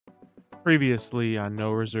Previously on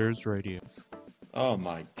No Reserves Radio. Oh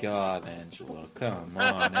my God, Angelo! Come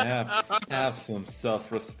on, have some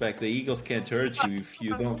self-respect. The Eagles can't hurt you if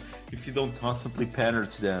you don't constantly pander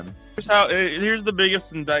to them. Here's the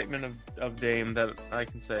biggest indictment of Dame that I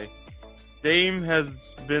can say. Dame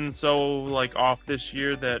has been so off this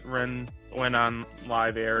year that Ren went on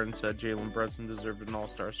live air and said Jalen Brunson deserved an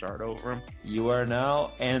all-star start over him. You are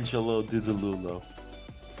now Angelo Didululo.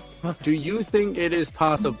 Do you think it is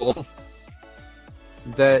possible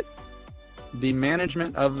that the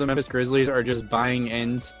management of the Memphis Grizzlies are just buying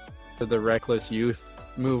into the reckless youth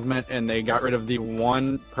movement and they got rid of the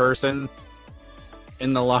one person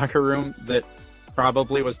in the locker room that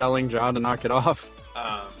probably was telling Ja to knock it off?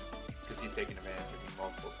 Because he's taken advantage of me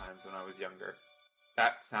multiple times when I was younger.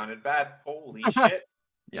 That sounded bad. Holy shit.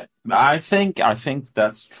 Yeah, I think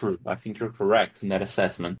that's true. I think you're correct in that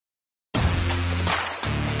assessment.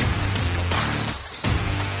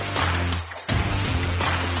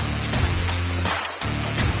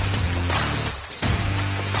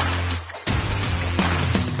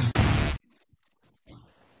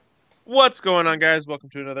 What's going on, guys? Welcome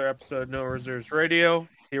to another episode of No Reserves Radio.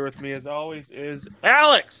 Here with me, as always, is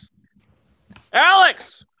Alex.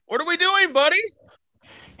 Alex, what are we doing, buddy?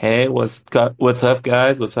 Hey, what's up,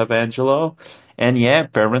 guys? What's up, Angelo? And yeah,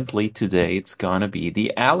 apparently today it's gonna be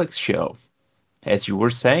the Alex show, as you were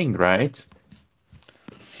saying, right?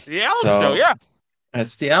 The Alex show, yeah.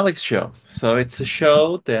 It's the Alex show. So it's a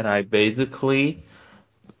show that I basically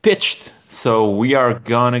pitched. So we are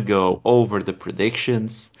gonna go over the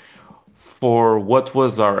predictions for what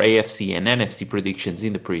was our AFC and NFC predictions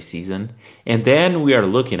in the preseason. And then we are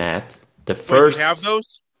looking at the first... Wait, you have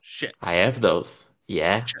those? Shit. I have those.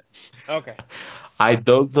 Yeah. Shit. Okay. I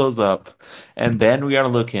dug those up. And then we are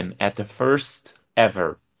looking at the first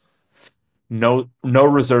ever No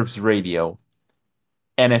Reserves Radio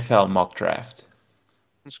NFL mock draft.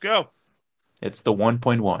 Let's go. It's the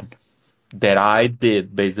 1.1 that I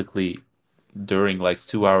did basically during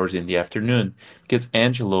 2 hours in the afternoon because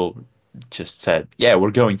Angelo just said, yeah,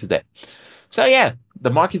 we're going today. So yeah, the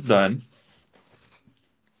mock is done.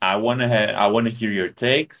 I want to hear your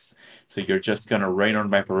takes. So you're just going to rain on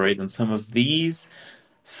my parade on some of these.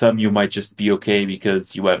 Some you might just be okay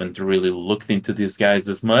because you haven't really looked into these guys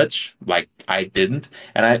as much, like I didn't.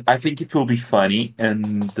 And I think it will be funny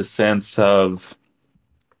in the sense of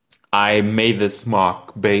I made this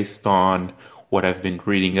mock based on what I've been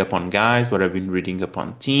reading up on guys, what I've been reading up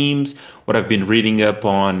on teams, what I've been reading up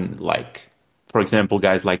on, for example,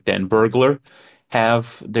 guys like Dan Burglar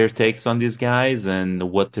have their takes on these guys and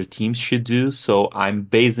what their teams should do. So I'm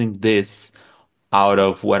basing this out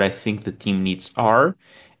of what I think the team needs are.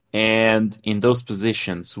 And in those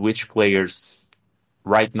positions, which players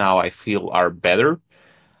right now I feel are better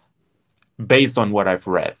based on what I've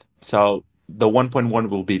read. So the 1.1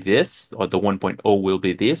 will be this, or the 1.0 will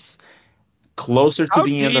be this. Closer to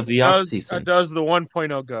the end of the offseason. Does the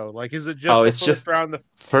 1.0 go? Is it just the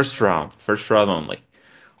first round? First round only.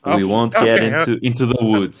 Okay. We won't get into the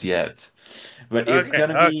woods yet. But it's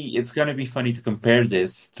gonna be funny to compare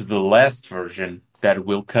this to the last version that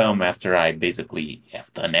will come after I basically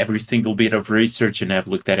have done every single bit of research and have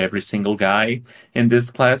looked at every single guy in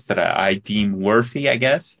this class that I deem worthy, I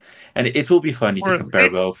guess. And it will be funny to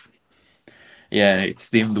compare both. Yeah, it's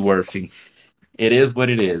deemed worthy. It is what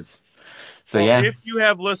it is. So yeah. If you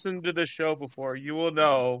have listened to this show before, you will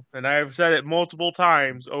know, and I have said it multiple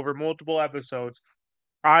times over multiple episodes,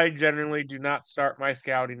 I generally do not start my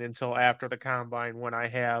scouting until after the combine when I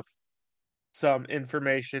have some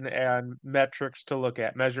information and metrics to look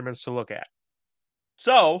at, measurements to look at.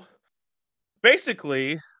 So,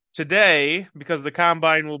 basically, today, because the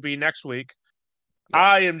combine will be next week, yes.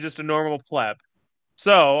 I am just a normal pleb.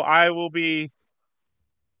 So, I will be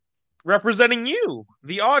representing you,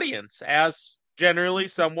 the audience, as generally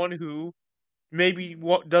someone who maybe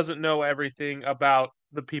doesn't know everything about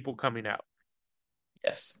the people coming out.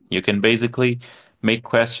 Yes, you can basically make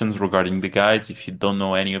questions regarding the guys if you don't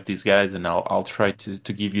know any of these guys, and I'll try to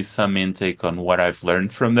give you some intake on what I've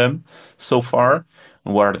learned from them so far,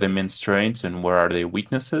 and what are their main strengths and where are their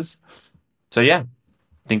weaknesses. So yeah,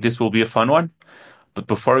 I think this will be a fun one. But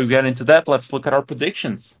before we get into that, let's look at our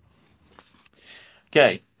predictions.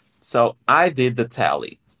 Okay. So I did the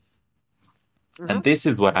tally, and this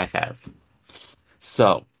is what I have.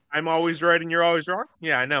 So I'm always right and you're always wrong?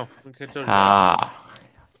 Yeah, I know.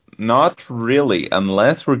 Not really,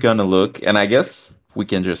 unless we're gonna look, and I guess we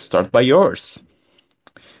can just start by yours.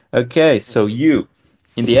 Okay, so you,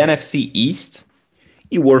 in the NFC East,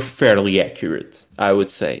 you were fairly accurate, I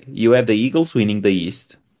would say. You had the Eagles winning the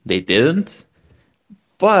East. They didn't.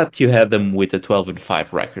 But you had them with a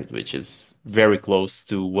 12-5 record, which is very close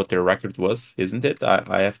to what their record was, isn't it?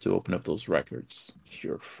 I have to open up those records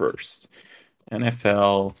here first.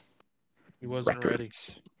 NFL He wasn't ready.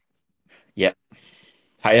 records. Yep.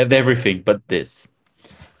 I had everything but this.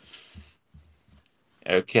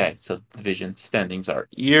 Okay, so division standings are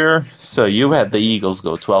here. So you had the Eagles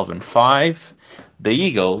go 12-5. The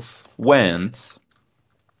Eagles went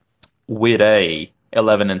with a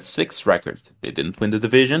 11-6 record. They didn't win the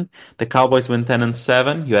division. The Cowboys went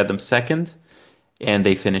 10-7. You had them second, and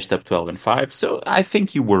they finished up 12-5. So I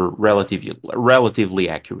think you were relatively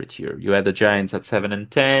accurate here. You had the Giants at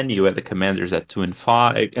 7-10. You had the Commanders at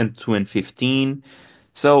 2-5 and 2-15.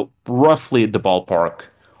 So roughly the ballpark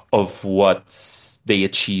of what they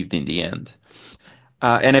achieved in the end.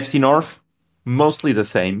 NFC North, mostly the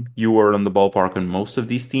same. You were on the ballpark on most of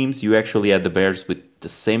these teams. You actually had the Bears with the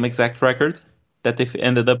same exact record that they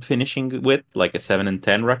ended up finishing with, like a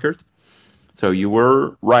 7-10 record. So you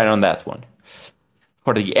were right on that one.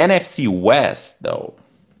 For the NFC West, though,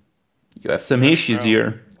 you have some issues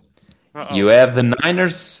here. Uh-oh. You have the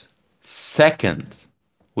Niners second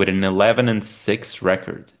with an 11-6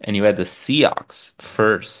 record, and you had the Seahawks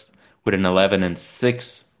first with an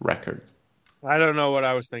 11-6 record. I don't know what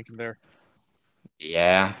I was thinking there.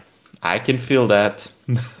 Yeah, I can feel that.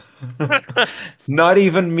 Not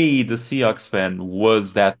even me, the Seahawks fan,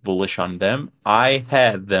 was that bullish on them. I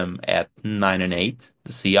had them at 9-8,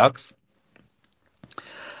 the Seahawks.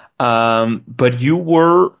 But you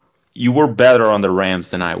were better on the Rams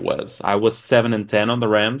than I was. I was 7-10 on the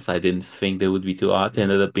Rams. I didn't think they would be too hot. They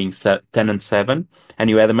ended up being 10-7, and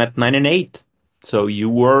you had them at 9-8. So you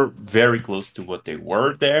were very close to what they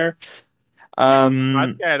were there. I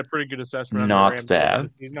think I had a pretty good assessment on the Not Rams bad.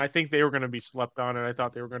 this season. I think they were going to be slept on, and I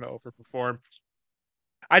thought they were going to overperform.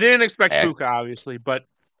 I didn't expect Heck. Puka, obviously, but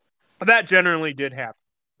that generally did happen.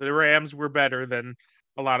 The Rams were better than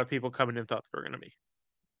a lot of people coming in thought they were going to be.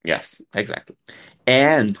 Yes, exactly.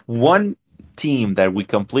 And one team that we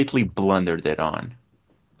completely blundered it on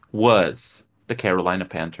was the Carolina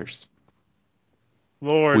Panthers.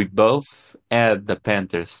 Lord, We both had the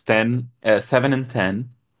Panthers 7-10,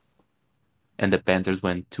 and the Panthers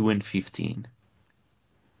went 2-15.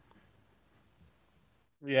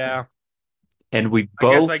 yeah. And we I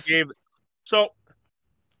guess both I gave. So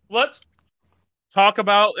let's talk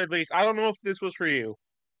about, at least, I don't know if this was for you,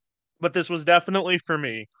 but this was definitely for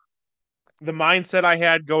me. The mindset I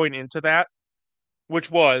had going into that, which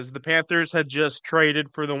was the Panthers had just traded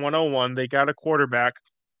for the 101. They got a quarterback,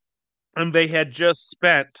 and they had just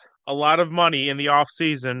spent a lot of money in the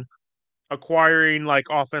offseason acquiring like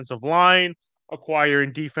offensive line,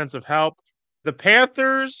 acquiring defensive help. The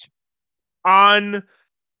Panthers on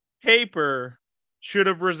paper should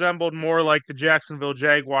have resembled more like the Jacksonville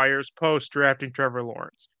Jaguars post drafting Trevor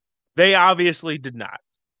Lawrence. They obviously did not.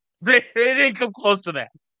 They didn't come close to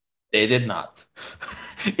that. They did not.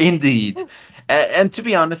 Indeed. And to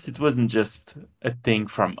be honest, it wasn't just a thing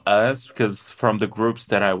from us, because from the groups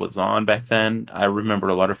that I was on back then, I remember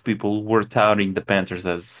a lot of people were touting the Panthers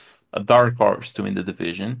as a dark horse to win the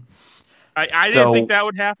division. I didn't So, think that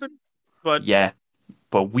would happen, but yeah,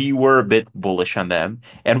 but we were a bit bullish on them,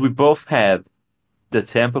 and we both had the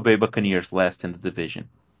Tampa Bay Buccaneers last in the division,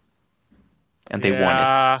 and they won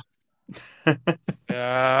yeah, it.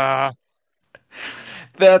 yeah.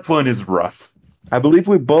 That one is rough. I believe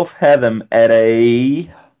we both had them at a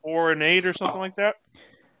 4-8 or something like that.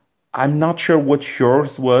 I'm not sure what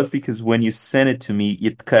yours was, because when you sent it to me,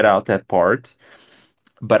 it cut out that part.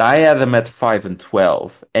 But I had them at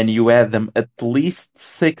 5-12, and you had them at least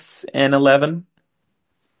 6-11.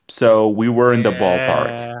 So we were in the ballpark,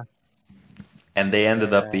 Yeah. and they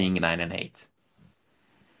ended up Yeah. being 9-8.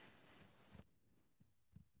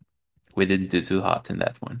 We didn't do too hot in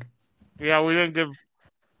that one. Yeah,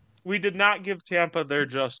 we did not give Tampa their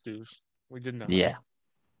just dues. We did not. Yeah,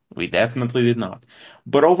 we definitely did not.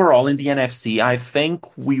 But overall, in the NFC, I think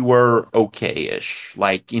we were okay-ish.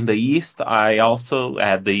 Like in the East, I also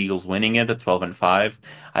had the Eagles winning it at 12-5.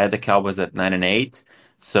 I had the Cowboys at 9-8.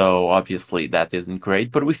 So obviously that isn't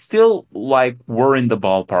great, but we still were in the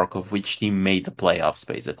ballpark of which team made the playoffs,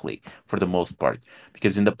 basically, for the most part.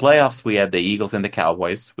 Because in the playoffs we had the Eagles and the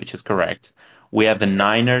Cowboys, which is correct. We had the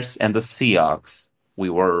Niners and the Seahawks.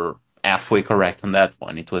 We were halfway correct on that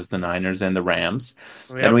one. It was the Niners and the Rams.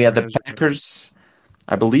 And we had the Packers.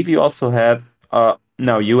 I believe you also had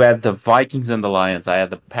no, you had the Vikings and the Lions. I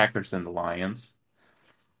had the Packers and the Lions.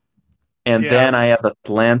 And Yeah. then I had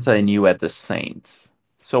Atlanta and you had the Saints.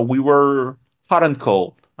 So we were hot and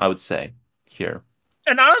cold, I would say, here.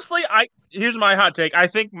 And honestly, here's my hot take. I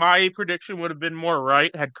think my prediction would have been more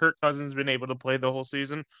right had Kirk Cousins been able to play the whole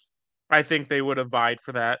season. I think they would have vied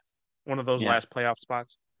for that, one of those Yeah. last playoff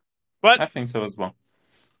spots. But I think so as well.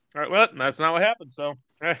 all right, well, that's not what happened. So,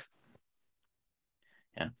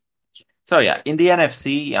 So yeah, in the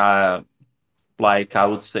NFC, like I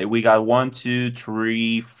would say, we got 1, 2,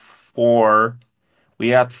 3, 4. We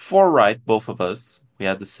had 4 right, both of us. We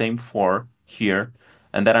had the same 4 here,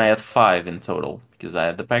 and then I had 5 in total because I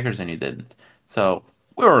had the Packers and you didn't. So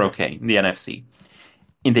we were okay in the NFC.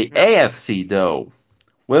 In the Yep. AFC, though,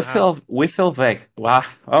 wow,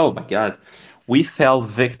 oh my God, we fell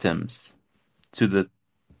victims to the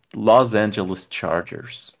Los Angeles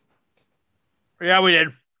Chargers. yeah, we did.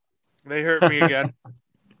 They hurt me again.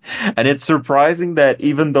 And it's surprising that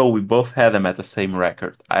even though we both had them at the same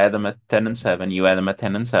record, I had them at 10-7, you had them at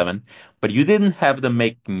 10-7, but you didn't have them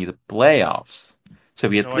making the playoffs. So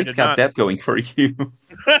we at No, I least did got not. that going for you.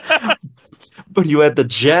 But you had the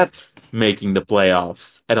Jets making the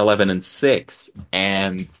playoffs at 11-6,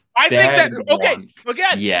 and I think that then okay. won.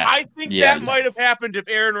 Again, Yeah. I think Yeah, that yeah. might have happened if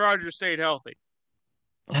Aaron Rodgers stayed healthy.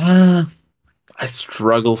 I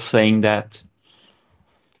struggle saying that,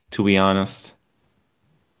 to be honest.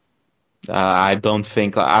 I don't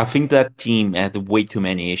think. I think that team had way too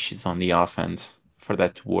many issues on the offense for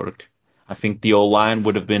that to work. I think the O line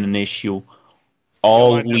would have been an issue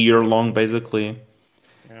all O-line definitely year would have long, been. basically.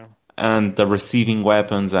 Yeah. And the receiving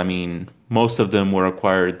weapons, I mean, most of them were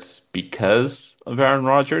acquired because of Aaron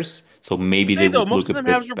Rodgers. So maybe Say they though, would look most a of them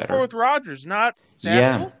have bit rapport better. with Rodgers, not Zach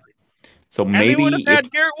Yeah. Wilson, So and they would maybe have it.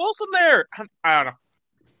 had Garrett Wilson there. I don't know.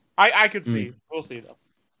 I could Mm, see. We'll see though.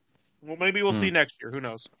 Well, maybe we'll see mm, next year. Who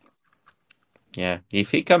knows? yeah,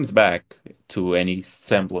 if he comes back to any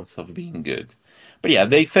semblance of being good. But yeah,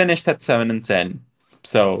 they finished at 7-10.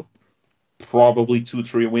 So probably 2,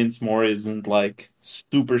 3 wins more isn't like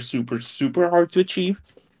super, super, super hard to achieve.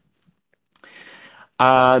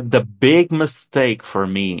 The big mistake for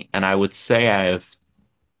me, and I would say I have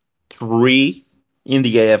 3 in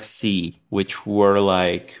the AFC, which were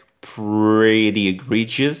like pretty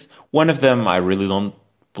egregious. One of them I really don't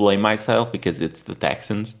blame myself because it's the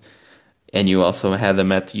Texans. And you had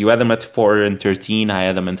them at 4-13, I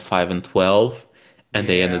had them at 5-12, and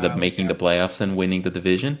they ended up Yeah. making the playoffs and winning the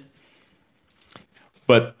division.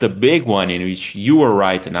 But the big one in which you were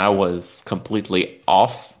right and I was completely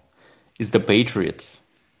off is the Patriots.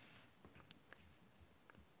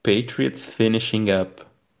 Patriots finishing up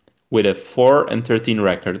with a 4-13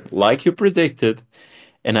 record, like you predicted,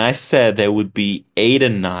 and I said they would be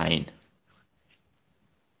 8-9.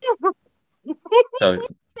 So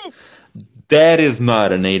that is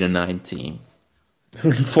not an 8-9 team,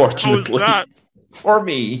 Oh, it's unfortunately. not. For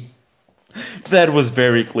me, that was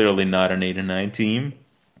very clearly not an 8-9 team.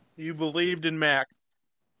 You believed in Mac.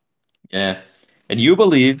 Yeah. And you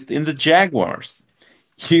believed in the Jaguars.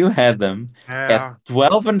 You had them Yeah, at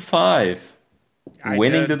 12-5, I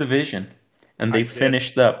winning the did. division, and I they did.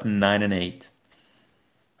 finished up 9-8.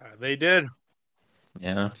 They did.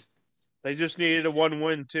 Yeah. They just needed a 1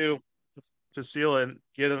 win too to seal it.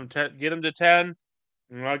 Get them to 10.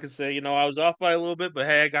 And I could say, I was off by a little bit, but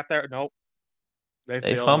hey, I got there. Nope, they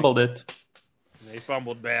They failed me. fumbled it. They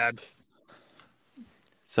fumbled bad.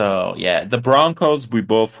 So yeah, the Broncos, we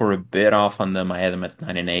both were a bit off on them. I had them at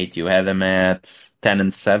 9-8. You had them at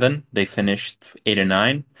 10-7. They finished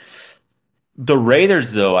 8-9. The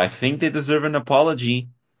Raiders, though, I think they deserve an apology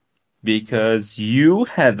because you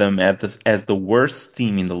had them as the worst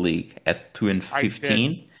team in the league at 2 and I did.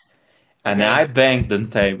 15, and did. I banged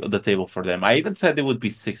the table for them. I even said they would be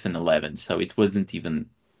 6-11, so it wasn't even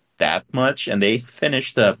that much, and they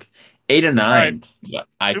finished up 8-9. But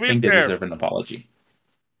I To be think they fair, deserve an apology.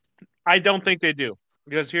 I don't think they do.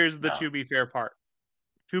 Because here's the No. to be fair part.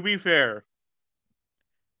 To be fair,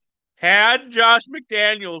 had Josh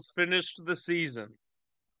McDaniels finished the season,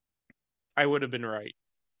 I would have been right.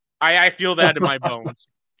 I feel that in my bones.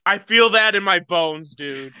 I feel that in my bones,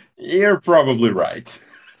 dude. You're probably right.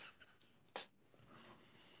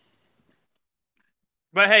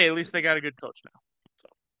 But hey, at least they got a good coach now.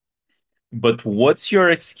 But what's your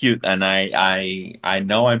excuse? And I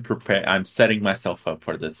know I'm prepared. I'm setting myself up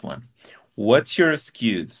for this one. What's your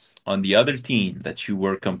excuse on the other team that you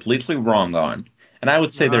were completely wrong on? And I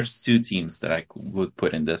would say Uh-huh. there's 2 teams that I would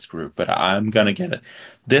put in this group, but I'm gonna get it.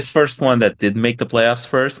 This first one that did make the playoffs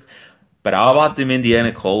first, but how about them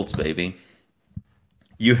Indiana Colts, baby?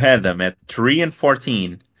 You had them at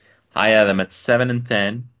 3-14. I had them at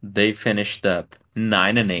 7-10. They finished up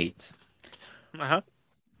 9-8. Uh-huh.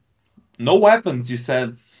 No weapons, you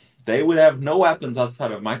said. They would have no weapons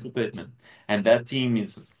outside of Michael Pittman. And that team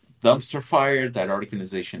is dumpster fire. That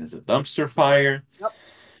organization is a dumpster fire. Yep.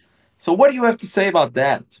 So what do you have to say about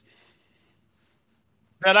that?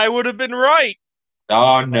 That I would have been right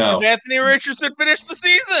Oh if no. Anthony Richardson finished the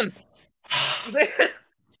season.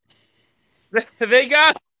 They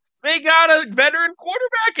got a veteran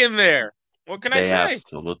quarterback in there. What can I They say?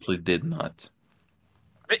 absolutely did not.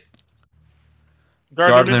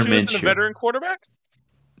 Gardner Gardner Minshew isn't a Minshew. veteran quarterback?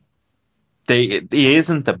 He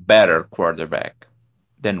isn't a better quarterback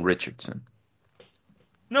than Richardson.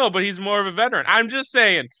 No, but he's more of a veteran. I'm just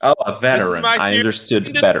saying. Oh, a This is veteran. my I theory. You understood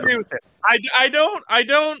can it disagree better. with it. I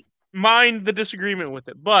don't mind the disagreement with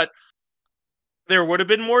it, but there would have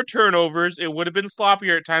been more turnovers. It would have been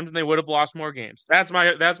sloppier at times, and they would have lost more games. That's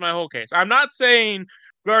my whole case. I'm not saying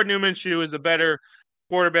Gardner Minshew is a better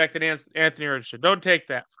quarterback than Anthony Richardson. Don't take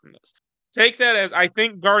that from this. Take that as I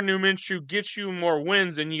think Gardner Minshew gets you more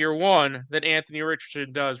wins in year one than Anthony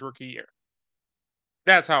Richardson does rookie year.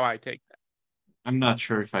 That's how I take that. I'm not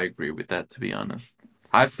sure if I agree with that, to be honest.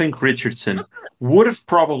 I think Richardson would have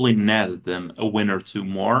probably netted them a win or two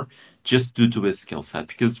more just due to his skill set.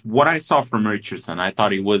 Because what I saw from Richardson, I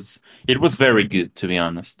thought it was very good, to be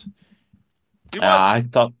honest. I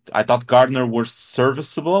thought Gardner was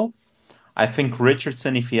serviceable. I think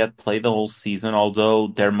Richardson, if he had played the whole season, although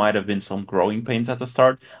there might have been some growing pains at the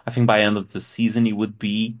start, I think by end of the season he would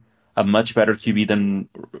be a much better QB than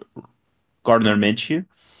Gardner Minshew,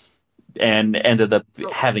 and ended up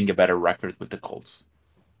having a better record with the Colts.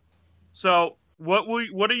 So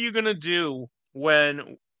what are you gonna do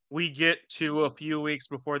when we get to a few weeks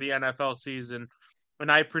before the NFL season, and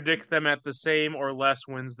I predict them at the same or less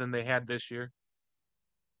wins than they had this year?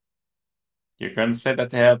 You're going to say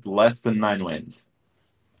that they have less than 9 wins.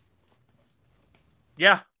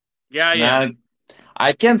 Yeah. Now,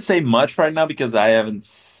 I can't say much right now because I haven't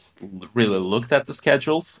really looked at the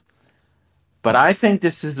schedules. But I think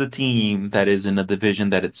this is a team that is in a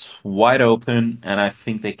division that it's wide open, and I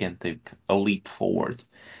think they can take a leap forward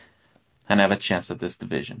and have a chance at this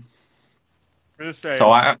division.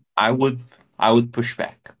 So I would push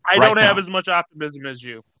back. I don't have as much optimism as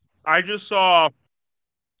you. I just saw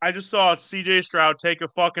CJ Stroud take a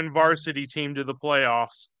fucking varsity team to the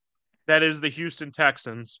playoffs. That is the Houston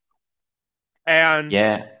Texans. And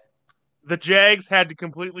yeah, the Jags had to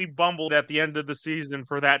completely bumble at the end of the season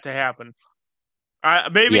for that to happen.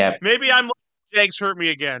 Maybe I'm Jags hurt me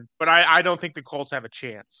again, but I don't think the Colts have a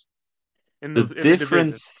chance. The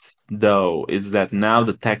difference, though, is that now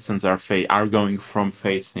the Texans are going from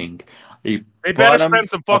facing they better spend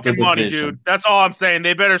some fucking money, dude. That's all I'm saying.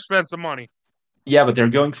 They better spend some money. Yeah, but they're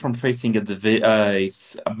going from facing a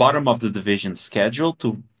bottom of the division schedule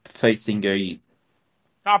to facing a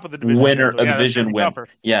top of the division winner, schedule. a division win.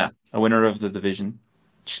 Yeah, a winner of the division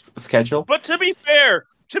schedule. But to be fair,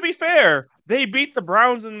 they beat the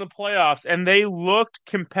Browns in the playoffs, and they looked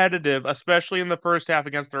competitive, especially in the first half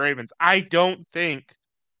against the Ravens. I don't think,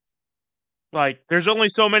 there's only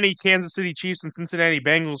so many Kansas City Chiefs and Cincinnati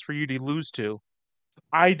Bengals for you to lose to.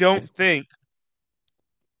 I don't think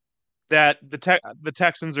that the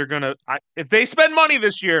Texans are going to... If they spend money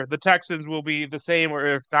this year, the Texans will be the same or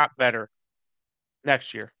if not better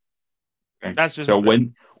next year. Okay. That's just so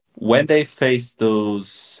when they face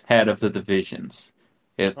those head of the divisions,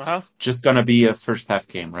 it's just going to be a first half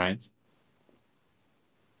game, right?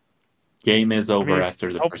 Game is over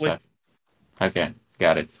after the first half. Okay,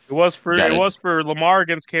 got it. It was for Lamar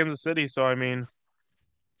against Kansas City, so I mean.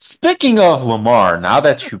 Speaking of Lamar, now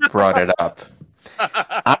that you brought it up,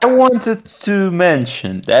 I wanted to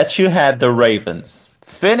mention that you had the Ravens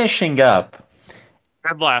finishing up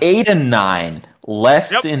 8-9,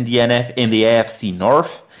 last in the AFC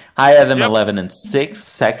North. I had them 11-6,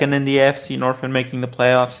 second in the AFC North and making the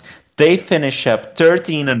playoffs. They finish up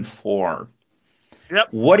 13-4. Yep.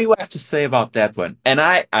 What do you have to say about that one? And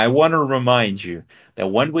I want to remind you that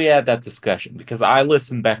when we had that discussion, because I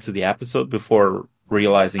listened back to the episode before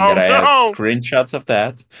realizing that I had screenshots of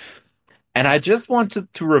that, and I just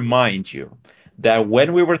wanted to remind you that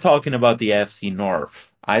when we were talking about the AFC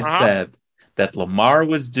North, I said that Lamar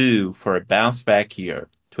was due for a bounce back year,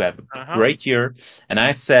 to have a great year, and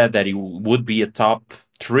I said that he would be a top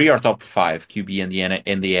 3 or top 5 QB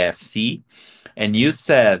in the AFC, and you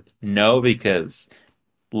said no because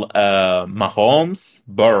Mahomes,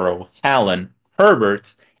 Burrow, Allen,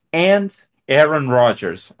 Herbert, and Aaron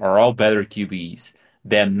Rodgers are all better QBs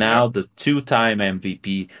than now the 2-time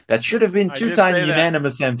MVP that should have been 2-time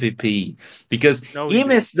unanimous MVP because he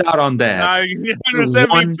missed out on that.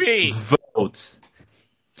 One vote.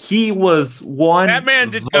 He was one. That man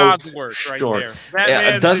did God's work short. Right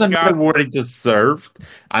there. It doesn't matter what he deserved.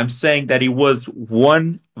 I'm saying that he was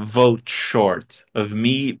one vote short of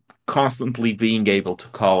me constantly being able to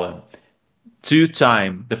call him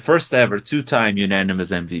the first ever two-time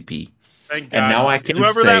unanimous MVP. Thank And God. now I can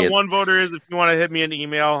Whoever say that it one voter is, if you want to hit me an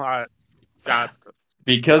email, God,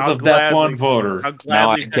 because I'll of that one gladly, voter. I'll Now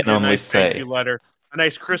I gladly send can you a only nice thank say you letter, a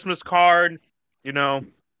nice Christmas card. You know,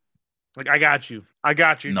 like I got you,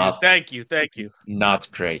 dude. not Thank you, thank you. not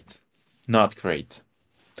great, not great.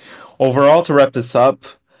 Overall, to wrap this up,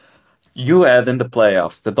 you had in the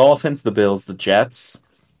playoffs the Dolphins, the Bills, the Jets.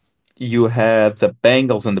 You had the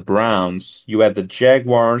Bengals and the Browns. You had the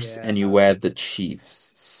Jaguars, Yeah. and you had the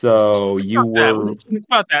Chiefs. So you were, Think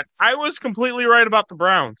about that. I was completely right about the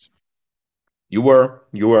Browns. you were,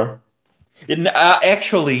 you were.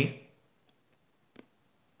 Actually,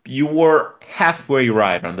 you were halfway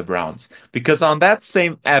right on the Browns because on that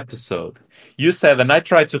same episode, you said, and I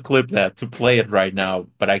tried to clip that to play it right now,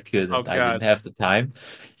 but I Oh couldn't. I didn't God, have the time.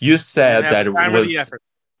 You you didn't said have that the it time or the was effort.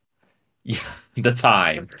 the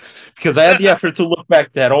time because I had the effort to look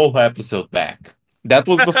back that whole episode back. That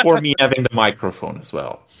was before me having the microphone as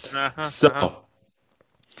well. So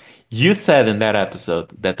you said in that episode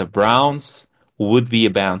that the Browns would be a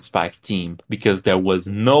bounce back team because there was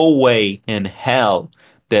no way in hell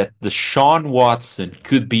that Deshaun Watson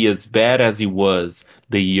could be as bad as he was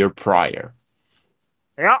the year prior.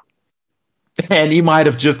 Yeah. And he might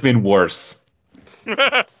have just been worse.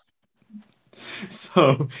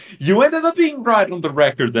 So you ended up being right on the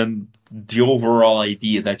record and the overall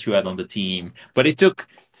idea that you had on the team. But it took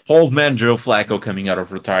old man Joe Flacco coming out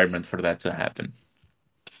of retirement for that to happen.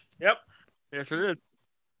 Yep. Yes, it is.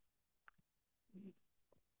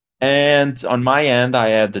 And on my end, I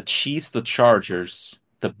had the Chiefs, the Chargers,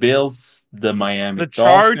 the Bills, the Miami The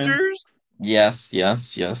Dolphins. Chargers. Yes,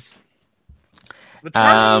 yes, yes. The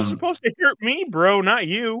Chargers are supposed to hurt me, bro, not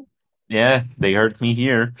you. Yeah, they hurt me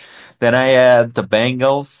here. Then I had the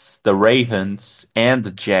Bengals, the Ravens, and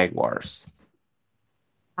the Jaguars.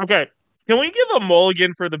 Okay, can we give a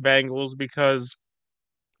mulligan for the Bengals because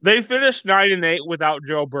they finished 9-8 without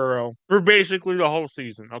Joe Burrow for basically the whole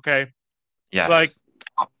season? Okay, Yes. like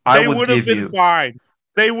I they would would have give been you fine.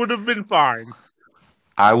 They would have been fine.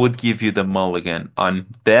 I would give you the mulligan on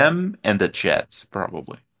them and the Jets,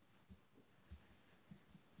 probably.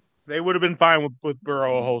 They would have been fine with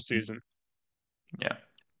Burrow a whole season. Yeah.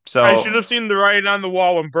 I So should have seen the writing on the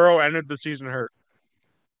wall when Burrow ended the season hurt.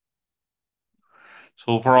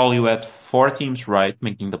 overall, you had four teams right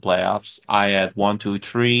making the playoffs. I had 1, 2,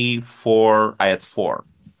 3, 4. I had 4.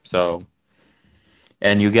 So,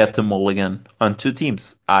 and you get the mulligan on 2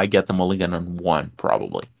 teams. I get the mulligan on 1,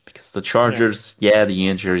 probably. Because the Chargers, yeah, the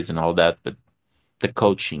injuries and all that, but the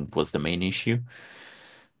coaching was the main issue.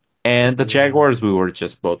 And the Jaguars, we were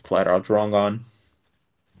just both flat out wrong on.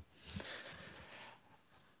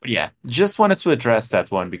 Yeah, just wanted to address that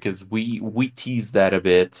one because we teased that a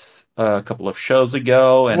bit a couple of shows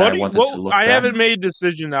ago, and I wanted to look I back. haven't made a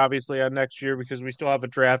decision, obviously, on next year because we still have a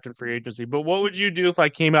draft and free agency. But what would you do if I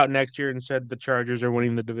came out next year and said the Chargers are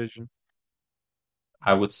winning the division?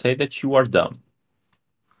 I would say that you are dumb.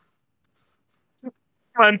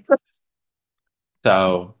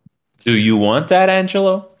 So, do you want that,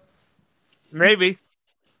 Angelo? Maybe.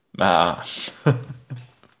 Uh,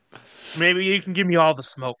 Maybe you can give me all the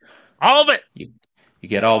smoke. All of it! you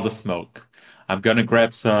get all the smoke. I'm gonna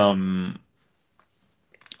grab some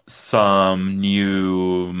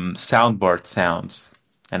new soundboard sounds,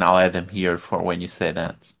 and I'll add them here for when you say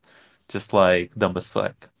that. Just like Dumb as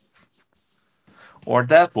Fuck. Or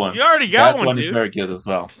that one. You already got that one, one dude. is very good as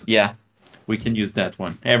well. Yeah, we can use that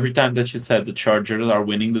one. Every time that you said the Chargers are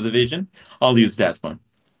winning the division, I'll use that one.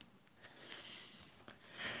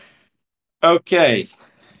 Okay.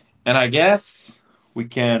 And I guess we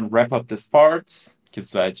can wrap up this part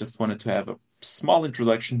because I just wanted to have a small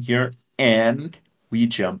introduction here and we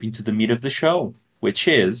jump into the meat of the show, which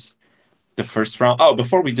is the first round. Oh,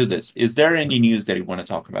 before we do this, is there any news that you want to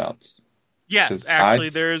talk about? Yes, actually,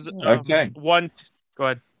 there's okay. one. Go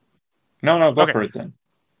ahead. No, go for it then.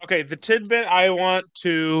 Okay, the tidbit I want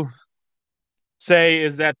to say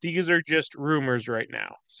is that these are just rumors right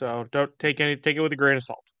now, so don't take it with a grain of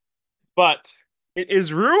salt. But it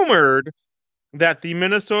is rumored that the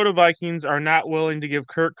Minnesota Vikings are not willing to give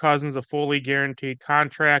Kirk Cousins a fully guaranteed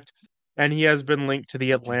contract, and he has been linked to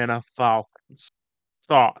the Atlanta Falcons.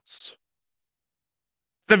 Thoughts?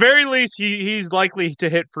 At the very least, he's likely to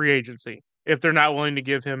hit free agency if they're not willing to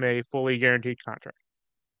give him a fully guaranteed contract.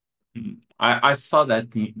 I saw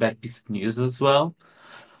that piece of news as well.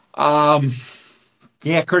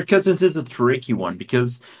 Yeah, Kirk Cousins is a tricky one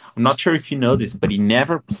because I'm not sure if you know this, but he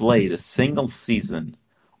never played a single season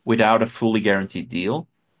without a fully guaranteed deal.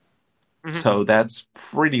 Mm-hmm. So that's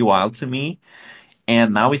pretty wild to me.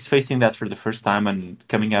 and now he's facing that for the first time and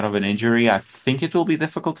coming out of an injury. I think it will be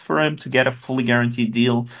difficult for him to get a fully guaranteed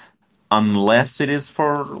deal unless it is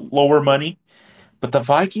for lower money. But the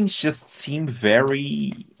Vikings just seem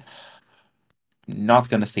very, not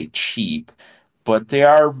gonna say cheap, but they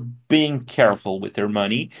are being careful with their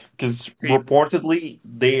money because Cheap. reportedly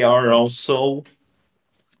they are also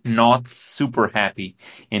not super happy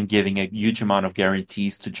in giving a huge amount of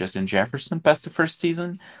guarantees to Justin Jefferson past the first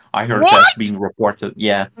season. I heard that What? being reported.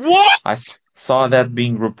 Yeah, What? saw that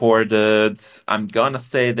being reported. I'm gonna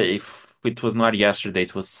say that if it was not yesterday,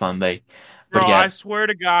 it was Sunday. But Bro, yeah, I swear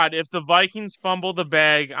to God, if the Vikings fumble the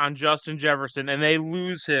bag on Justin Jefferson and they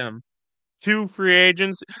lose him to free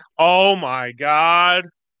agents, oh my God.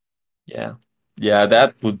 yeah, yeah,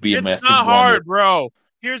 that would be a It's massive not blunder. hard, bro.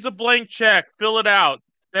 Here's a blank check. Fill it out.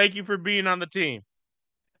 Thank you for being on the team.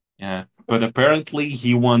 Yeah, but apparently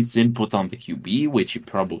he wants input on the QB, which he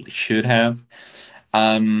probably should have.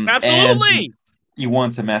 And Absolutely. he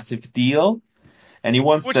wants a massive deal, and he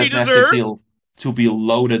wants Which he that massive deserves. deal to be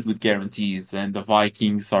loaded with guarantees. And the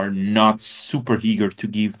Vikings are not super eager to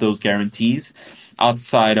give those guarantees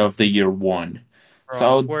outside of the year one. Bro, I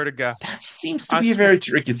So swear to God. that seems to I be a swear very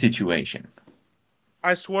tricky situation.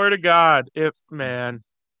 I swear to God, if man,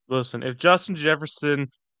 listen, if Justin Jefferson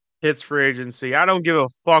hits free agency, I don't give a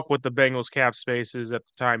fuck what the Bengals cap space is at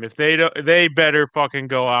the time. If they don't, they better fucking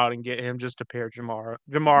go out and get him just to pair Jamar.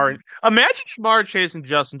 Imagine Jamar Chase and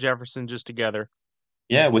Justin Jefferson just together.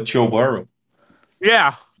 Yeah, with Joe Burrow.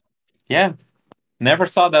 Yeah, Yeah, never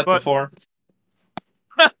saw that but before.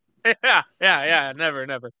 yeah, never,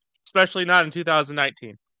 never. Especially not in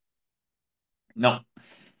 2019. No.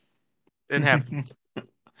 Didn't happen.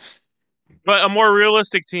 But a more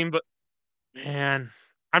realistic team. But man,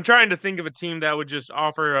 I'm trying to think of a team that would just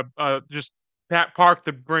offer a just park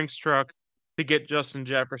the Brinks truck to get Justin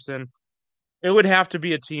Jefferson. It would have to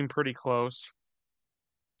be a team pretty close.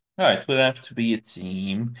 No, it would have to be a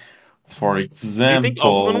team. For Do you think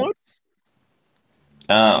Oakland example, would?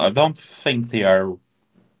 I don't think they are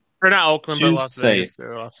Or not Oakland, but too Las safe. Vegas.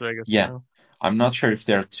 Las Vegas. Yeah, I'm not sure if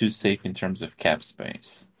they're too safe in terms of cap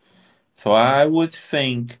space. So I would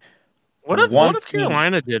think What one if team,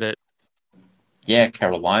 Carolina did it? yeah,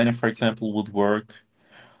 Carolina, for example, would work.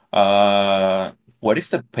 Uh, what if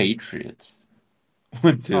the Patriots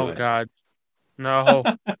would do Oh it? God, no!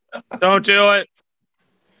 Don't do it.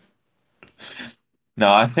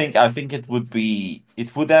 No, I think it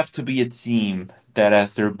would have to be a team that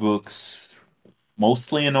has their books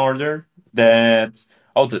mostly in order. That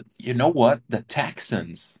you know what? The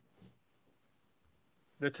Texans.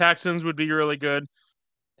 The Texans would be really good.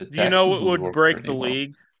 The Do you know Texans what would would work break the pretty well.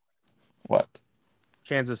 league? What?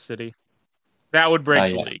 Kansas City. That would Ah, break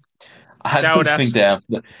the yeah. league. I That don't would think they absolutely. have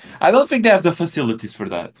the. I don't think they have the facilities for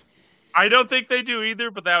that. I don't think they do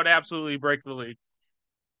either, but that would absolutely break the league.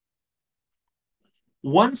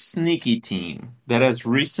 One sneaky team that has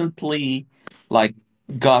recently, like,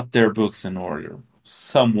 got their books in order,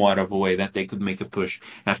 somewhat of a way that they could make a push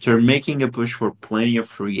after making a push for plenty of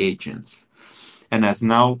free agents, and has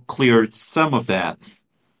now cleared some of that.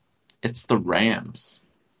 It's the Rams.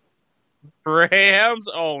 Rams?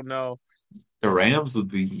 Oh no. The Rams would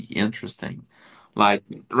be interesting. Like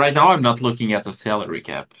right now, I'm not looking at the salary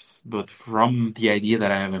caps, but from the idea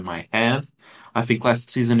that I have in my head, I think last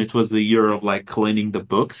season it was the year of like cleaning the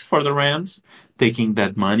books for the Rams, taking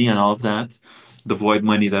that money and all of that, the void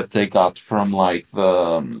money that they got from like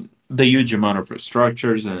the huge amount of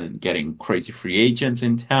restructures and getting crazy free agents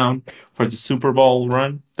in town for the Super Bowl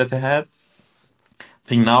run that they had. I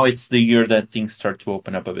think now it's the year that things start to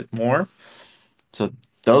open up a bit more. So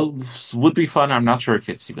those would be fun. I'm not sure if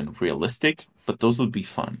it's even realistic, but those would be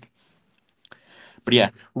fun. But yeah,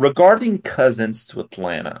 regarding Cousins to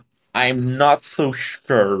Atlanta, I'm not so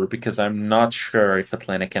sure because I'm not sure if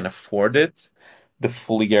Atlanta can afford it, the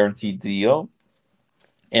fully guaranteed deal.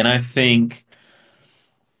 And I think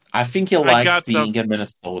he I likes got some. being in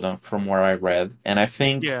Minnesota from where I read. And I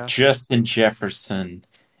think Yeah. Justin Jefferson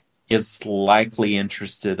is likely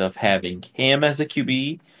interested of having him as a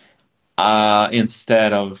QB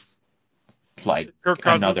instead of like Kirk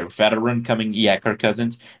Cousins. another veteran coming. Yeah, Kirk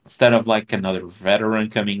Cousins instead of like another veteran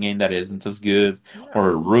coming in that isn't as good Yeah.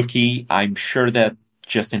 or a rookie. I'm sure that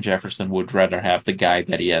Justin Jefferson would rather have the guy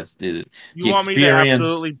that he has You the want me to experience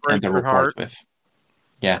absolutely and break the your rapport heart? with.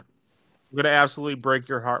 Yeah, I'm gonna absolutely break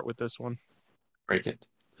your heart with this one. break it.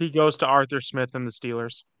 He goes to Arthur Smith and the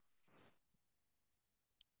Steelers.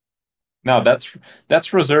 No,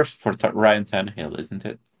 that's reserved for Ryan Tannehill, isn't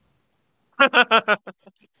it? Oh,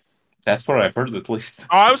 That's what I've heard at least.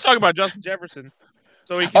 I was talking about Justin Jefferson.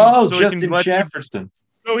 Oh, So he can Justin let you Jefferson.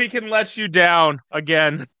 So he can let you down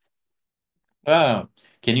again. Oh,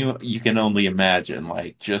 you can only imagine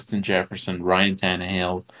like Justin Jefferson, Ryan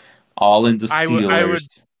Tannehill, all in the I would I would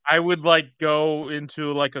Steelers. I would like go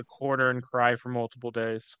into like a corner and cry for multiple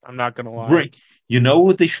days. I'm not gonna lie. Bring, you know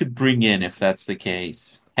what they should bring in if that's the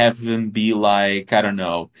case? Have him be like, I don't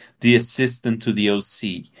know, the assistant to the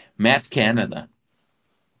OC, Matt Canada.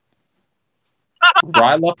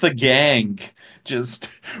 Rile up the gang. Just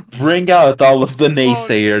bring out all of the Oh,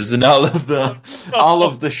 naysayers and all no.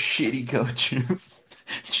 of the shitty coaches.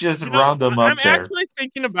 Just You know, round them up I'm there. actually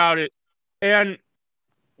thinking about it, and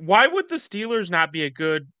why would the Steelers not be a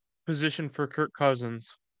good position for Kirk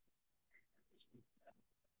Cousins?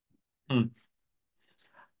 Hmm.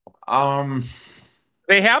 Um,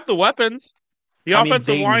 They have the weapons. The I mean,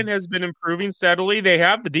 offensive line has been improving steadily. They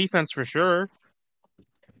have the defense for sure.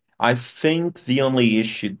 I think the only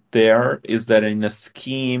issue there is that in a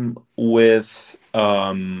scheme with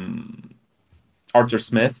Arthur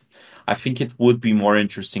Smith, I think it would be more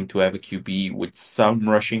interesting to have a QB with some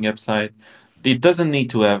rushing upside. It doesn't need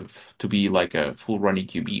to have to be like a full running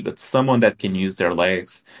QB, but someone that can use their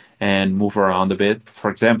legs and move around a bit.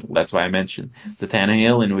 For example, that's why I mentioned the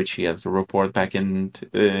Tannehill, in which he has the report back in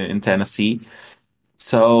Tennessee.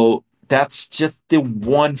 So that's just the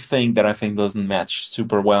one thing that I think doesn't match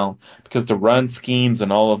super well because the run schemes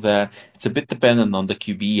and all of that, it's a bit dependent on the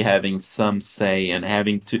QB having some say and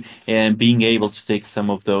having to and being able to take some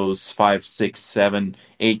of those 5, 6, 7,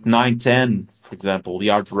 8, 9, 10, for example,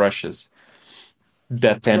 yard rushes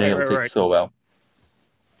that Right, Tannehill right, takes right. so well.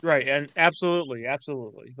 Right, and absolutely,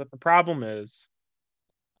 absolutely. But the problem is,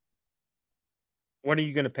 when are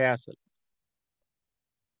you going to pass it?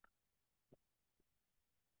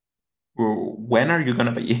 When are you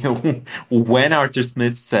gonna be? When Arthur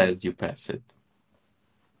Smith says you pass it?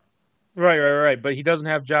 Right, right, right. But he doesn't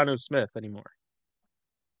have John Smith anymore.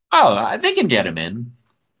 Oh, they can get him in.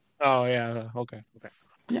 Oh yeah, okay, okay.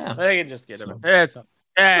 Yeah. They can just get him. So It's okay.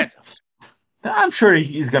 It's okay. I'm sure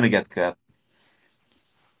he's gonna get cut.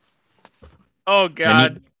 Oh And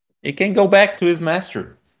God. he can go back to his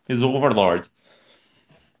master, his overlord.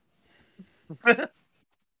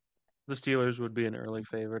 The Steelers would be an early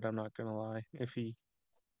favorite, I'm not gonna lie. If he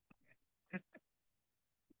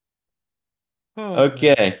Oh man.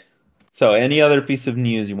 Okay. So, any other piece of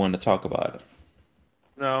news you want to talk about?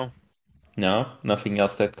 No. No? Nothing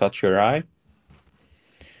else that caught your eye?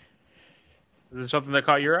 Is there something that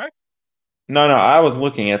caught your eye? No, no, I was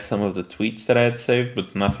looking at some of the tweets that I had saved,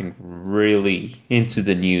 but nothing really into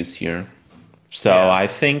the news here. So Yeah. I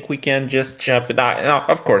think we can just jump it. Now,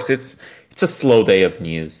 of course, it's a slow day of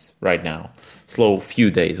news right now. Slow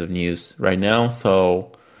few days of news right now.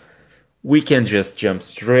 So we can just jump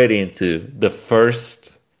straight into the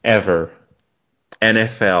first ever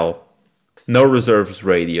NFL no reserves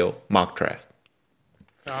radio mock draft.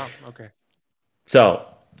 Oh, okay. So,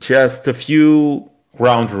 just a few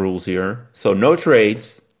ground rules here. So, no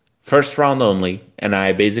trades, first round only, and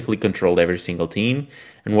I basically controlled every single team.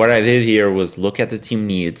 And what I did here was look at the team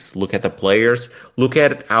needs, look at the players, look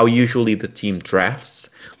at how usually the team drafts,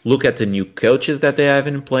 look at the new coaches that they have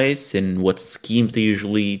in place and what schemes they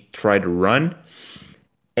usually try to run,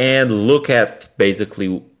 and look at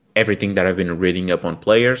basically everything that I've been reading up on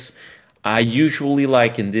players. I usually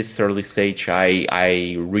like in this early stage,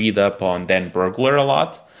 I read up on Dan Burglar a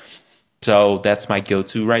lot. So that's my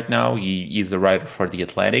go-to right now. He's a writer for The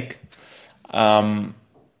Athletic.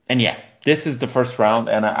 And yeah, this is the first round,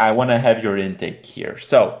 and I want to have your intake here.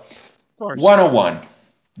 So, Of course. 101,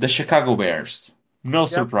 the Chicago Bears. No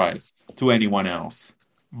Yep. surprise to anyone else,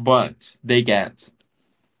 but they get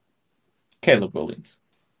Caleb Williams.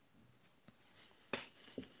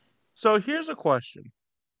 So here's a question.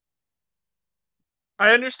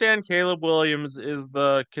 I understand Caleb Williams is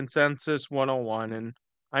the consensus 101, and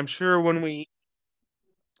I'm sure when we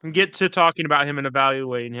get to talking about him and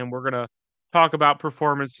evaluating him, we're gonna talk about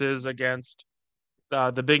performances against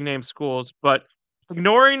the big name schools. But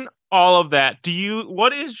ignoring all of that,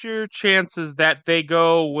 what is your chances that they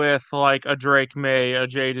go with like a Drake May, a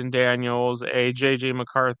Jaden Daniels, a JJ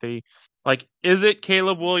McCarthy? Like, is it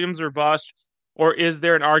Caleb Williams or bust, or is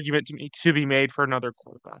there an argument to be made for another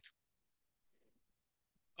quarterback?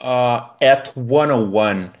 At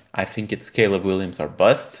 101, I think it's Caleb Williams or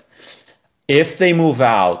bust. If they move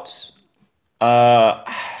out, uh,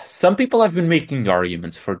 some people have been making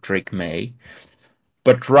arguments for Drake May,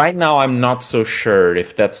 but right now I'm not so sure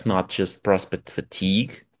if that's not just prospect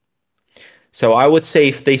fatigue. So I would say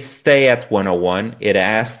if they stay at 101, it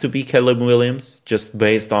has to be Caleb Williams, just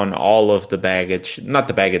based on all of the baggage, not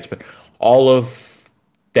the baggage, but all of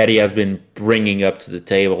that he has been bringing up to the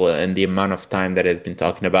table and the amount of time that has been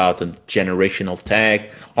talking about and generational tag,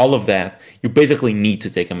 all of that, you basically need to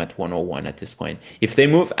take him at 101 at this point. If they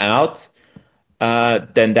move out,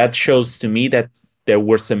 then that shows to me that there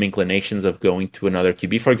were some inclinations of going to another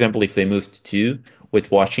QB. For example, if they moved to two with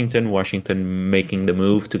Washington making the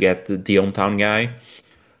move to get the hometown guy,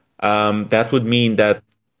 that would mean that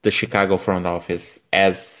the Chicago front office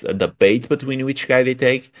has a debate between which guy they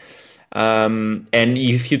take. And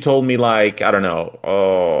if you told me, like, I don't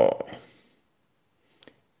know,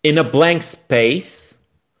 in a blank space,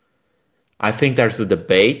 I think there's a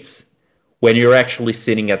debate. When you're actually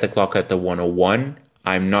sitting at the clock at the 101,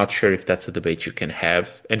 I'm not sure if that's a debate you can have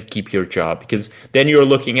and keep your job, because then you're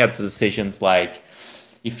looking at the decisions like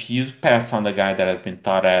if you pass on the guy that has been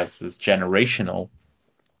thought as generational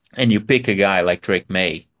and you pick a guy like Drake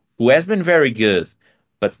May, who has been very good,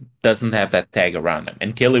 but doesn't have that tag around him,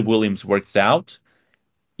 and Caleb Williams works out,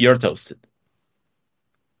 you're toasted.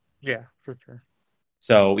 Yeah, for sure.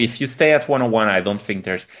 So if you stay at 101, I don't think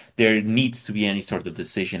there needs to be any sort of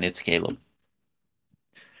decision. It's Caleb.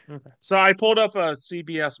 Okay. So I pulled up a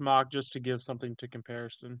CBS mock just to give something to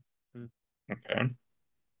comparison. Okay.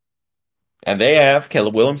 And they have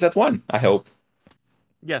Caleb Williams at 1, I hope.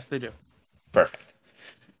 Yes, they do. Perfect.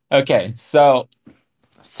 Okay, so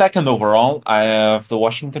second overall, I have the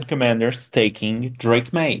Washington Commanders taking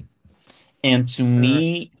Drake May. And to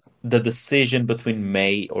me, the decision between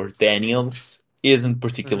May or Daniels isn't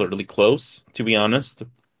particularly close, to be honest.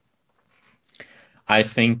 I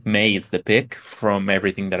think May is the pick from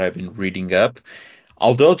everything that I've been reading up.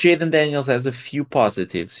 Although Jaden Daniels has a few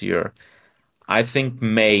positives here, I think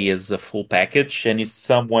May is a full package and is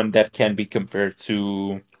someone that can be compared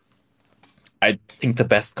to. I think the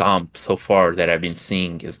best comp so far that I've been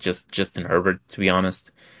seeing is just Justin Herbert, to be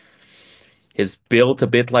honest. He's built a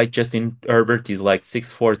bit like Justin Herbert. He's like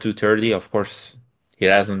 6'4", 230. Of course, he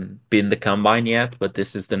hasn't been the combine yet, but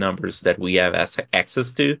this is the numbers that we have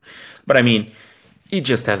access to. But I mean, he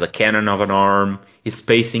just has a cannon of an arm. His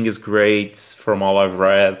spacing is great from all I've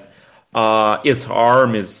read. His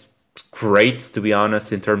arm is great, to be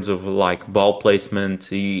honest, in terms of like ball placement.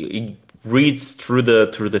 He reads through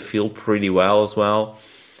the field pretty well as well.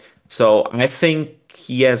 So I think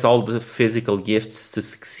he has all the physical gifts to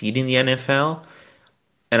succeed in the NFL,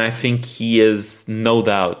 and I think he is no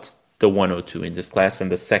doubt the 102 in this class and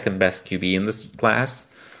the second best QB in this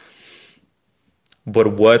class.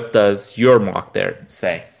 But what does your mock there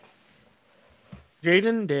say?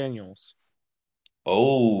 Jaden Daniels.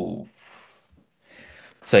 Oh.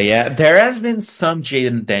 So yeah, there has been some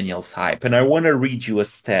Jaden Daniels hype, and I want to read you a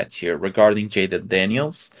stat here regarding Jaden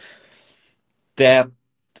Daniels that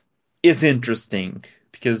is interesting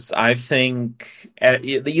because I think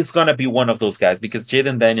he's gonna be one of those guys because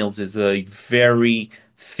Jaden Daniels is a very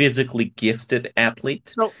physically gifted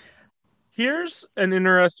athlete. So here's an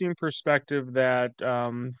interesting perspective that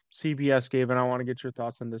CBS gave, and I want to get your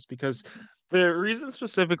thoughts on this because the reason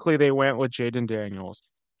specifically they went with Jaden Daniels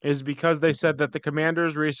is because they said that the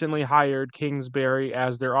Commanders recently hired Kingsbury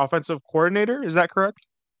as their offensive coordinator. Is that correct?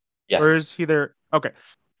 Yes. Or is he there? Okay.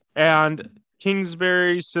 And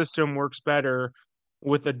Kingsbury's system works better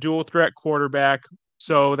with a dual threat quarterback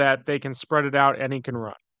so that they can spread it out and he can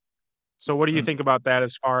run. So what do you think about that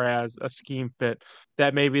as far as a scheme fit?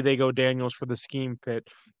 That maybe they go Daniels for the scheme fit,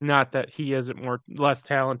 not that he isn't less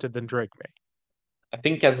talented than Drake May. I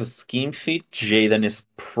think as a scheme fit, Jaden is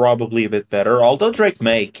probably a bit better. Although Drake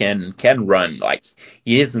May can run, like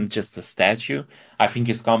he isn't just a statue. I think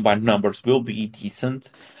his combine numbers will be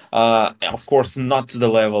decent. Of course, not to the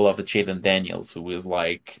level of a Jaden Daniels, who is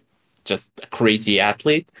like just a crazy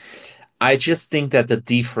athlete. I just think that the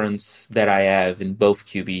difference that I have in both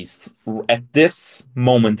QBs at this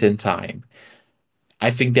moment in time,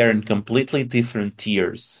 I think they're in completely different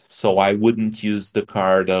tiers. So I wouldn't use the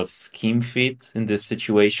card of scheme fit in this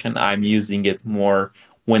situation. I'm using it more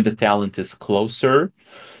when the talent is closer.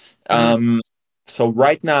 So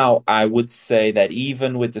right now, I would say that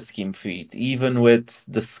even with the scheme fit, even with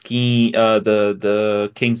the scheme,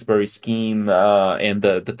 the Kingsbury scheme, and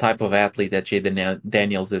the type of athlete that Jaden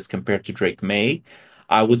Daniels is compared to Drake May,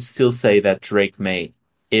 I would still say that Drake May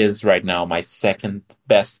is right now my second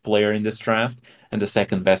best player in this draft and the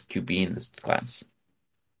second best QB in this class.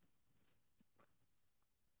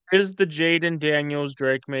 Is the Jaden Daniels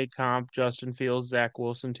Drake May comp Justin Fields, Zach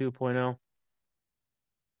Wilson 2.0?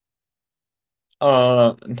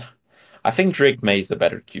 I think Drake May is a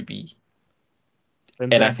better QB.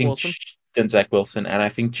 Than And Zach I think Wilson? than Zach Wilson, and I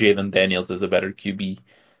think Jaden Daniels is a better QB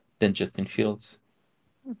than Justin Fields.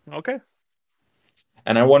 Okay.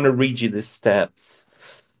 And I want to read you the stats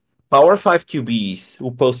Power 5 QBs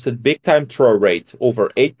who posted big time throw rate over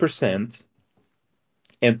 8%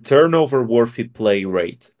 and turnover worthy play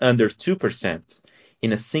rate under 2%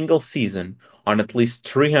 in a single season on at least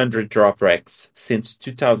 300 dropbacks since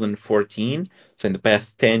 2014, so in the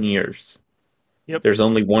past 10 years. Yep. There's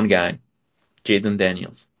only one guy, Jaden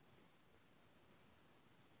Daniels.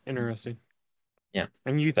 Interesting. Yeah.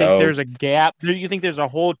 And you think there's a gap? You think there's a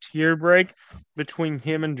whole tier break between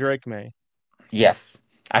him and Drake May? Yes.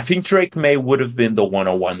 I think Drake May would have been the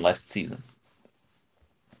 101 last season.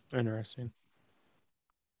 Interesting.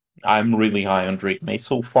 I'm really high on Drake May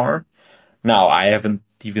so far. Now, I haven't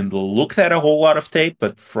even looked at a whole lot of tape,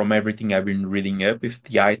 but from everything I've been reading up, if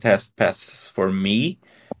the eye test passes for me,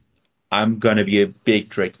 I'm gonna be a big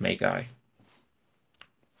Drake May guy.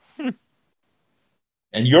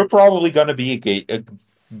 And you're probably gonna be a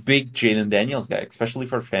big Jaden Daniels guy, especially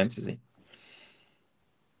for fantasy.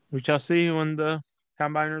 We shall see when the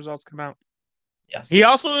combine results come out. Yes. He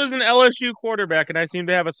also is an LSU quarterback, and I seem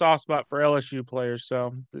to have a soft spot for LSU players.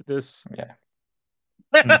 So this, Yeah.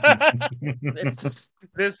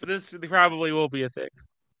 this probably will be a thing.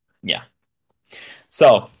 Yeah.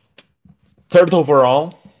 So, third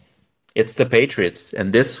overall, it's the Patriots,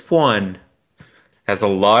 and this one has a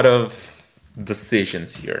lot of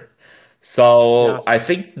decisions here. So, Yes. I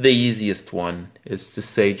think the easiest one is to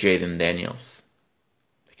say Jaden Daniels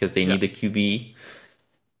because they need a QB,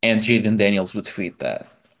 and Jaden Daniels would fit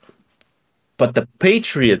that. But the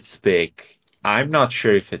Patriots pick, I'm not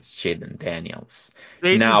sure if it's Jaden Daniels.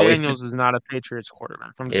 Jaden Now, Daniels is not a Patriots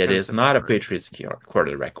quarterback. It is not a Patriots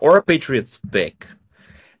quarterback or a Patriots pick.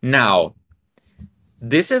 Now,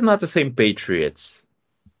 this is not the same Patriots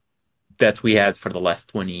that we had for the last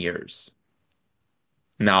 20 years.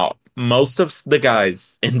 Now, most of the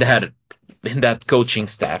guys in that coaching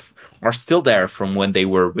staff are still there from when they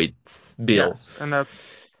were with Bill. Yes, and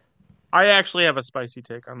I actually have a spicy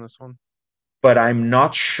take on this one. But I'm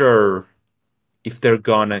not sure if they're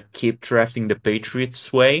gonna keep drafting the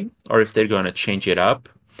Patriots way or if they're gonna change it up.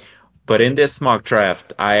 But in this mock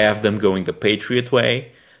draft, I have them going the Patriot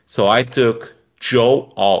way. So I took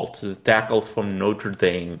Joe Alt, the tackle from Notre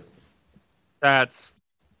Dame. That's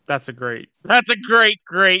a great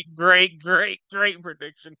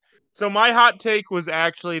prediction. So my hot take was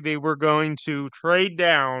actually they were going to trade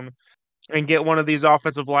down and get one of these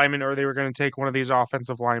offensive linemen, or they were going to take one of these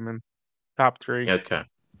offensive linemen, top 3. Okay.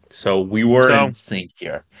 So we were in sync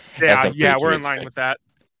here. Yeah, we're in line with that.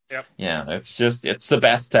 Yep. Yeah, it's the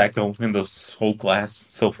best tackle in this whole class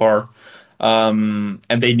so far. And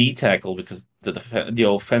they need tackle because the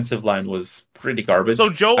offensive line was pretty garbage. So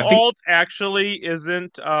Joe Alt actually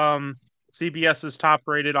isn't CBS's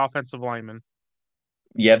top-rated offensive lineman.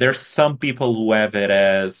 Yeah, there's some people who have it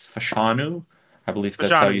as Fashanu. I believe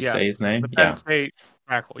that's how you say his name. The Penn State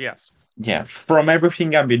tackle, yes. Yeah, from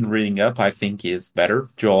everything I've been reading up, I think he's better.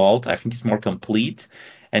 Joe Alt, I think he's more complete,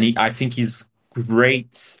 and I think he's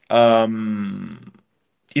great.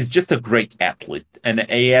 He's just a great athlete, and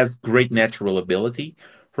he has great natural ability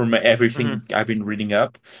from everything I've been reading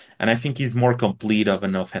up. And I think he's more complete of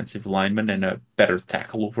an offensive lineman and a better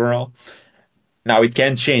tackle overall. Now, it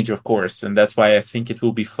can change, of course, and that's why I think it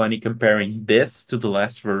will be funny comparing this to the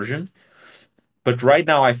last version. But right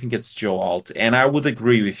now, I think it's Joe Alt, and I would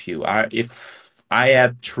agree with you. If I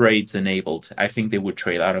had trades enabled, I think they would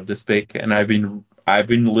trade out of this pick, and I've been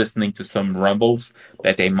listening to some rumbles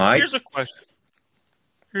that they might. Here's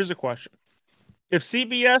a question. If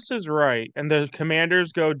CBS is right and the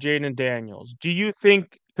Commanders go Jaden Daniels, do you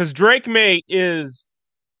think, because Drake May is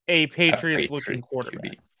a Patriots-looking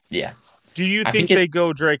quarterback. QB. Yeah. Do you think they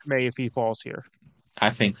go Drake May if he falls here? I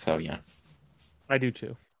think so, yeah. I do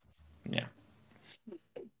too. Yeah.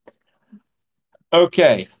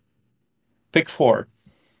 Okay. Pick 4.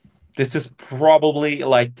 This is probably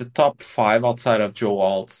like the top 5 outside of Joe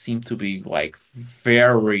Alt seem to be like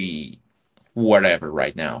very whatever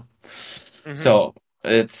right now. Mm-hmm. So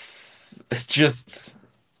it's just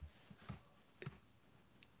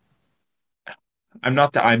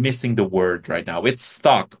I'm missing the word right now. It's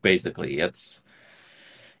stuck basically. It's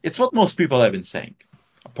what most people have been saying,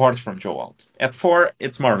 apart from Joe Alt. At 4,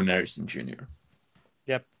 it's Marvin Harrison Jr.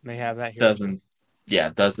 Yep, they have that here. Doesn't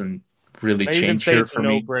really change here for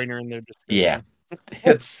me. No-brainer in their description. Yeah,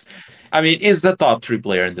 it's the top 3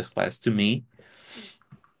 player in this class to me.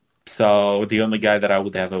 So the only guy that I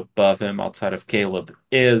would have above him outside of Caleb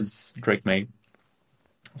is Drake May.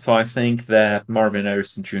 So I think that Marvin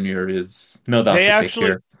Harrison Jr. is no doubt the pick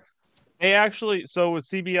here. So what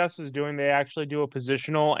CBS is doing, they actually do a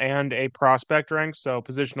positional and a prospect rank. So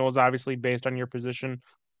positional is obviously based on your position,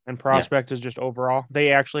 and prospect is just overall.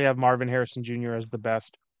 They actually have Marvin Harrison Jr. as the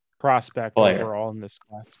best prospect Player. overall in this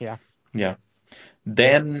class. Yeah. Yeah.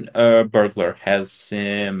 Then Burglar has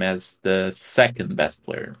him as the second best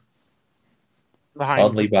player,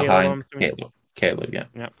 only Caleb, I'm behind assuming. Caleb. Caleb, yeah.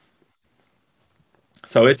 Yeah.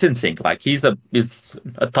 So it's in sync. Like he's a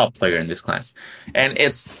top player in this class, and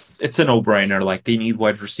it's a no brainer. Like they need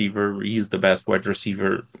wide receiver. He's the best wide receiver,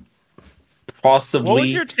 What would possibly.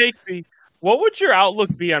 your take be? What would your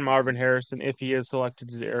outlook be on Marvin Harrison if he is selected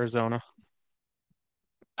to Arizona?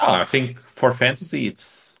 Oh, I think for fantasy,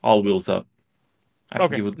 it's all wheels up. I think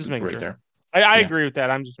Okay, he would just be making great sure. there. I Yeah. agree with that.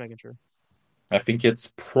 I'm just making sure. I think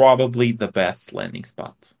it's probably the best landing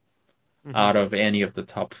spot Mhm. out of any of the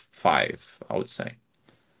top 5, I would say.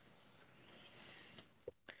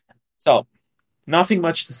 So, nothing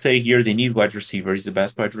much to say here. They need wide receiver. He's the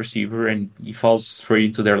best wide receiver, and he falls straight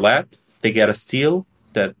into their lap. They get a steal.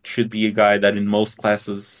 That should be a guy that in most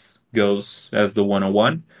classes goes as the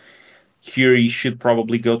 101. Here he should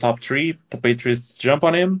probably go top 3. The Patriots jump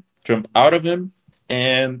on him, jump out of him,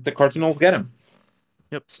 and the Cardinals get him.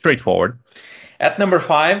 Yep. Straightforward. At number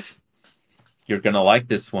 5, you're going to like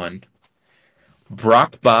this one.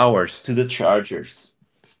 Brock Bowers to the Chargers.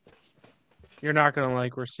 You're not gonna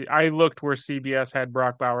like I looked where CBS had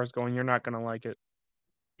Brock Bowers going. You're not gonna like it.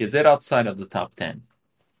 Is it outside of the top 10?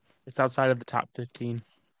 It's outside of the top 15.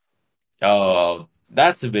 Oh,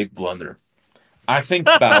 that's a big blunder. I think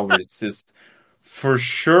Bowers is for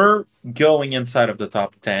sure going inside of the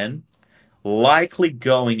top 10, likely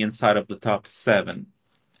going inside of the top 7.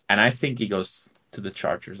 And I think he goes to the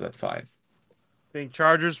Chargers at 5. Think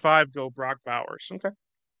Chargers 5, go Brock Bowers. Okay.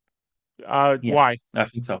 Yeah. Why? I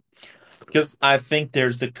think so. Because I think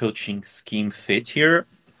there's a coaching scheme fit here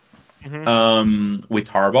with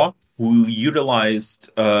Harbaugh, who utilized,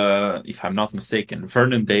 if I'm not mistaken,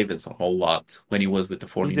 Vernon Davis a whole lot when he was with the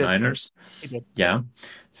 49ers. He did. Yeah.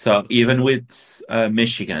 So even with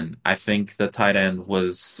Michigan, I think the tight end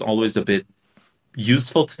was always a bit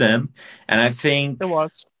useful to them. And I think It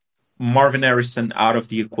was. Marvin Harrison out of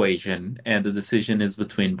the equation, and the decision is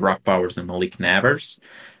between Brock Bowers and Malik Nabers.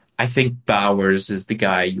 I think Bowers is the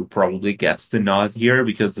guy who probably gets the nod here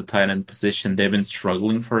because the tight end position, they've been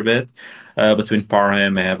struggling for a bit between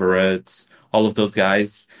Parham, Everett, all of those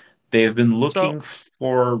guys. They've been looking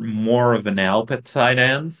for more of an help at tight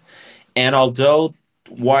end. And although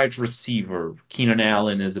wide receiver, Keenan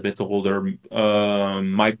Allen is a bit older,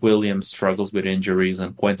 Mike Williams struggles with injuries,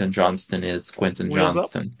 and Quentin Johnston is Quentin Wheels up?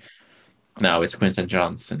 Johnston. No, it's Quentin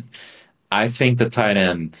Johnston. I think the tight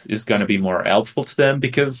end is going to be more helpful to them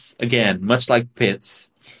because, again, much like Pitts,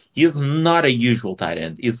 he is not a usual tight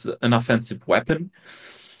end. He's an offensive weapon,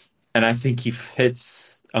 and I think he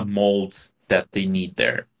fits a mold that they need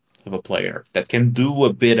there of a player that can do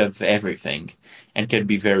a bit of everything and can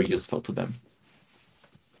be very useful to them.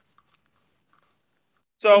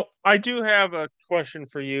 So I do have a question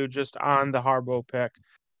for you just on the Harbaugh pick,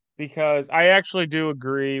 because I actually do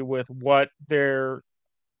agree with what they're.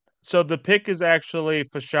 So the pick is actually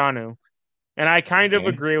Fashanu, and I kind of Okay.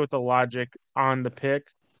 agree with the logic on the pick,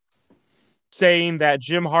 saying that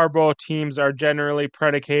Jim Harbaugh teams are generally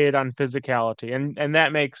predicated on physicality, and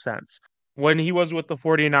that makes sense. When he was with the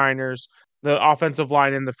 49ers, the offensive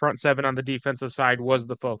line and the front 7 on the defensive side was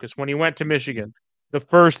the focus. When he went to Michigan, the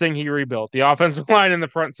first thing he rebuilt, the offensive line and the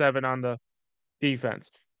front 7 on the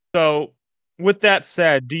defense. So, with that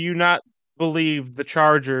said, do you not believe the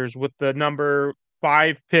Chargers, with the number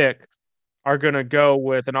 5 pick, are going to go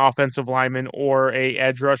with an offensive lineman or a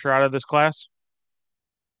edge rusher out of this class?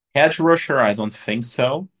 Edge rusher, I don't think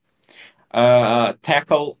so.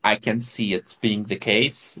 Tackle, I can see it being the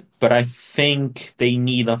case, but I think they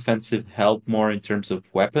need offensive help more in terms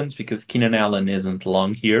of weapons because Keenan Allen isn't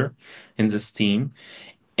long here in this team.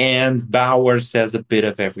 And Bowers has a bit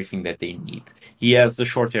of everything that they need. He has the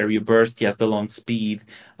short area burst, he has the long speed,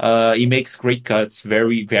 he makes great cuts,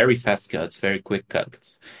 very, very fast cuts, very quick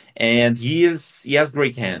cuts. And he has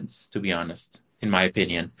great hands, to be honest, in my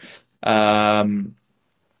opinion.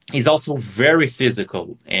 He's also very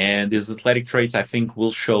physical, and his athletic traits, I think,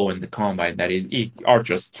 will show in the combine that are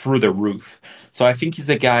just through the roof. So I think he's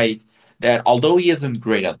a guy that, although he isn't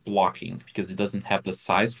great at blocking because he doesn't have the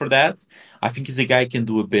size for that, I think he's a guy who can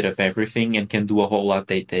do a bit of everything and can do a whole lot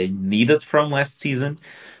that they needed from last season.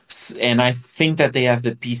 And I think that they have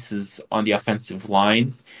the pieces on the offensive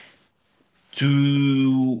line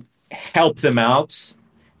to help them out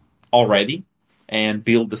already and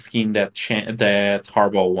build the scheme that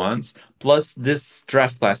Harbaugh wants. Plus, this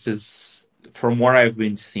draft class is, from what I've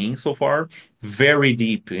been seeing so far, very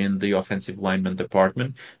deep in the offensive lineman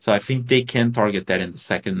department. So I think they can target that in the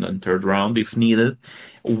second and third round if needed.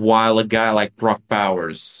 While a guy like Brock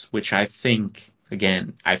Bowers, which I think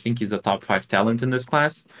Again, I think he's a top 5 talent in this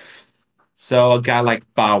class. So a guy like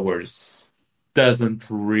Bowers doesn't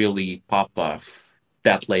really pop off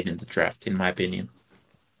that late in the draft, in my opinion.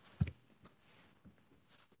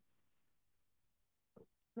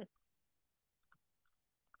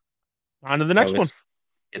 On to the So next one.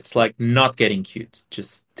 it's like not getting cute,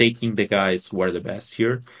 just taking the guys who are the best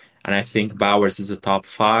here. And I think Bowers is a top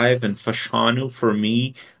 5, and Fashanu for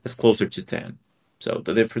me is closer to 10. So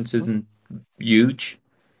the difference isn't huge,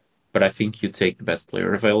 but I think you take the best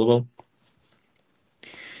player available.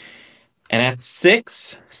 And at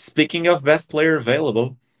 6, speaking of best player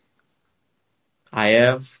available, I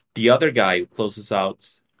have the other guy who closes out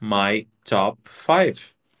my top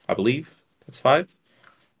 5. I believe that's 5.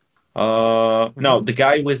 No, the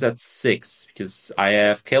guy who is at 6 because I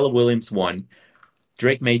have Caleb Williams 1,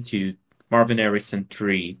 Drake May 2, Marvin Harrison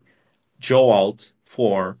 3, Joe Alt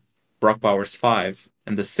 4, Brock Bowers 5,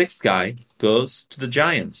 and the sixth guy goes to the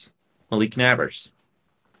Giants, Malik Nabers.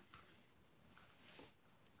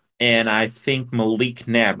 And I think Malik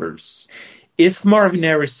Nabers, if Marvin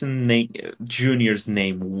Harrison Jr.'s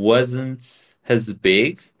name wasn't as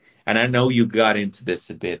big, and I know you got into this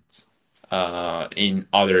a bit in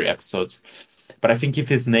other episodes, but I think if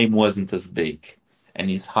his name wasn't as big and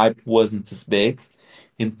his hype wasn't as big,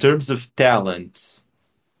 in terms of talent,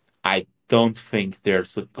 I don't think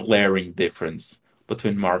there's a glaring difference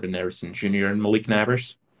between Marvin Harrison Jr. and Malik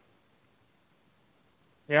Nabers.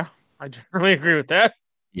 Yeah, I generally agree with that.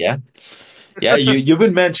 Yeah. Yeah, you've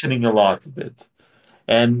been mentioning a lot of it.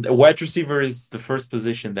 And wide receiver is the first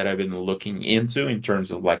position that I've been looking into in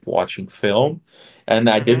terms of like watching film. And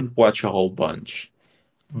I didn't watch a whole bunch.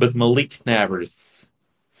 But Malik Nabers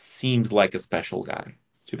seems like a special guy,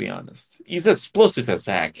 to be honest. He's explosive as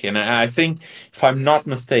heck. And I think, if I'm not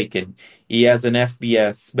mistaken, he has an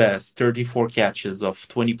FBS best 34 catches of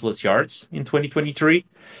 20 plus yards in 2023.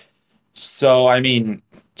 So, I mean,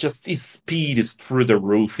 just his speed is through the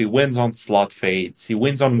roof. He wins on slot fades, he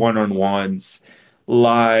wins on one-on-ones.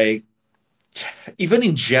 Like, even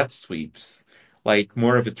in jet sweeps, like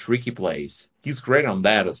more of a tricky plays, he's great on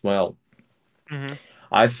that as well. Mm-hmm.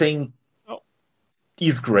 I think Oh.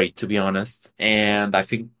 he's great, to be honest. And I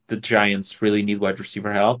think the Giants really need wide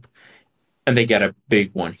receiver help. And they get a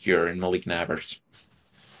big one here in Malik Nabers.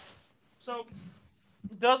 So,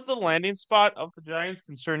 does the landing spot of the Giants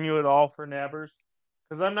concern you at all for Nabers?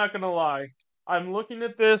 Because I'm not going to lie. I'm looking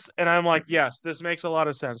at this and I'm like, yes, this makes a lot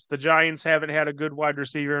of sense. The Giants haven't had a good wide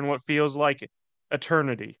receiver in what feels like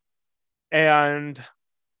eternity. And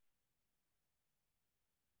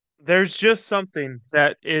there's just something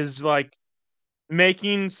that is like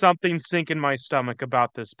making something sink in my stomach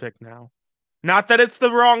about this pick now. Not that it's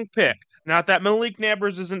the wrong pick, not that Malik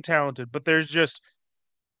Nabers isn't talented, but there's just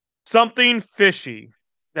something fishy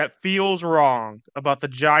that feels wrong about the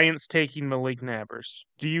Giants taking Malik Nabers.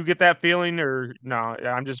 Do you get that feeling or no?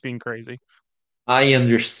 I'm just being crazy. I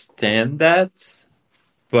understand that,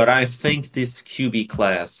 but I think this QB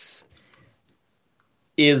class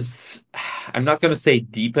is, I'm not going to say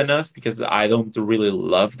deep enough because I don't really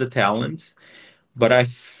love the talent, but I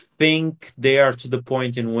think they are to the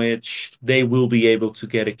point in which they will be able to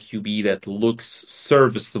get a QB that looks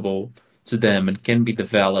serviceable to them and can be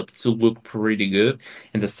developed to look pretty good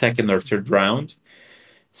in the second or third round.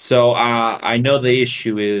 So I know the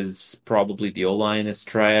issue is probably the O-line is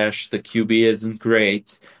trash, the QB isn't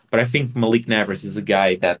great, but I think Malik Nabers is a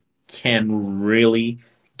guy that can really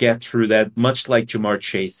get through that, much like Jamar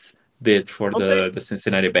Chase did for Okay. the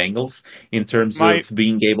Cincinnati Bengals, in terms My of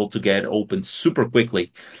being able to get open super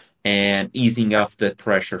quickly and easing off that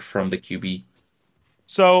pressure from the QB.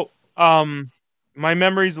 so my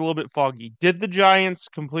memory's a little bit foggy. Did the Giants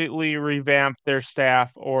completely revamp their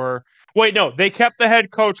staff or wait, no, they kept the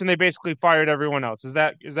head coach and they basically fired everyone else. Is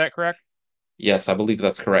that correct? Yes, I believe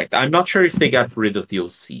that's correct. I'm not sure if they got rid of the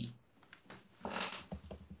OC.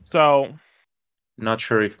 So, Not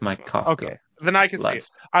sure if Mike Kafka okay. Then I can see it.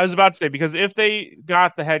 left. I was about to say because if they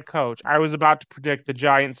got the head coach, I was about to predict the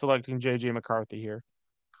Giants selecting JJ McCarthy here.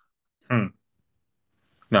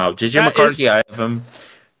 No, JJ That McCarthy, is I have him.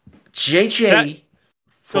 JJ, that so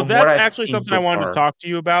from what that's I've actually seen something I so wanted to far, talk to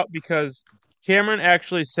you about because Cameron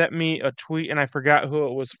actually sent me a tweet and I forgot who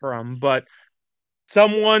it was from, but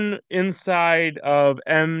someone inside of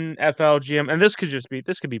MFLGM, and this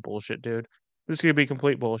could be bullshit, dude. This could be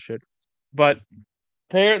complete bullshit. But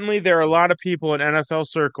apparently there are a lot of people in NFL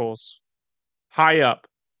circles high up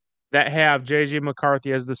that have JJ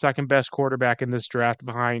McCarthy as the second best quarterback in this draft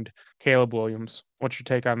behind Caleb Williams. What's your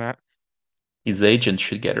take on that? his agent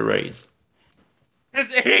should get a raise.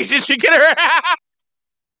 His agent should get her.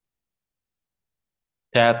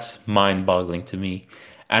 That's mind-boggling to me.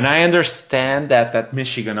 And I understand that that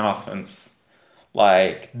Michigan offense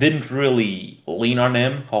didn't really lean on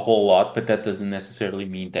him a whole lot, but that doesn't necessarily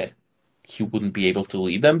mean that he wouldn't be able to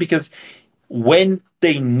lead them because when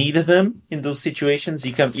they needed him in those situations,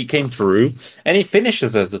 he came through and he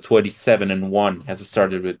finishes as a 27-1 as it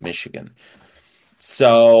started with Michigan.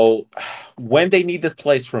 So when they needed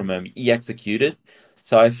plays from him, he executed.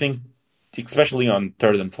 So I think, especially on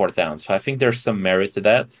third and fourth down, so I think there's some merit to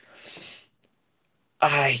that.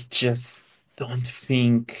 I just don't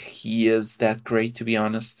think he is that great, to be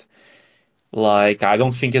honest. I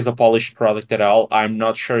don't think he's a polished product at all. I'm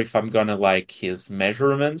not sure if I'm gonna like his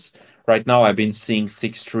measurements. Right now, I've been seeing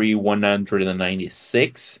 6'3",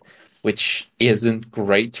 196, which isn't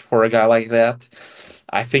great for a guy like that.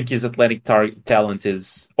 I think his athletic talent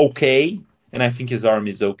is okay, and I think his arm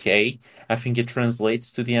is okay. I think it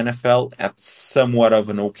translates to the NFL at somewhat of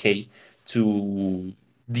an okay to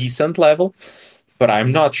decent level, but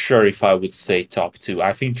I'm not sure if I would say top two.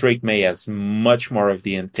 I think Drake May has much more of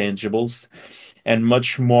the intangibles and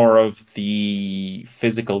much more of the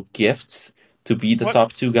physical gifts to be the What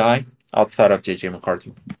top two guy outside of JJ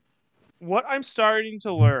McCarthy. what I'm starting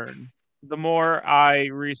to learn, the more I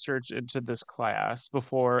research into this class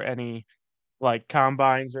before any like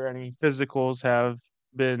combines or any physicals have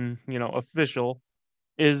been, official,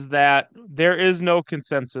 is that there is no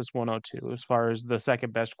consensus 102 as far as the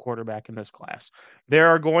second best quarterback in this class. There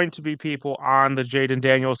are going to be people on the Jaden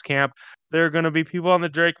Daniels camp. There are going to be people on the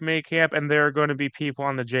Drake May camp, and there are going to be people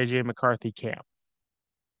on the JJ McCarthy camp.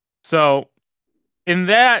 So, in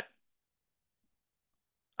that,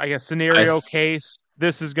 I guess, I scenario th- case,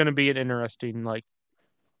 this is going to be an interesting,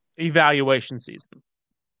 evaluation season.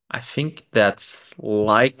 I think that's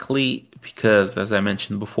likely because, as I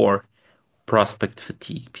mentioned before, prospect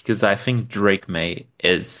fatigue. Because I think Drake May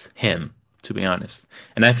is him, to be honest,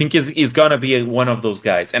 and I think he's gonna be one of those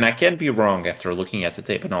guys. And I can't be wrong after looking at the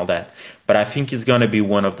tape and all that, but I think he's gonna be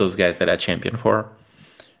one of those guys that I champion for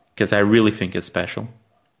because I really think it's special.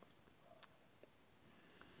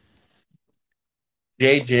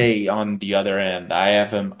 JJ on the other end, I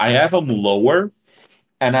have him lower,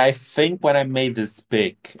 and I think when I made this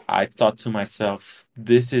pick, I thought to myself,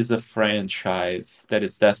 this is a franchise that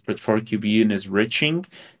is desperate for QB and is reaching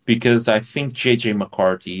because I think JJ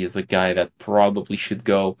McCarthy is a guy that probably should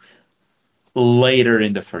go later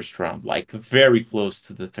in the first round, like very close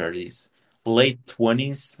to the 30s. Late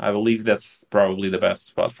 20s, I believe that's probably the best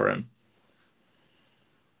spot for him.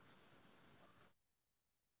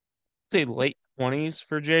 Say late 20s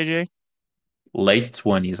for JJ. Late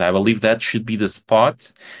 20s, I believe that should be the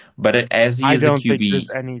spot. But as he I is a don't think there's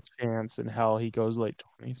QB, any chance in hell he goes late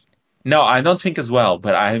 20s. no, I don't think as well.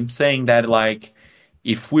 But I'm saying that,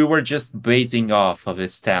 if we were just basing off of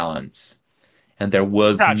his talents and there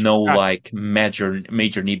was Gotcha. no, Gotcha.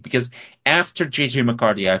 major need, because after JJ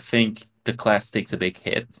McCarthy, I think the class takes a big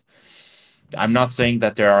hit. I'm not saying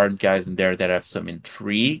that there aren't guys in there that have some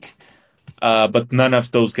intrigue, but none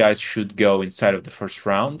of those guys should go inside of the first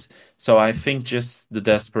round. So I think just the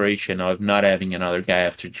desperation of not having another guy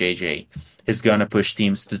after JJ is gonna push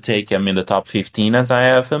teams to take him in the top 15 as I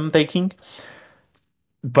have him taking.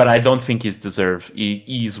 But I don't think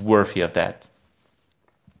he's worthy of that.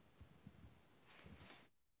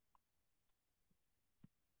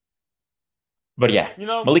 But yeah,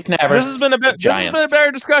 Malik This has Nabers, been a Giants.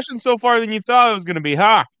 better discussion so far than you thought it was going to be,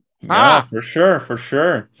 huh? Yeah, Huh? for sure, for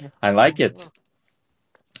sure. I like it.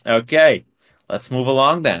 Okay, let's move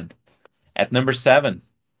along then. At number 7,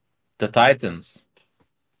 the Titans.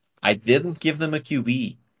 I didn't give them a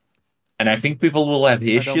QB. And I think people will have I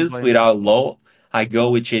don't issues blame with you. how low I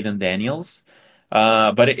go with Jaden Daniels.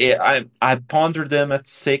 But I pondered them at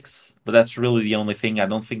 6, but that's really the only thing. I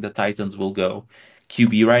don't think the Titans will go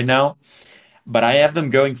QB right now. But I have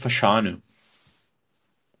them going Fashanu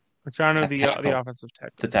Machado, at the tackle, offensive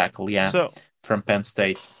to tackle. tackle, yeah, So, from Penn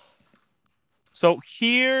State. so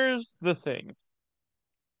here's the thing.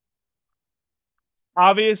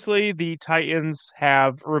 Obviously, the Titans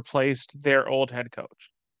have replaced their old head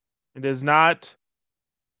coach. It is not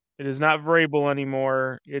it is not Vrabel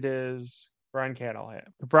anymore. It is Brian Callahan.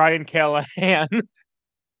 Brian Callahan.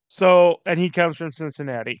 So, and he comes from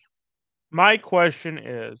Cincinnati. My question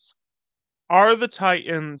is, are the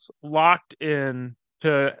Titans locked in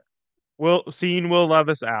to seeing Will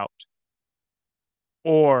Levis out,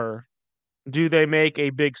 or do they make a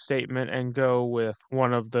big statement and go with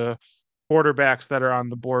one of the quarterbacks that are on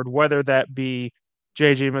the board, whether that be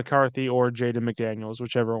JJ McCarthy or Jaden McDaniels,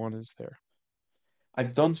 whichever one is there? I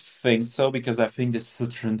don't think so because I think this is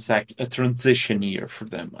a transition year for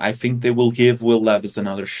them. I think they will give Will Levis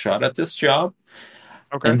another shot at this job.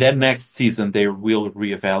 Okay. And then next season they will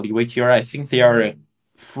reevaluate here. I think they are a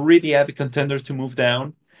pretty heavy contender to move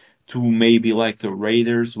down to maybe like the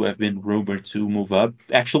Raiders, who have been rumored to move up.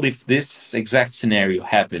 Actually, if this exact scenario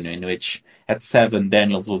happened, in which at 7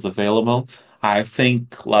 Daniels was available, I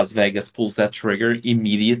think Las Vegas pulls that trigger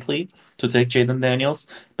immediately to take Jaden Daniels.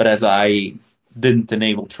 But as I didn't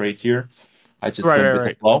enable trades here, I just Right, went right, with the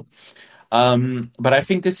right. flow. But I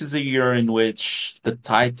think this is a year in which the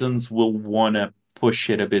Titans will want to push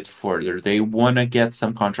it a bit further. They want to get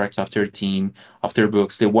some contracts off their team, off their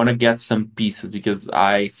books. They want to get some pieces because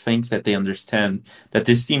I think that they understand that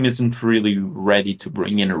this team isn't really ready to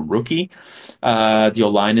bring in a rookie. The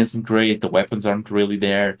O-line isn't great. The weapons aren't really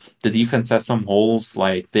there. The defense has some holes.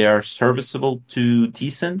 Like they are serviceable to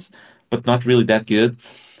decent, but not really that good.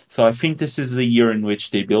 So I think this is the year in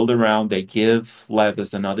which they build around, they give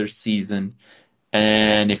Levis another season,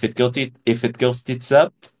 and if it goes tits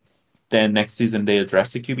up, then next season they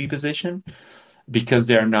address the QB position because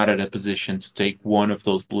they are not at a position to take one of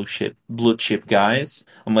those blue chip guys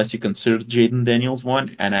unless you consider Jaden Daniels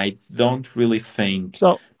one, and I don't really think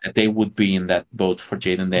So, that they would be in that boat for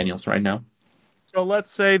Jaden Daniels right now. so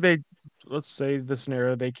let's say the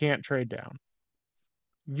scenario they can't trade down.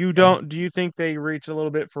 Yeah. Do you think they reach a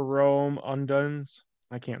little bit for Rome Unduns?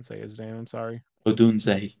 I can't say his name, I'm sorry.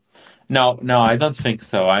 Odunze. No, no, I don't think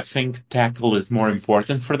so. I think tackle is more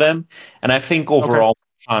important for them, and I think Okay. overall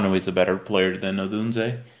Shano is a better player than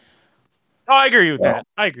Odunze. Oh, I agree with Well, that.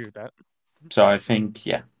 I agree with that. so I think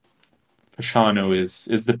yeah, Fasciano is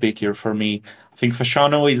the pick here for me. I think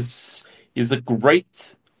Fasciano is a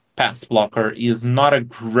great pass blocker. He is not a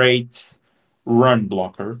great run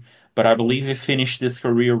blocker, but I believe he finished his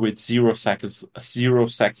career with zero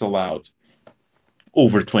sacks allowed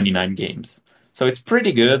over 29 games. So it's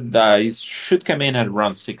pretty good. He should come in at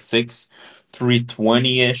around 6'6",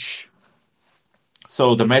 320-ish.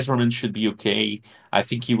 So the measurement should be okay. I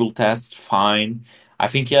think he will test fine. I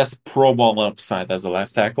think he has Pro Bowl upside as a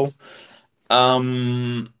left tackle.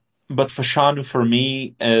 Um, but Fashanu for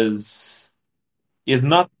me is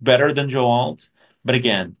not better than Joe Alt. But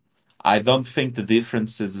again, I don't think the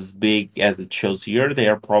difference is as big as it shows here. They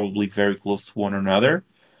are probably very close to one another,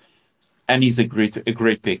 and he's a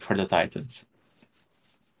great pick for the Titans.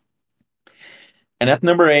 And at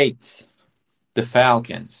number 8, the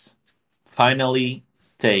Falcons finally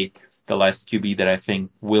take the last QB that I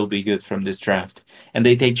think will be good from this draft, and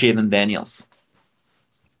they take Jaden Daniels.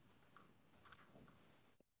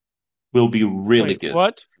 Will be really Wait, good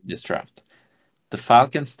what? this draft. The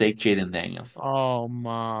Falcons take Jaden Daniels. Oh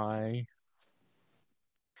my.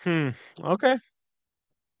 Hmm. Okay.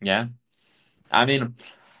 Yeah, I mean,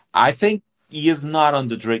 I think he is not on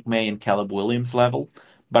the Drake May and Caleb Williams level,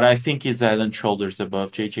 but I think he's head and shoulders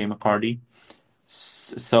above JJ McCarty.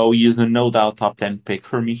 So he is a no doubt top 10 pick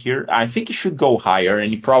for me here. I think he should go higher,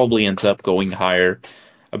 and he probably ends up going higher,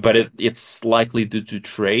 but it's likely due to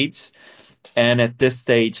trades. And at this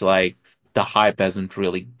stage, like the hype hasn't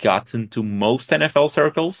really gotten to most NFL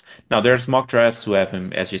circles. Now there's mock drafts who have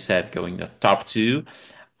him, as you said, going the top 2.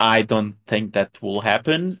 I don't think that will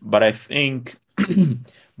happen, but I think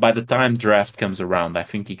by the time draft comes around, I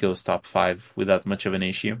think he goes top 5 without much of an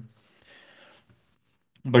issue.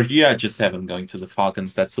 But yeah, I just have him going to the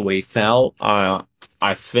Falcons. That's the way he fell. I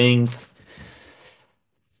think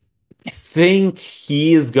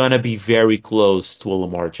he is gonna be very close to a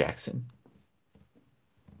Lamar Jackson.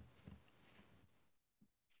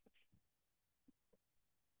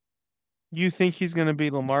 You think he's going to be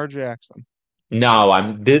Lamar Jackson? No,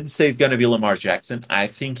 I didn't say he's gonna be Lamar Jackson. I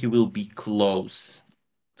think he will be close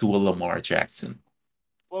to a Lamar Jackson.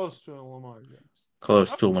 Close to a Lamar Jackson.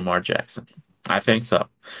 Close to a Lamar Jackson. I think so.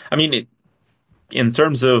 I mean, in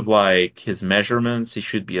terms of like his measurements, he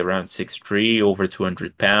should be around 6'3", over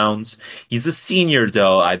 200 pounds. He's a senior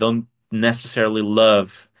though. I don't necessarily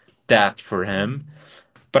love that for him.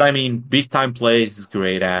 But I mean, big time plays is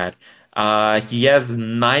great at. He has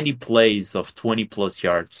 90 plays of 20 plus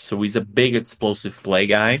yards, so he's a big explosive play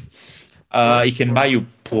guy. He can buy you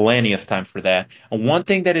plenty of time for that. And one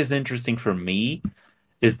thing that is interesting for me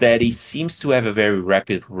is that he seems to have a very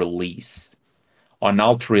rapid release on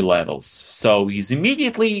all 3 levels. So he's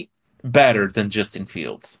immediately better than Justin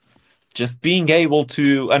Fields. Just being able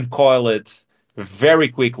to uncoil it very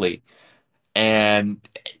quickly and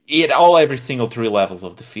it all every single 3 levels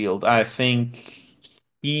of the field. I think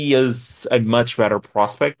he is a much better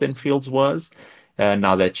prospect than Fields was.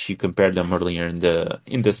 Now that you compared them earlier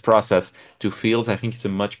in this process to Fields, I think he's a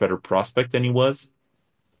much better prospect than he was.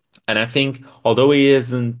 And I think although he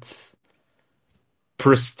isn't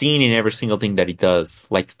pristine in every single thing that he does,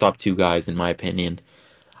 like the top 2 guys, in my opinion,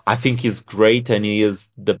 I think he's great and he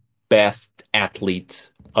is the best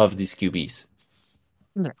athlete of these QBs.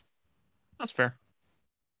 Yeah, that's fair.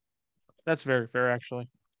 That's very fair, actually.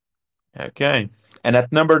 Okay. And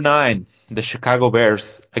at number 9, the Chicago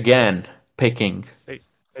Bears, again, picking. They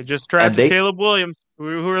just And drafted Caleb Williams.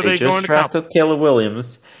 Who are they they just going to come? drafted Caleb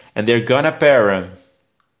Williams, and they're going to pair him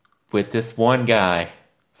with this one guy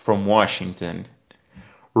from Washington,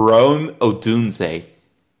 Rome Odunze.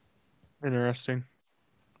 Interesting.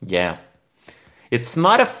 Yeah. It's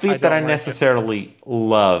not a fit that I don't like it. necessarily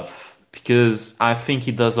love because I think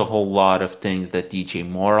he does a whole lot of things that DJ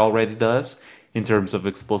Moore already does in terms of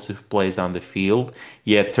explosive plays down the field.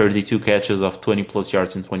 He had 32 catches of 20 plus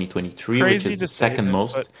yards in 2023, which Crazy is the to say second this,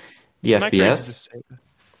 most but the am I crazy to FBS. say this?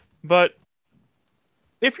 But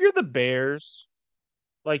if you're the Bears,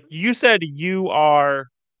 like you said, you are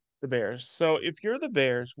the Bears. So if you're the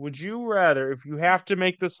Bears, would you rather, if you have to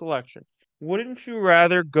make the selection, wouldn't you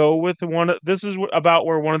rather go with this is about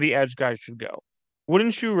where one of the edge guys should go.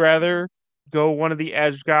 Wouldn't you rather go one of the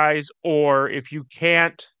edge guys, or if you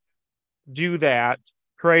can't do that,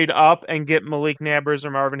 trade up and get Malik Nabers or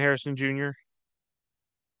Marvin Harrison Jr.?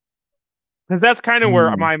 Because that's kind of where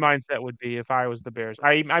Hmm. my mindset would be if I was the Bears.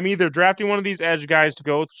 I'm either drafting one of these edge guys to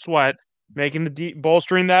go with Sweat, making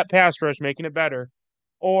bolstering that pass rush, making it better,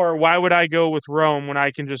 or why would I go with Rome when I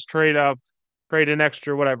can just trade up, trade an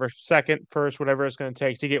extra whatever, second, first, whatever it's going to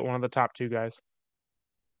take to get one of the top two guys?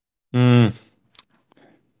 Hmm.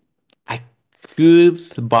 I could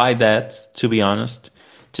buy that, to be honest.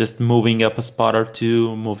 Just moving up a spot or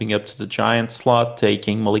two, moving up to the giant slot,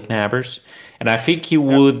 taking Malik Nabers. And I think he Yep.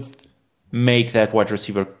 would make that wide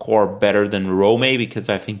receiver core better than Rome because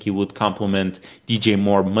I think he would complement DJ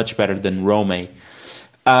Moore much better than Rome.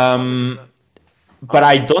 But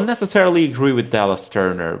I don't necessarily agree with Dallas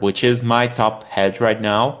Turner, which is my top edge right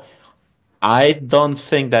now. I don't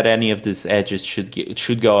think that any of these edges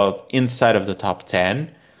should go out inside of the top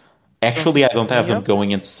 10. Actually, I don't have them Yep.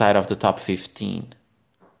 going inside of the top 15.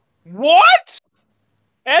 What?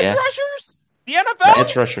 Edge Yeah. rushers? The The NFL?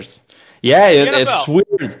 edge rushers. Yeah, it's NFL.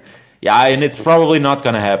 weird. Yeah, and it's probably not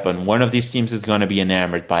going to happen. One of these teams is going to be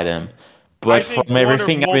enamored by them. But think from one or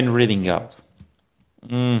everything I've been multiple reading up,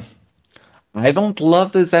 I don't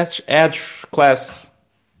love this edge class,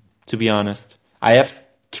 to be honest. I have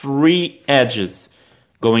 3 edges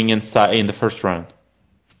going inside in the first round.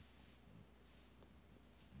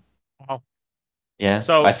 Wow. Yeah,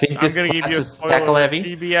 So I think I'm this going to give class you a is tackle spoiler.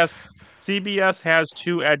 heavy. CBS has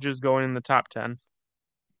 2 edges going in the top 10.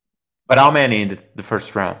 But how many in the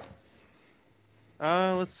first round?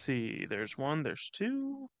 Let's see. There's 1, there's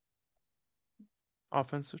 2.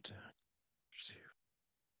 Offensive tackle.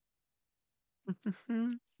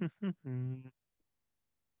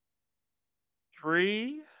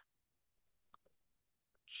 3.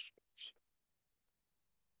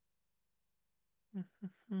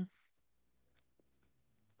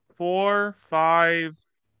 4, 5,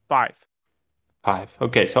 5. 5.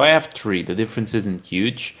 Okay, so I have 3. The difference isn't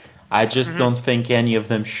huge. I just don't think any of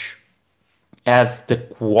them has the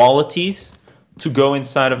qualities to go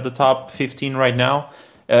inside of the top 15 right now,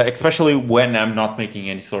 especially when I'm not making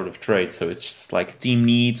any sort of trade. So it's just like team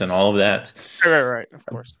needs and all of that. Right, of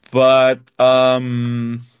course. But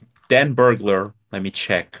Dan Burglar, let me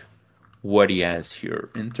check what he has here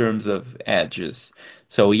in terms of edges.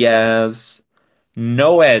 So he has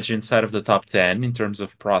no edge inside of the top 10 in terms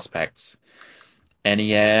of prospects. And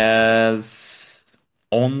he has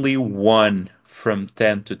only 1 from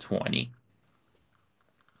 10 to 20.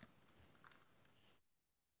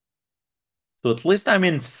 So at least I'm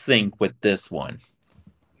in sync with this one.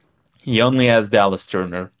 He only has Dallas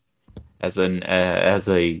Turner as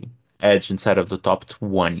a edge inside of the top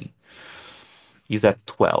 20. He's at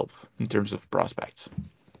 12 in terms of prospects.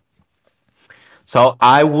 So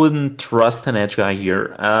I wouldn't trust an edge guy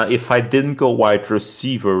here. If I didn't go wide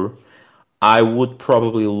receiver, I would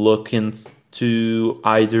probably look into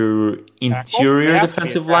either interior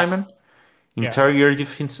defensive lineman,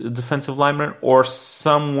 defensive lineman, or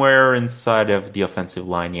somewhere inside of the offensive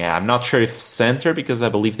line. Yeah, I'm not sure if center because I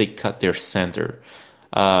believe they cut their center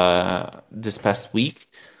this past week,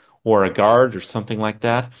 or a guard or something like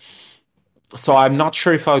that. So I'm not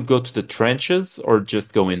sure if I would go to the trenches or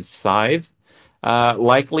just go inside.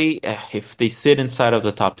 Likely, if they sit inside of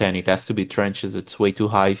the top 10, it has to be trenches. It's way too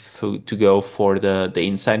high to go for the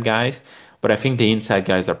inside guys. But I think the inside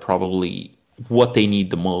guys are probably what they need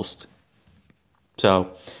the most.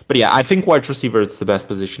 So, but yeah, I think wide receiver is the best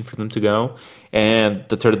position for them to go. And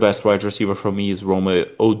the third best wide receiver for me is Rome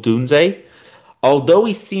Odunze. Although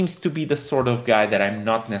he seems to be the sort of guy that I'm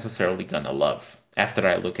not necessarily going to love after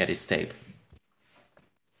I look at his tape.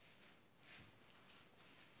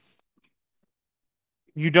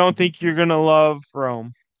 You don't think you're gonna love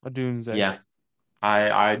Rome, Odunze? Yeah,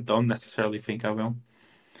 I don't necessarily think I will.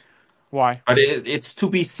 Why? But it's to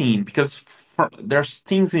be seen because there's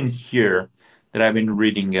things in here that I've been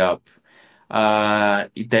reading up that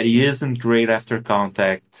he isn't great after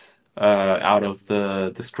contact out of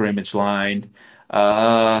the scrimmage line.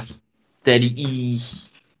 Uh, that he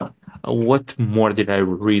what more did I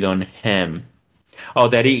read on him? Oh,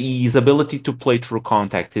 that his ability to play through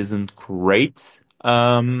contact isn't great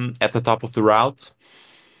at the top of the route.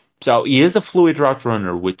 So he is a fluid route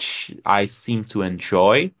runner, which I seem to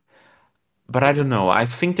enjoy. But I don't know. I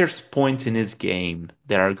think there's points in his game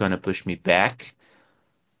that are gonna push me back.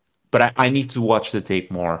 But I need to watch the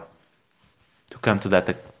tape more to come to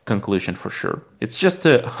that conclusion for sure. It's just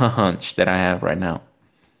a hunch that I have right now.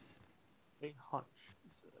 A hunch.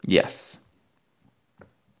 Yes.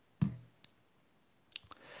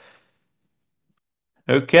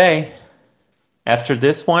 Okay. After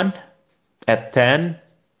this one, at 10,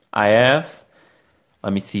 I have,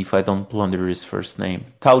 let me see if I don't blunder his first name,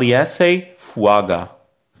 Taliese Fuaga,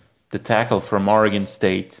 the tackle from Oregon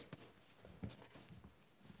State.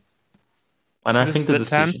 And I This think is the at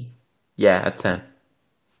 10? decision. Yeah, at 10.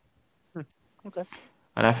 Okay.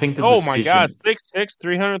 And I think the Oh my God, decision 6'6",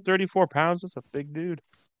 334 pounds. That's a big dude.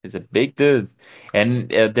 is a big dude. And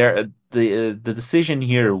the decision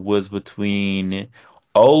here was between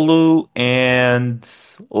Olu and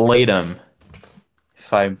Latham,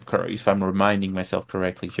 if I'm reminding myself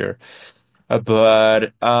correctly here.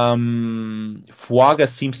 But Fuaga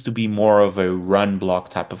seems to be more of a run block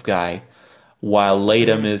type of guy, while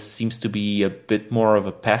Latham seems to be a bit more of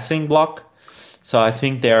a passing block. So I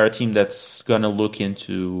think they are a team that's gonna look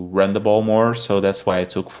into run the ball more. So that's why I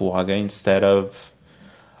took Fuaga instead of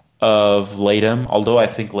Latham. Although I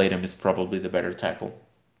think Latham is probably the better tackle.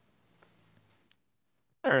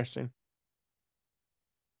 Interesting.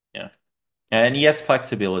 Yeah, and he has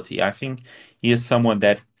flexibility. I think he is someone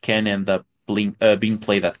that can end up being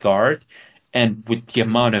played at guard, and with the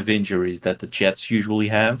amount of injuries that the Jets usually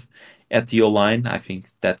have at the O line, I think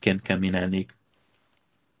that can come in handy.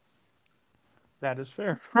 That is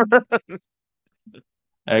fair.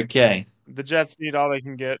 Okay, The Jets need all they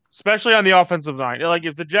can get, especially on the offensive line. Like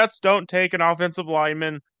if the Jets don't take an offensive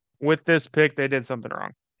lineman with this pick, they did something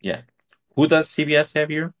wrong. yeah. Who does CBS have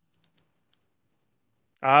here?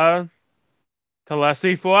 Talesi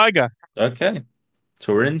Fuaga. Okay,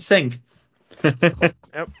 so we're in sync.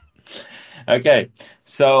 Yep. Okay,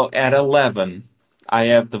 so at 11, I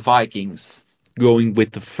have the Vikings going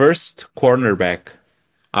with the first cornerback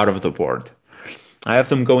out of the board. I have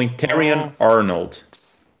them going Terrion Arnold.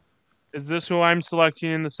 Is this who I'm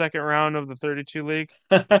selecting in the second round of the 32 league?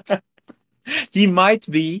 He might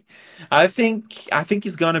be. I think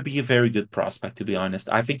he's gonna be a very good prospect, to be honest.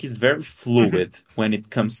 I think he's very fluid when it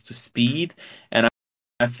comes to speed, and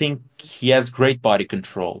I think he has great body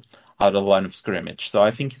control out of the line of scrimmage. So I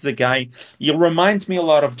think he's a guy. He reminds me a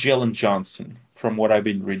lot of Jalen Johnson from what I've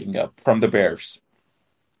been reading up from the Bears,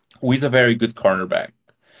 who is a very good cornerback.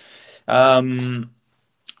 Um,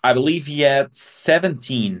 I believe he had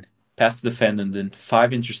 17 pass defended and 5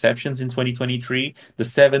 interceptions in 2023. The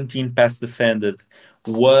 17 pass defended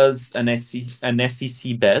was an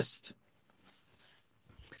SEC best.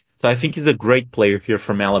 So I think he's a great player here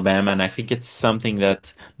from Alabama, and I think it's something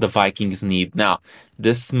that the Vikings need. Now,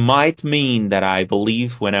 this might mean that I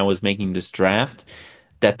believe when I was making this draft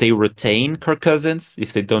that they retain Kirk Cousins.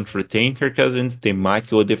 If they don't retain Kirk Cousins, they might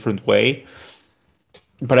go a different way.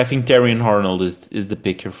 But I think Terrion Arnold is the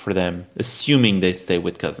pick here for them, assuming they stay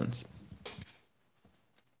with Cousins.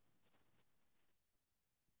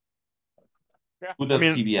 Yeah. Who does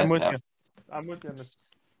CBS I'm with have? you. I'm with you on this.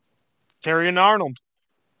 Terrion Arnold.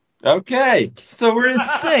 Okay, so we're in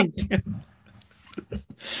sync.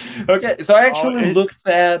 Okay, so I actually looked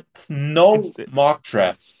at no mock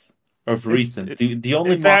drafts of recent. The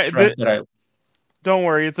only mock draft that I don't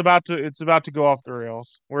worry, it's about to go off the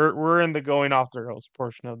rails. We're in the going off the rails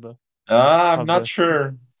portion of the. I'm not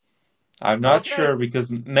sure. I'm not sure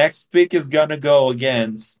because next pick is gonna go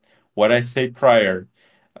against what I said prior,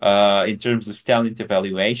 in terms of talent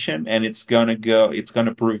evaluation, and it's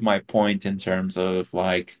gonna prove my point in terms of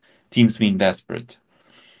like teams being desperate.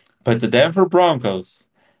 But the Denver Broncos,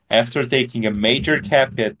 after taking a major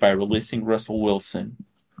cap hit by releasing Russell Wilson,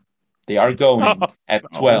 they are going at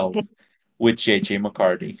 12 with JJ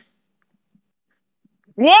McCarthy.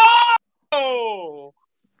 Whoa!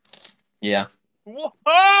 Yeah. Whoa!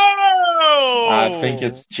 I think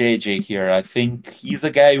it's JJ here. I think he's a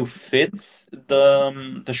guy who fits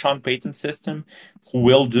the Sean Payton system, who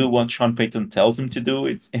will do what Sean Payton tells him to do.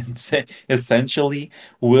 It's essentially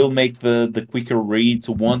will make the quicker reads,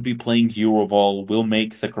 won't be playing Euroball, will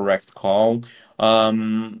make the correct call.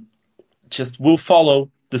 Just will follow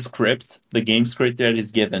the script, the game script that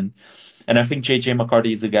is given. And I think JJ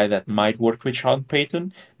McCarthy is a guy that might work with Sean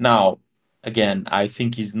Payton. Now, again, I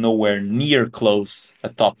think he's nowhere near close a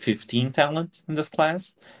top 15 talent in this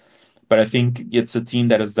class. But I think it's a team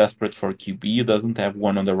that is desperate for a QB. It doesn't have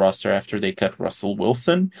one on the roster after they cut Russell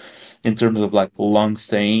Wilson. In terms of like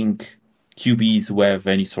long-staying QBs who have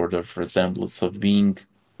any sort of resemblance of being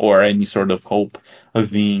or any sort of hope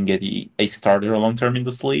of being a starter long-term in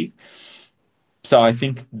this league. So I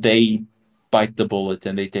think they bite the bullet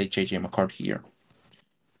and they take JJ McCarthy here.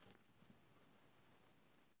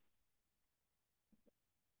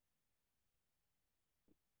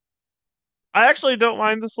 I actually don't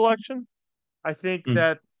mind the selection. I think Mm.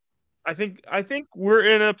 that I think we're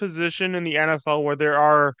in a position in the NFL where there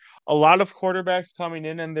are a lot of quarterbacks coming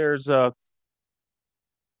in, and there's a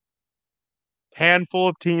handful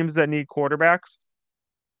of teams that need quarterbacks.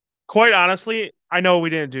 Quite honestly, I know we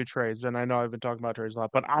didn't do trades, and I know I've been talking about trades a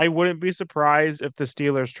lot, but I wouldn't be surprised if the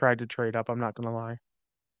Steelers tried to trade up. I'm not gonna lie.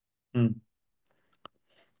 Mm.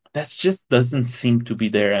 That just doesn't seem to be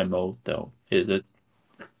their MO, though, is it?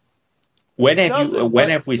 When It have you? doesn't, When but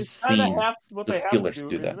have we it's kind of seen what the they have to Steelers do,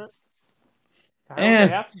 do isn't that? it? Kind of what they Eh,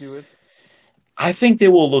 have to do is. I think they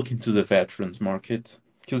will look into the veterans market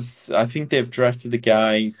because I think they've drafted a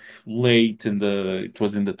guy late in the it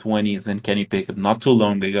was in the 20s and Kenny Pickett not too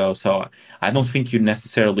long ago. So I don't think you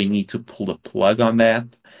necessarily need to pull the plug on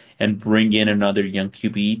that and bring in another young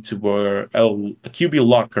QB to where a QB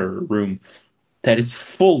locker room that is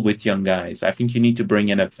full with young guys. I think you need to bring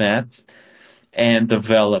in a vet and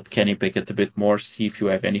develop Kenny Pickett a bit more, see if you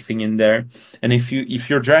have anything in there. And if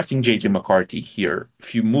you're drafting JJ McCarthy here,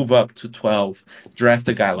 if you move up to 12, draft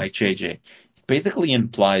a guy like JJ, it basically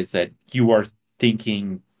implies that you are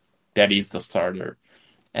thinking that he's the starter.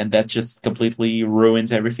 And that just completely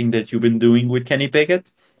ruins everything that you've been doing with Kenny Pickett.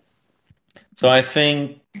 So I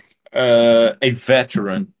think a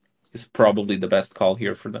veteran is probably the best call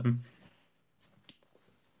here for them.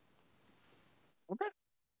 Okay.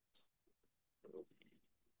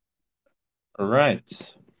 All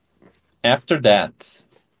right. After that,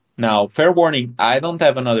 now, fair warning, I don't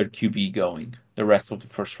have another QB going the rest of the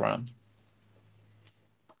first round.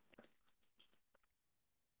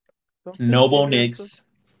 Something No Bo serious. Nix,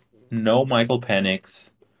 no Michael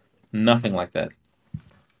Penix, nothing like that.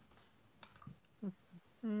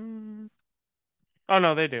 Hmm. Oh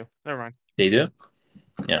no, they do. Never mind. They do?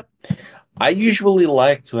 Yeah. I usually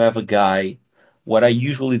like to have a guy. What I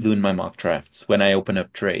usually do in my mock drafts when I open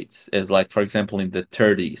up trades is like, for example, in the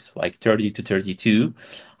 30s, like 30 to 32,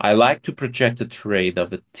 I like to project a trade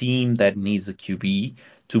of a team that needs a QB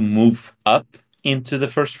to move up into the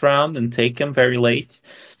first round and take him very late,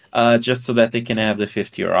 just so that they can have the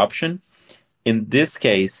 50-year option. In this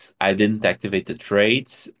case, I didn't activate the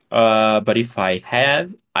trades, but if I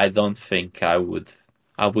had, I don't think I would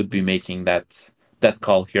be making that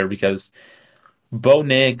call here because Bo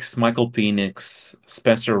Nix, Michael Penix,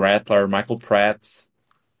 Spencer Rattler, Michael Pratt,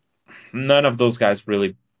 none of those guys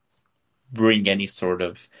really bring any sort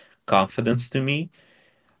of confidence to me.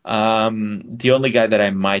 The only guy that I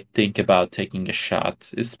might think about taking a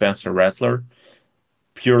shot is Spencer Rattler,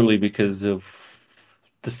 purely because of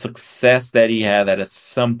the success that he had at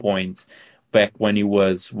some point back when he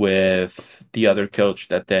was with the other coach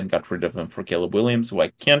that then got rid of him for Caleb Williams, who I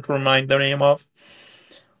can't remind the name of.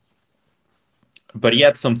 But he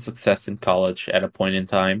had some success in college at a point in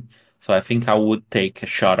time. So I think I would take a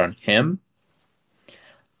shot on him.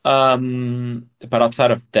 But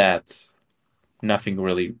outside of that, nothing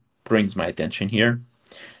really brings my attention here.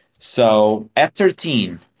 So at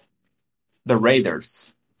 13, the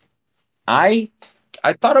Raiders. I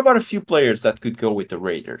I thought about a few players that could go with the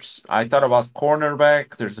Raiders. I thought about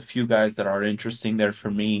cornerback. There's a few guys that are interesting there for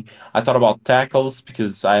me. I thought about tackles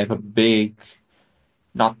because I have a big,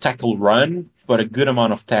 not tackle run, but a good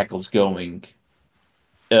amount of tackles going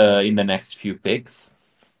in the next few picks.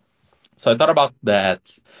 So I thought about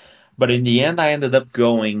that. But in the end, I ended up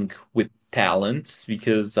going with talent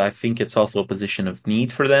because I think it's also a position of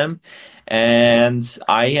need for them. And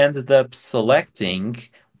I ended up selecting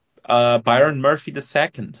Byron Murphy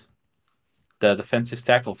II, the defensive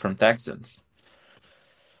tackle from Texans.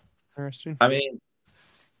 Interesting. I mean,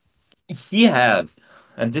 he had,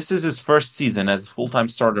 and this is his first season as a full-time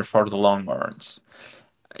starter for the Longhorns.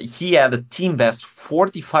 He had a team best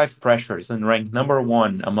 45 pressures and ranked number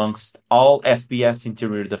one amongst all FBS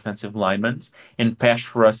interior defensive linemen in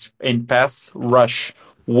pass rush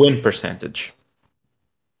win percentage.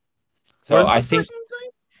 So What is I this think person's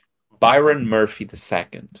Byron Murphy the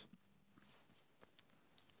second.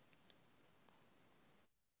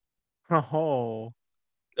 name? Oh,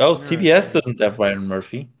 Oh, CBS interesting. doesn't have Byron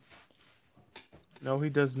Murphy. No, he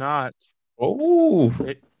does not. Oh,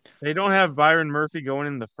 They, they don't have Byron Murphy going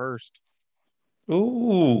in the first.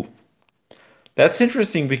 ooh, that's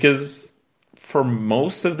interesting because for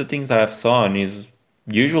most of the things that I've seen, he's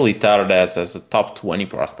usually touted as a top 20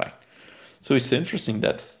 prospect. So it's interesting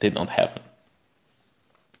that they don't have him.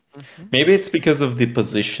 Hmm. Maybe it's because of the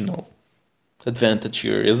positional advantage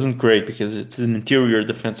here isn't great because it's an interior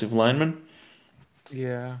defensive lineman.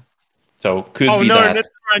 Yeah. So could Oh be no, never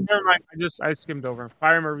that. mind, never mind. I skimmed over him.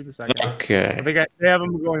 Byron Murphy the second. But Okay. they have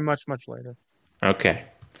him going much later. Okay.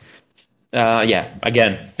 Yeah,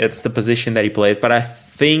 again, it's the position that he plays, but I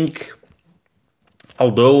think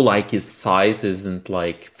although like his size isn't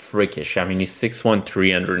like freakish. I mean, he's 6'1",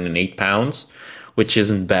 308 pounds, which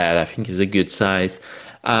isn't bad. I think he's a good size.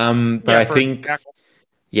 But Yeah, I for a think, tackle.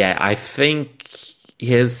 yeah, I think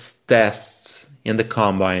his tests in the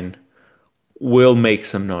combine will make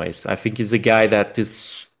some noise. I think he's a guy that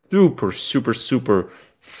is super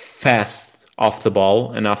fast off the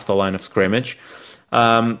ball and off the line of scrimmage.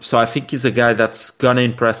 So I think he's a guy that's gonna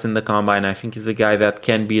impress in the combine. I think he's a guy that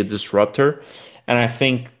can be a disruptor, and I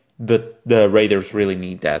think the Raiders really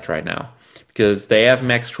need that right now because they have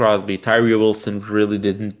Max Crosby. Tyree Wilson really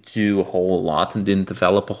didn't do a whole lot and didn't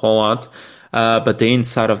develop a whole lot. But the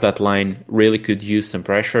inside of that line really could use some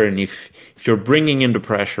pressure. And if you're bringing in the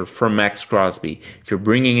pressure from Max Crosby, if you're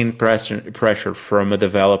bringing in pressure from a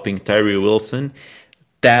developing Tyree Wilson,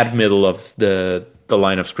 that middle of the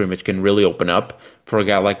line of scrimmage can really open up for a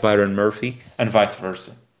guy like Byron Murphy and vice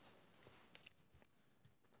versa.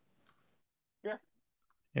 Yeah.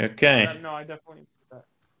 Okay. No, I definitely do that.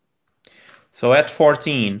 So at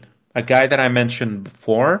 14, a guy that I mentioned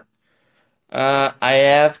before, I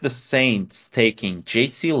have the Saints taking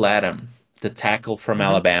J.C. Latham, the tackle from Hmm.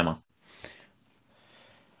 Alabama.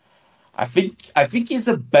 I think he's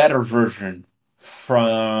a better version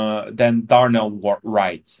than Darnell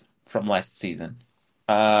Wright from last season.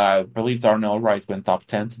 I believe Darnell Wright went top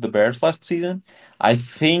 10 to the Bears last season. I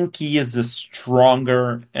think he is a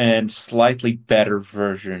stronger and slightly better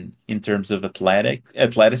version in terms of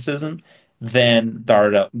athleticism than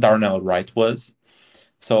Darnell Wright was.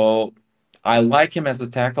 So I like him as a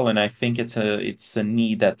tackle, and I think it's a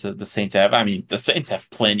need that the Saints have. I mean, the Saints have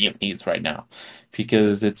plenty of needs right now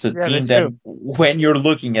because it's a Yeah, they team that do. when you're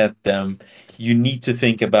looking at them, you need to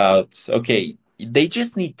think about okay, they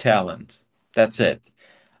just need talent. That's it.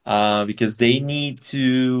 Because they need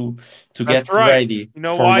to That's get right. ready You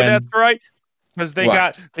know for why that's when right? Because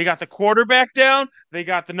what? they got the quarterback down, they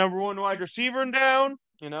got the number one wide receiver down.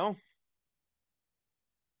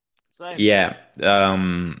 Same. Yeah,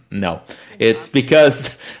 no. It's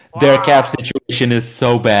because their cap Wow. situation is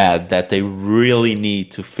so bad that they really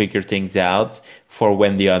need to figure things out for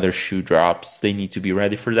when the other shoe drops. They need to be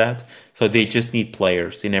ready for that. So they just need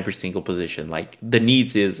players in every single position. Like the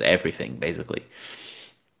needs is everything, basically.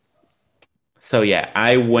 So yeah,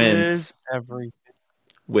 I went Is every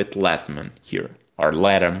with Latman here, or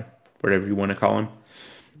Latham, whatever you want to call him.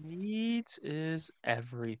 needs is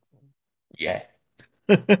everything. Yeah.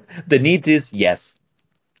 The needs is yes.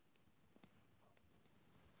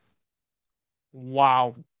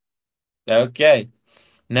 Wow. Okay.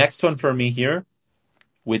 Next one for me here.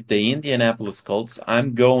 With the Indianapolis Colts,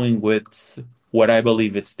 I'm going with what I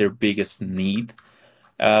believe it's their biggest need.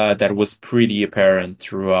 That was pretty apparent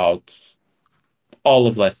throughout all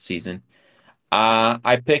of last season.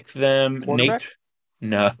 I picked them, Quarterback? Nate.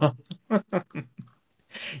 No,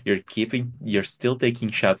 you're still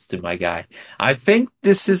taking shots to my guy. I think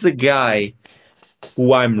this is a guy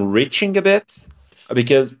who I'm reaching a bit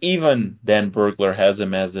because even Dan Burglar has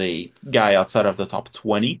him as a guy outside of the top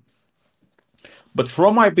 20. But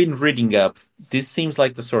from what I've been reading up, this seems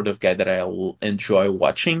like the sort of guy that I'll enjoy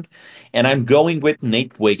watching. And I'm going with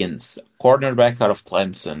Nate Wiggins, cornerback out of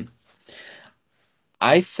Clemson.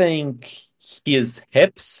 I think his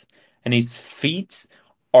hips and his feet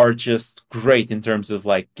are just great in terms of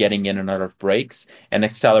like getting in and out of breaks and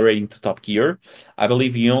accelerating to top gear. I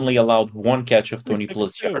believe he only allowed one catch of He's 20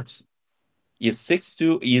 plus 6'2". yards. He is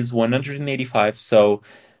 6'2", he is 185, so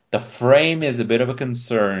the frame is a bit of a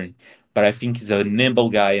concern, but I think he's a nimble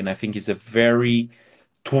guy, and I think he's a very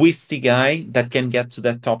twisty guy that can get to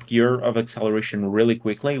that top gear of acceleration really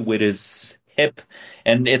quickly with his hip.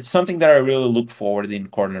 And it's something that I really look forward in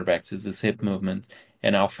cornerbacks is his hip movement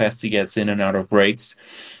and how fast he gets in and out of breaks.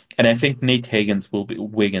 And I think Wiggins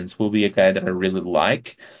will be a guy that I really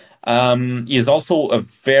like. He is also a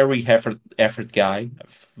very effort guy, a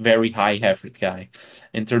very high effort guy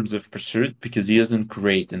in terms of pursuit because he isn't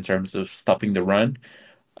great in terms of stopping the run.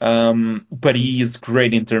 But he is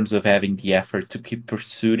great in terms of having the effort to keep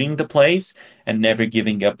pursuing the plays and never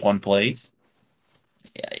giving up on plays.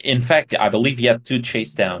 In fact, I believe he had two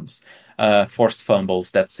chase downs, forced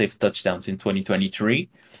fumbles that saved touchdowns in 2023.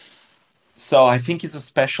 So I think he's a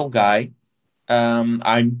special guy.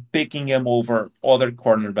 I'm picking him over other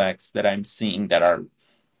cornerbacks that I'm seeing that are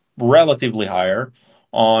relatively higher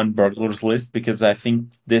on Burglar's list because I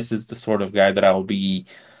think this is the sort of guy that I'll be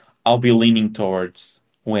leaning towards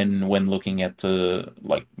when looking at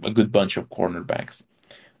like a good bunch of cornerbacks.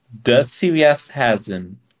 Does CBS has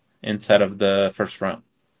him instead of the first round?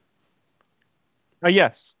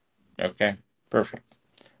 Yes. Okay, perfect.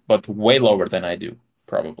 But way lower than I do,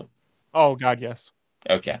 probably. Oh God, yes.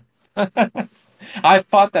 Okay. I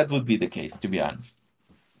thought that would be the case, to be honest.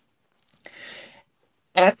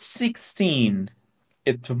 At 16,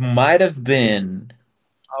 it might have been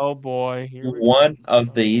Oh boy. Here we one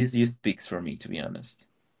of the easiest picks for me, to be honest.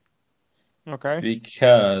 go. Okay.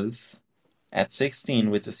 Because at 16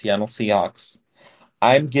 with the Seattle Seahawks,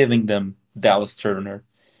 I'm giving them Dallas Turner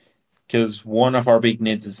because one of our big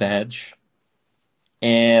needs is edge.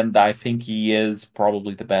 And I think he is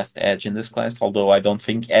probably the best edge in this class, although I don't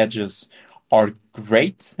think edges are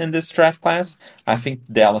great in this draft class. I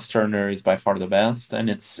think Dallas Turner is by far the best, and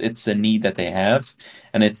it's a need that they have,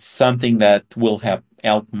 and it's something that will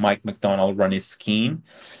help Mike McDonald run his scheme.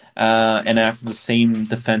 And have the same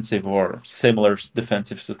defensive or similar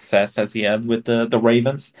defensive success as he had with the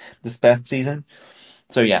Ravens this past season.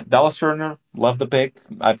 So yeah, Dallas Turner, love the pick.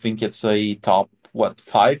 I think it's a top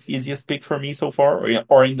five easiest pick for me so far,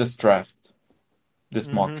 or in this draft,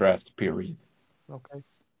 this mock draft period. Okay.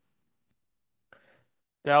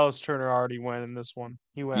 Dallas Turner already went in this one.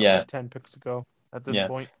 He went Yeah. like 10 picks ago at this Yeah.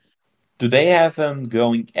 point. Do they have him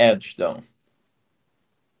going edge though?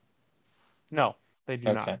 No, they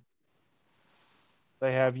do not. Okay.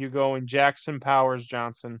 They have you going Jackson Powers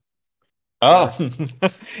Johnson. Oh,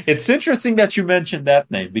 it's interesting that you mentioned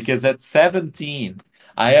that name because at 17,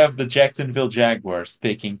 I have the Jacksonville Jaguars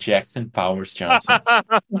picking Jackson Powers Johnson.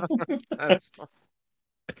 That's fun.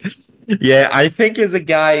 Yeah, I think he's a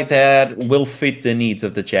guy that will fit the needs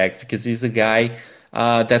of the Jags because he's a guy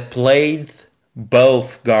that played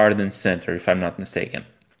both guard and center, if I'm not mistaken.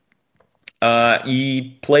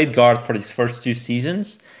 He played guard for his first two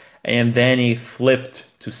seasons, and then he flipped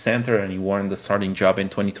to center, and he won the starting job in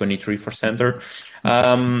 2023 for center.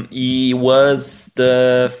 He was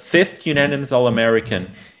the fifth unanimous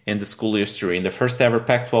All-American in the school history, and the first ever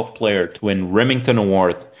Pac-12 player to win Remington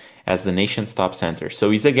Award as the nation's top center.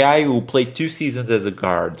 So he's a guy who played two seasons as a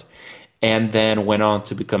guard, and then went on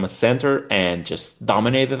to become a center and just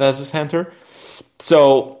dominated as a center.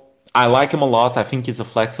 So I like him a lot. I think he's a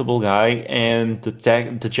flexible guy, and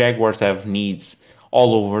the Jaguars have needs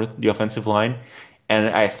all over the offensive line, and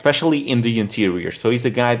especially in the interior. So he's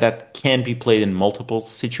a guy that can be played in multiple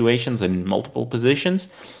situations and in multiple positions,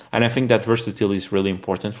 and I think that versatility is really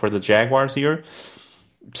important for the Jaguars here.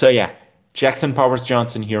 So yeah, Jackson Powers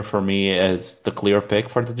Johnson here for me is the clear pick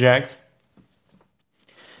for the Jags.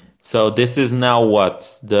 So this is now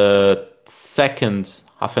what? The second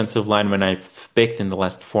offensive lineman I've picked in the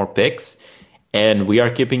last four picks. And we are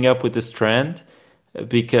keeping up with this trend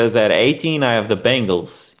because at 18, I have the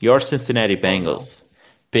Bengals, your Cincinnati Bengals,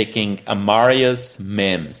 picking Amarius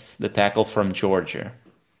Mims, the tackle from Georgia.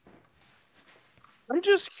 I'm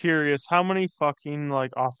just curious how many fucking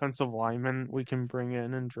like offensive linemen we can bring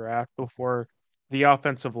in and draft before the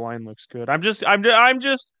offensive line looks good. I'm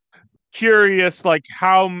just curious like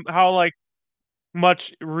how like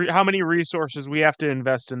how many resources we have to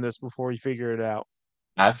invest in this before we figure it out.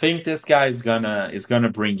 I think this guy is gonna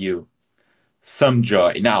bring you some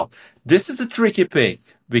joy. Now, this is a tricky pick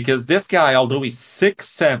because this guy, although he's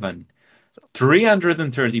 6'7",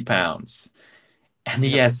 330 pounds, and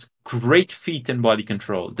he has great feet and body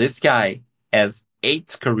control, this guy has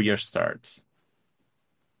 8 career starts.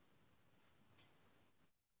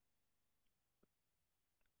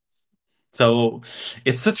 So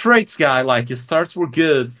it's a traits guy. Like his starts were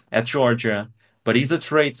good at Georgia, but he's a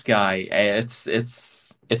traits guy.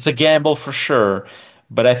 It's a gamble for sure.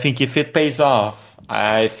 But I think if it pays off,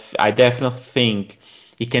 I definitely think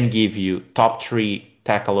he can give you top 3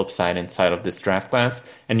 tackle upside inside of this draft class,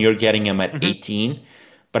 and you're getting him at 18.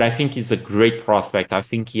 But I think he's a great prospect. I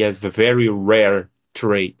think he has the very rare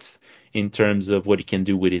traits in terms of what he can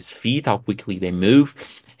do with his feet, how quickly they move,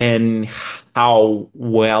 and how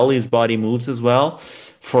well his body moves as well.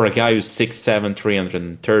 For a guy who's 6'7",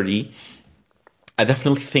 330, I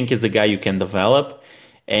definitely think is a guy you can develop,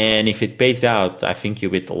 and if it pays out, I think you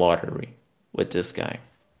hit the lottery with this guy.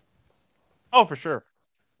 Oh, for sure.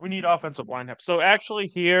 We need offensive lineup. So actually,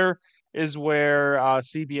 here is where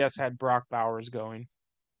CBS had Brock Bowers going.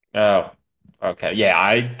 Oh, okay. Yeah,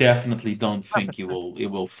 I definitely don't think it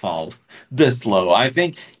will fall this low. I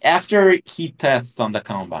think after he tests on the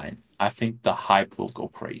combine, I think the hype will go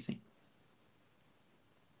crazy.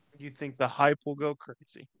 You think the hype will go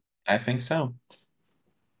crazy? I think so.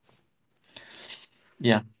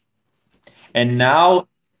 Yeah. And now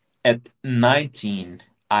at 19,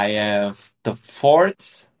 I have the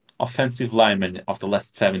fourth offensive lineman of the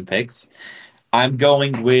last seven picks. I'm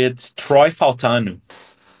going with Troy Faltano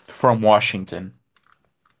from Washington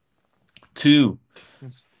to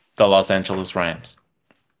It's- the Los Angeles Rams.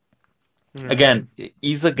 Interesting. Again,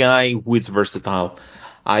 he's a guy who is versatile.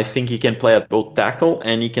 I think he can play at both tackle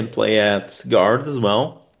and he can play at guard as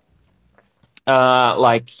well.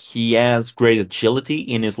 Like he has great agility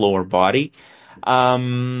in his lower body.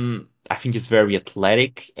 I think he's very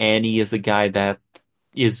athletic, and he is a guy that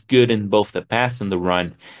is good in both the pass and the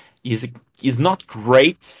run. He's he's not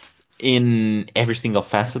great in every single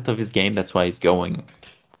facet of his game. That's why he's going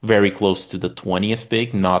very close to the 20th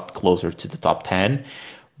pick, not closer to the top 10.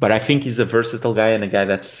 But I think he's a versatile guy and a guy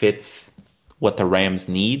that fits what the Rams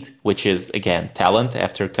need, which is again talent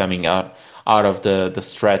after coming out of the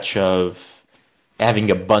stretch of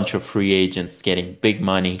having a bunch of free agents getting big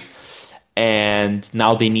money. And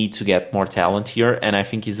now they need to get more talent here. And I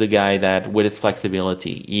think he's a guy that, with his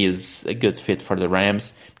flexibility, he is a good fit for the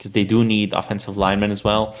Rams because they do need offensive linemen as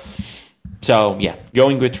well. So, yeah,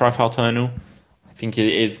 going with Troy Faltano, I think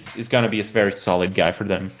it is going to be a very solid guy for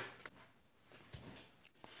them.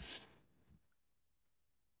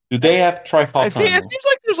 Do they have Troy It Faltano? seems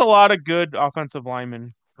like there's a lot of good offensive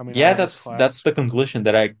linemen coming Yeah, out of this that's class. the conclusion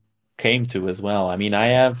that I came to as well. I mean, I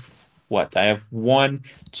have what? I have one,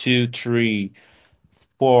 two, three,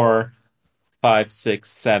 four, five, six,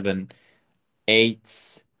 seven,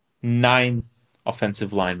 eight, nine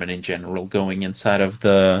offensive linemen in general going inside of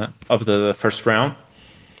the first round.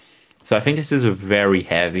 So I think this is a very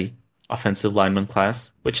heavy offensive lineman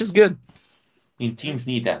class, which is good. I mean, teams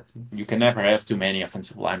need that. You can never have too many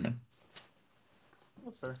offensive linemen.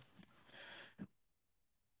 That's fair.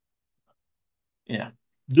 Yeah.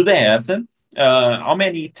 Do they have them? How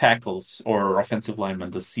many tackles or offensive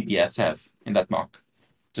linemen does CBS have in that mock?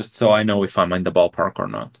 Just so I know if I'm in the ballpark or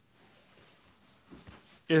not.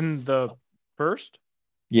 In the first,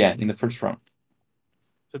 Yeah, in the first round.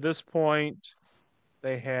 to this point,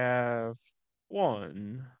 they have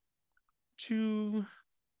one, two,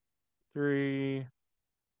 three,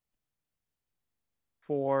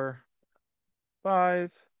 four,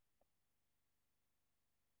 five,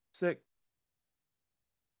 six.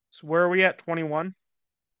 So where are we at? 21?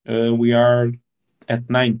 We are at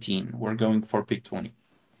 19. We're going for pick 20.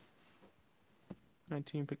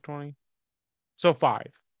 19, pick 20. So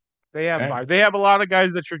five. They have Okay. five. They have a lot of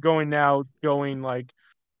guys that you're going now, going like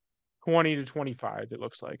 20 to 25, it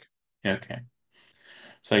looks like. Okay.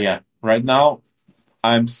 So yeah, right now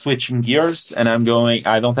I'm switching gears and I'm going.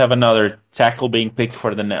 I don't have another tackle being picked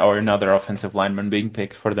for or another offensive lineman being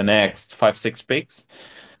picked for the next 5, 6 picks.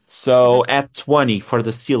 So at 20 for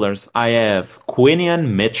the Steelers, I have Quinion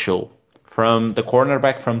Mitchell from the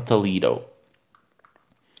cornerback from Toledo.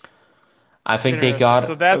 I think they Interesting. got.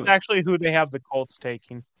 So that's actually who they have the Colts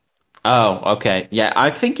taking. Oh, okay. Yeah, I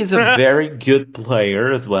think he's a very good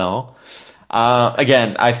player as well.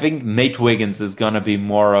 Again, I think Nate Wiggins is gonna be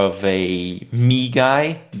more of a me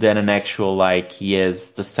guy than an actual like he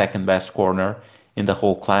is the second best corner in the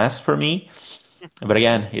whole class for me. But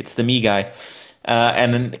again, it's the me guy.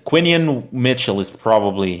 And then Quinion Mitchell is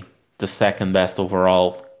probably the second best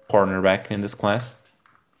overall cornerback in this class.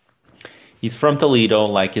 He's from Toledo.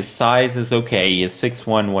 Like his size is okay. He is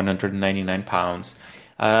 6'1", 199 pounds.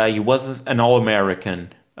 He was an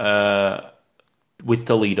All-American with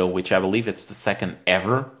Toledo, which I believe it's the second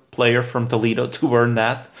ever player from Toledo to earn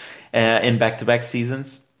that in back-to-back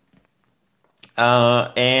seasons.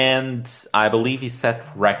 And I believe he set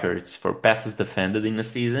records for passes defended in a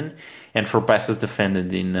season and for passes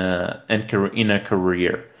defended in a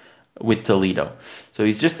career with Toledo. So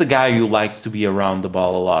he's just a guy who likes to be around the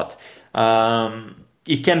ball a lot.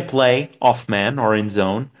 He can play off man or in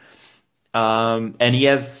zone, and he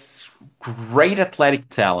has great athletic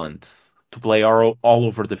talent to play all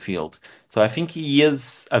over the field. So I think he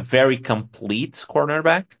is a very complete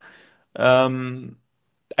cornerback. Um,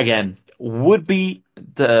 Again, would be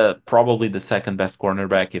the probably the second best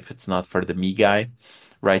cornerback if it's not for the me guy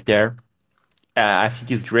right there. I think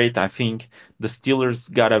he's great. I think the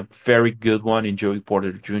Steelers got a very good one in Joey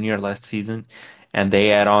Porter Jr. last season, and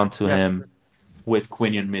they add on to Yeah, him sure. with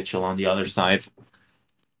Quinion Mitchell on the other side.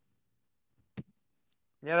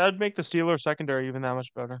 Yeah, that'd make the Steelers secondary even that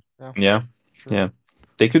much better. Yeah, Yeah, sure. yeah.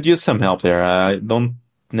 They could use some help there. I don't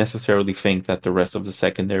necessarily think that the rest of the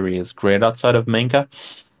secondary is great outside of Minka.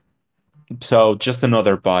 So just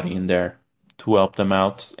another body in there to help them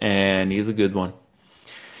out, and he's a good one.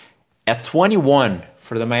 At 21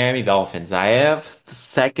 for the Miami Dolphins, I have the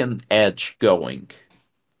second edge going.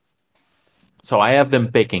 So I have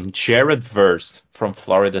them picking Jared Verse from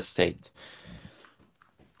Florida State.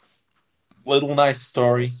 Little nice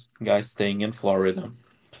story, guy staying in Florida,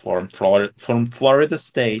 from Florida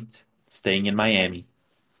State, staying in Miami.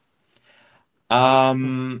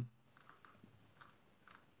 Um,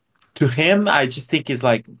 to him, I just think he's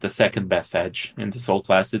like the second best edge in this whole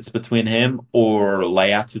class. It's between him or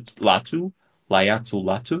Layatu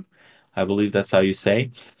Latu. I believe that's how you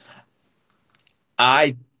say.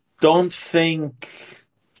 I don't think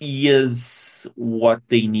he is what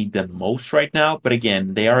they need the most right now. But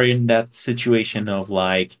again, they are in that situation of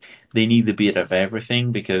like they need a bit of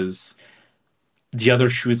everything because the other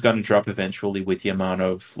shoe is going to drop eventually with the amount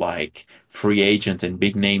of like free agent and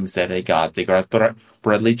big names that they got. They got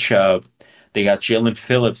Bradley Chubb. They got Jalen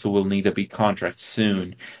Phillips, who will need a big contract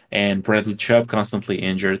soon, and Bradley Chubb constantly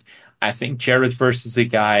injured. I think Jared versus a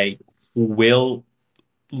guy who will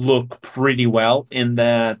look pretty well in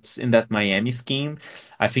that Miami scheme.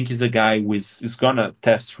 I think he's a guy who is gonna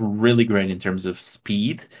test really great in terms of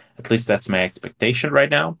speed. At least that's my expectation right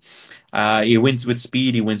now. He wins with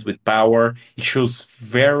speed. He wins with power. He shows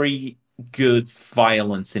very good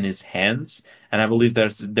violence in his hands, and I believe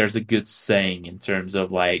there's a good saying in terms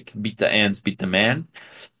of like beat the ends, beat the man.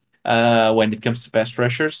 When it comes to pass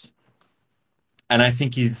rushers, and I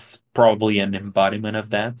think he's probably an embodiment of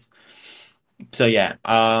that. So yeah,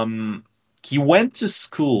 he went to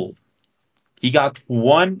school. He got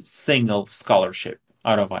one single scholarship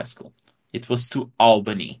out of high school. It was to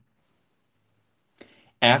Albany.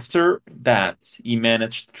 After that, he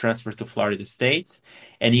managed to transfer to Florida State,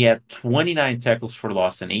 and he had 29 tackles for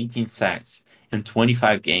loss and 18 sacks in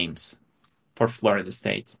 25 games for Florida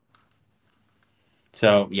State.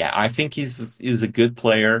 So yeah, I think he's a good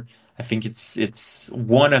player. I think it's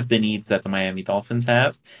one of the needs that the Miami Dolphins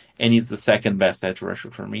have, and he's the second best edge rusher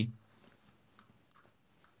for me.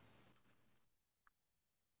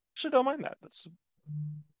 Actually, don't mind that. That's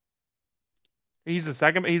he's the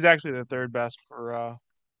second. He's actually the third best for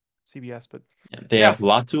CBS, but Yeah, they yeah, have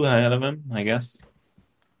Latu ahead of him, I guess.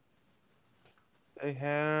 they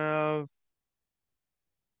have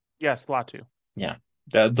yes, Latu, Yeah,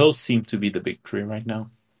 those seem to be the big three right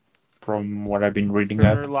now, from what I've been reading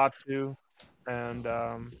up. Turner, Latu, and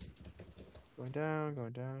going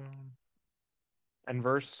down, and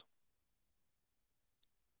Verse.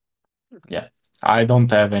 Yeah, I don't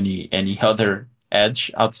have any other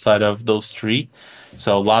edge outside of those three,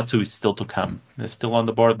 so Latu is still to come. He's still on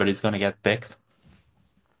the board, but he's gonna get picked.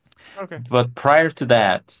 Okay. But prior to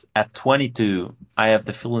that, at 22, I have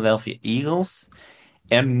the Philadelphia Eagles,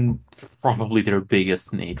 and probably their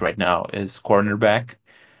biggest need right now is cornerback.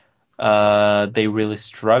 They really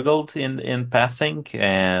struggled in passing,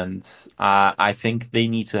 and I think they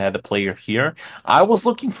need to have a player here. I was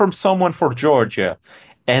looking for someone for Georgia,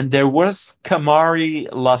 and there was Kamari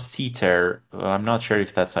Lassiter. I'm not sure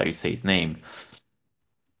if that's how you say his name.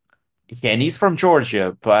 Yeah, and he's from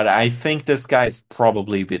Georgia, but I think this guy is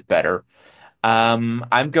probably a bit better.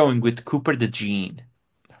 I'm going with Cooper DeJean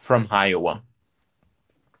from Iowa.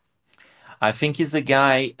 I think he's a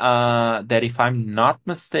guy that, if I'm not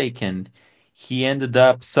mistaken, he ended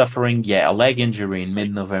up suffering, yeah, a leg injury in Wait,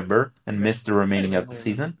 mid-November and missed the wait a remaining minute, of the wait a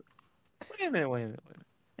minute, season. wait a minute, wait a minute, wait a minute.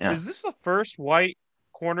 Yeah. Is this the first white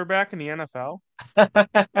cornerback in the NFL?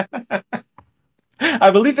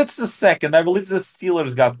 I believe it's the second. I believe the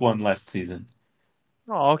Steelers got one last season.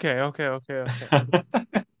 Oh, okay.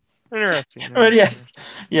 Interesting, But yeah, interesting.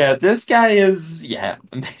 yeah, this guy is, yeah,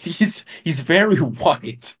 he's very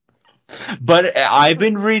white. But I've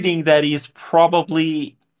been reading that he's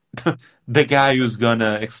probably the guy who's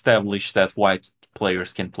gonna establish that white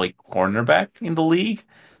players can play cornerback in the league.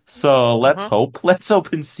 So let's Uh-huh. hope. Let's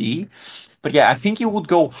hope and see. But yeah, I think he would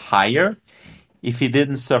go higher if he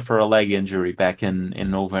didn't suffer a leg injury back in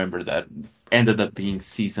November that ended up being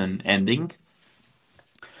season ending.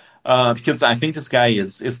 Because I think this guy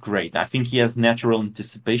is great. I think he has natural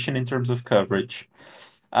anticipation in terms of coverage.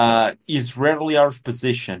 He's rarely out of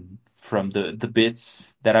position from the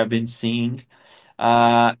bits that I've been seeing.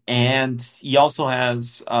 And he also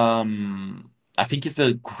has I think he's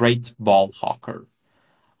a great ball hawker.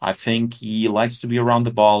 I think he likes to be around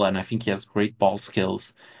the ball, and I think he has great ball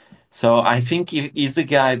skills. So I think he's a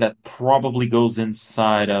guy that probably goes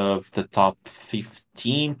inside of the top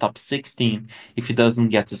 15, top 16 if he doesn't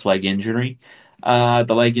get his leg injury.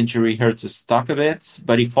 The leg injury hurts his stock a bit,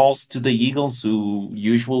 but he falls to the Eagles, who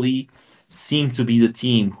usually seem to be the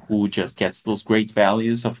team who just gets those great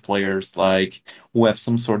values of players like who have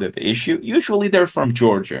some sort of issue. Usually they're from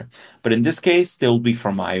Georgia, but in this case, they'll be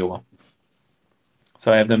from Iowa.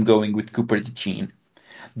 So I have them going with Cooper DeJean.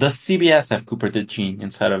 Does CBS have Cooper DeJean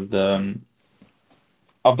instead of the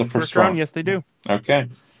first round? Yes, they do. Okay.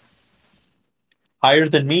 Higher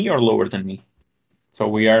than me or lower than me? So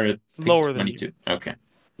we are at pick Lower than 22. Okay.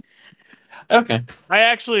 Okay. I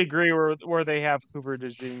actually agree where they have Cooper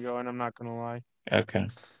DeJean going. I'm not gonna lie. Okay.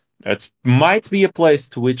 That might be a place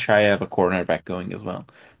to which I have a cornerback going as well.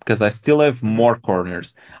 Because I still have more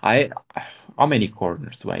corners. How many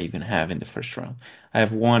corners do I even have in the first round? I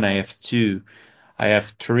have one, I have two, I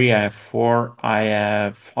have three, I have four, I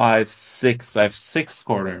have five, six. I have six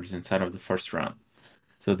corners inside of the first round.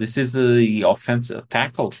 So this is a offensive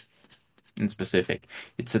tackle in specific.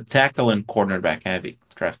 It's a tackle and cornerback heavy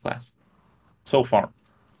draft class so far.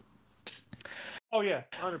 Oh yeah,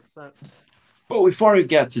 100%. But before we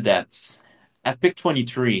get to that, at pick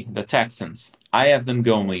 23, the Texans, I have them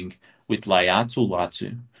going with Laiatu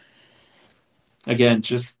Latu. Again,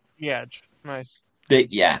 just Yeah, nice.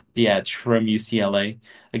 the edge from UCLA.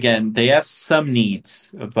 Again, they have some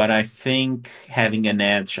needs, but I think having an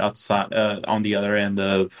edge outside on the other end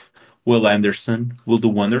of Will Anderson will do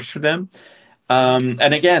wonders for them.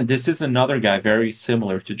 And again, this is another guy very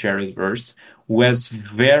similar to Jared Verse, who has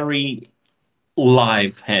very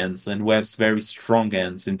live hands and who has very strong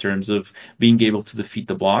hands in terms of being able to defeat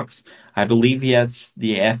the blocks. I believe he has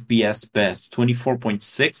the FBS best,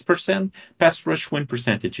 24.6% pass rush win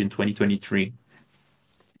percentage in 2023.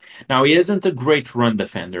 Now, he isn't a great run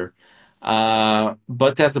defender,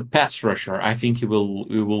 but as a pass rusher, I think he will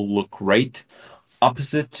look great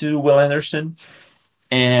opposite to Will Anderson.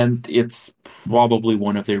 And it's probably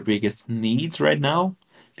one of their biggest needs right now,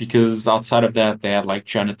 because outside of that, they had like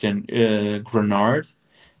Jonathan Grenard,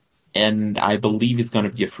 and I believe he's going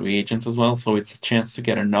to be a free agent as well. So it's a chance to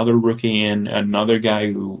get another rookie in, another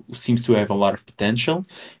guy who seems to have a lot of potential.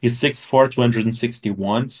 He's 6'4",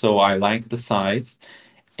 261, so I like the size,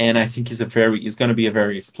 and I think he's going to be a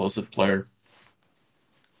very explosive player.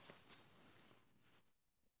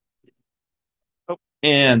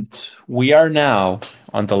 And we are now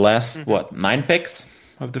on the last, 9 picks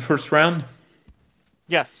of the first round?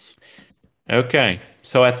 Yes. Okay,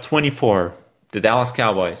 so at 24, the Dallas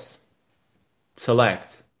Cowboys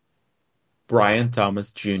select Brian Thomas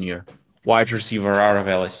Jr., wide receiver out of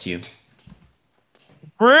LSU.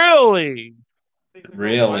 Really?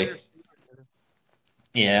 Really?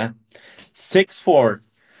 Yeah. 6'4",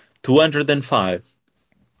 205.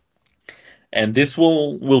 And this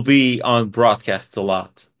will be on broadcasts a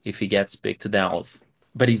lot if he gets picked to Dallas.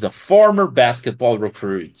 But he's a former basketball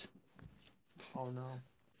recruit. Oh no.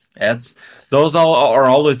 Those are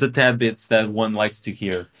always the tidbits that one likes to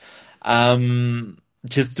hear.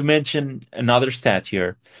 Just to mention another stat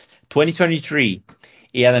here. 2023,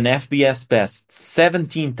 he had an FBS best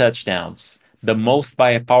 17 touchdowns, the most by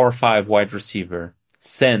a Power 5 wide receiver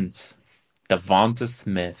since Devonta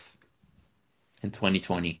Smith in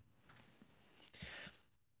 2020.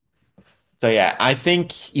 So yeah, I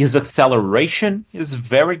think his acceleration is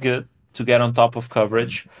very good to get on top of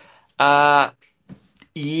coverage.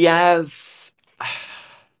 He has...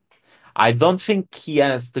 I don't think he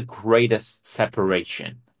has the greatest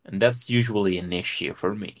separation, and that's usually an issue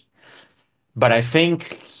for me. But I think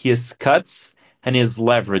his cuts and his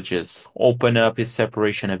leverages open up his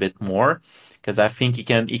separation a bit more, because I think he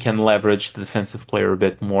can leverage the defensive player a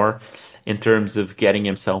bit more in terms of getting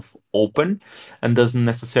himself open, and doesn't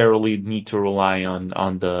necessarily need to rely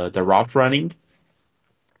on the route running.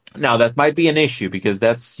 Now, that might be an issue, because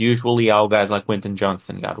that's usually how guys like Quentin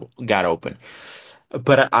Johnson got open.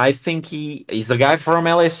 But I think he's a guy from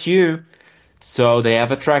LSU, so they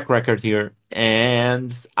have a track record here,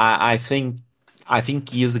 and I think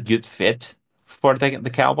he is a good fit for the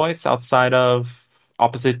Cowboys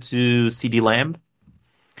opposite to CeeDee Lamb.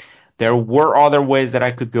 There were other ways that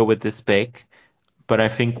I could go with this pick, but I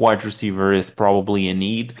think wide receiver is probably a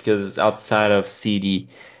need, because outside of CeeDee,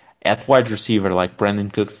 at wide receiver, like Brandon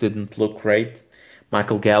Cooks didn't look great.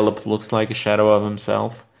 Michael Gallup looks like a shadow of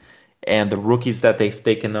himself. And the rookies that they've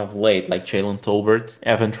taken of late, like Jalen Tolbert,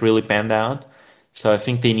 haven't really panned out. So I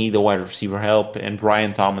think they need the wide receiver help. And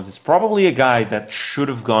Brian Thomas is probably a guy that should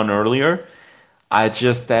have gone earlier. I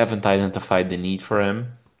just haven't identified the need for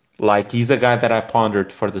him. Like, he's a guy that I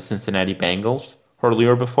pondered for the Cincinnati Bengals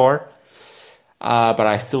earlier before, but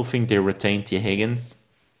I still think they retain T. Higgins.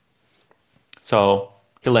 So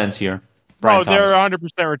he lands here. Brian No, they're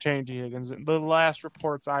Thomas. 100% retained T. Higgins. The last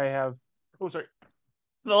reports I have, the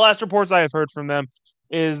last reports I have heard from them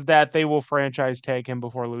is that they will franchise tag him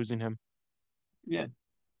before losing him. Yeah.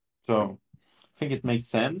 So I think it makes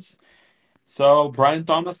sense. So Brian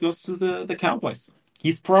Thomas goes to the Cowboys.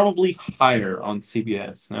 He's probably higher on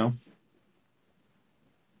CBS, no?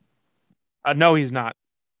 No, he's not.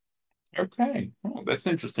 Okay. Oh, that's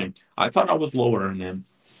interesting. I thought I was lower on him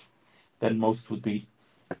than most would be.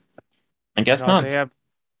 I guess No, not. they have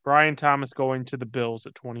Brian Thomas going to the Bills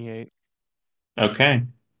at 28. Okay.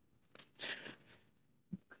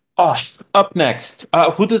 Oh, up next.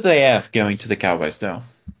 Who do they have going to the Cowboys, though?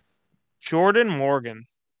 Jordan Morgan.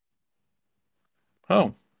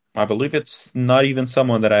 Oh, I believe it's not even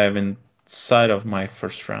someone that I have inside of my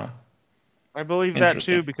first round. I believe that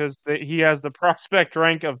too Interesting. because he has the prospect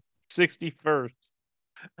rank of 61st.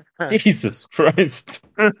 Jesus Christ.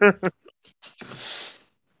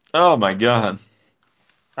 Oh my God.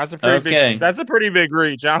 That's a pretty Okay. That's a pretty big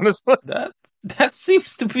reach, honestly. That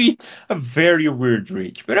seems to be a very weird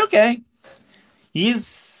reach, but okay. He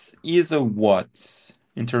is a what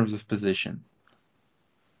in terms of position?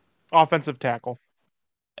 Offensive tackle.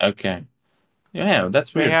 Okay. Yeah,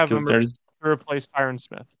 that's They weird have because him to there's replace Tyron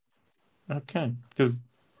Smith. okay because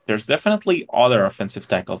there's definitely other offensive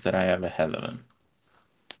tackles that I have ahead of him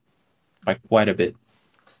by quite a bit.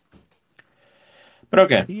 But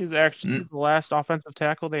okay. He is actually the last offensive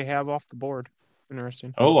tackle they have off the board.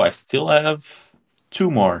 Interesting. Oh, I still have two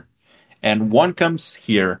more, and one comes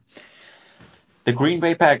here. The Green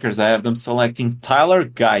Bay Packers. I have them selecting Tyler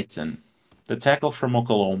Guyton, the tackle from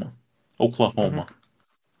Oklahoma. Oklahoma.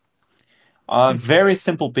 Very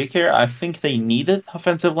simple pick here. I think they needed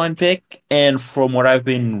offensive line pick, and from what I've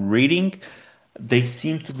been reading, they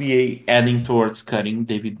seem to be adding towards cutting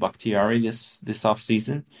David Bakhtiari this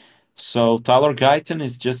offseason. So Tyler Guyton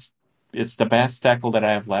is just it's the best tackle that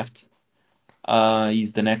I have left.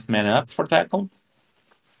 He's the next man up for tackle.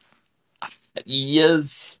 He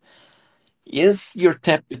is your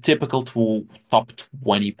typical top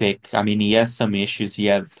 20 pick. I mean, he has some issues. He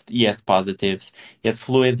has positives. He has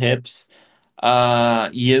fluid hips.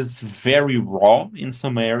 He is very raw in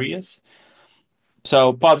some areas.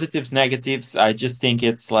 So positives, negatives. I just think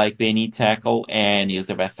it's like they need tackle, and he is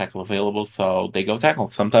the best tackle available, so they go tackle.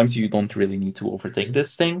 Sometimes you don't really need to overthink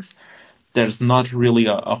these things. There's not really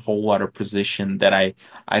a whole lot of position that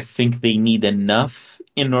I think they need enough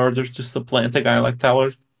in order to supplant a guy like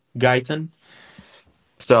Tyler Guyton.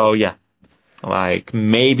 So yeah, like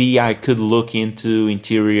maybe I could look into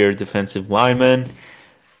interior defensive lineman,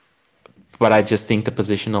 but I just think the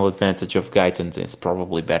positional advantage of Guyton is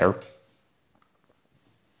probably better.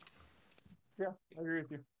 Yeah, I agree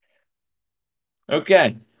with you.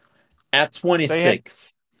 Okay, at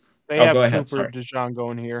 26. They Oh, have go ahead. Cooper Sorry. DeJean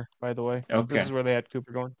going here, by the way. This Okay, is where they had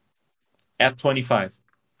Cooper going. at 25.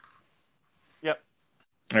 Yep.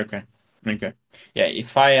 Okay. Okay. Yeah,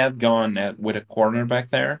 if I had gone with a cornerback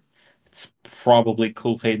there, it's probably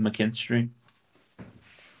Kool-Aid McKinstry,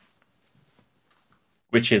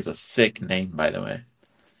 which is a sick name, by the way.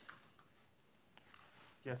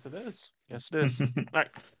 Yes, it is. Yes, it is. All right,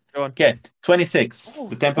 go on. Okay, 26. Oh,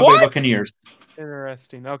 The Tampa Bay what? Buccaneers.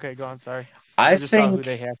 Interesting. Okay, go on. Sorry. I I just saw who think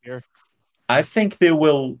they have here. I think they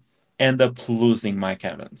will end up losing Mike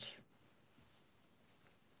Evans.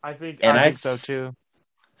 I think And I think so too.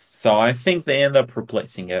 So I think they end up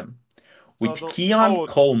replacing him with Keon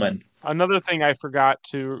Coleman. Another thing I forgot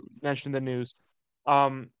to mention in the news.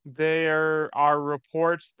 There are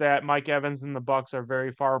reports that Mike Evans and the Bucks are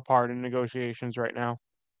very far apart in negotiations right now.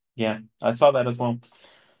 Yeah, I saw that as well.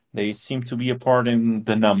 They seem to be apart in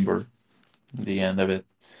the number, the end of it.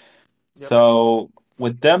 Yep. So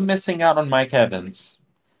with them missing out on Mike Evans,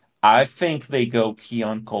 I think they go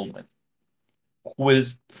Keon Coleman, who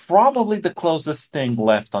is probably the closest thing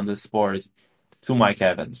left on this board to Mike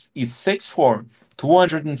Evans. He's 6'4",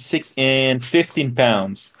 215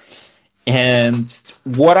 pounds. And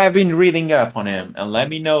what I've been reading up on him, and let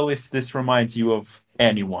me know if this reminds you of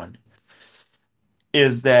anyone,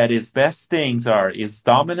 is that his best things are his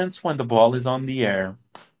dominance when the ball is on the air,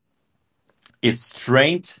 his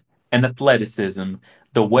strength and athleticism,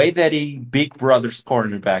 the way that he big brothers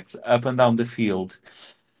cornerbacks up and down the field,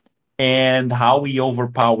 and how he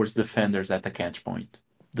overpowers defenders at the catch point.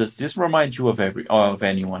 Does this remind you of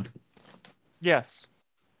anyone? Yes.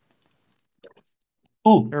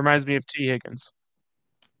 Who? It reminds me of T. Higgins.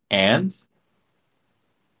 And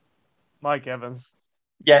Mike Evans.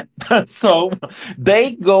 Yeah. So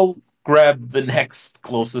they go grab the next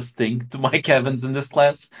closest thing to Mike Evans in this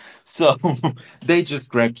class. So they just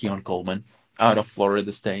grab Keon Coleman out of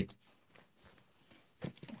Florida State.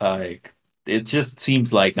 Like, it just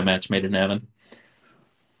seems like a match made in heaven.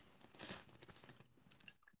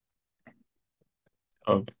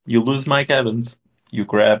 Oh, you lose Mike Evans, you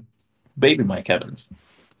grab baby Mike Evans.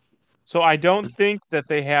 So I don't think that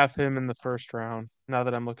they have him in the first round. Now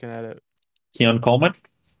that I'm looking at it, Keon Coleman?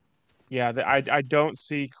 yeah, I don't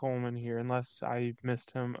see Coleman here unless I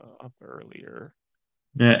missed him up earlier.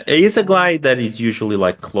 Yeah, he's a guy that is usually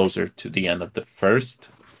like closer to the end of the first,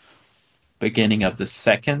 beginning of the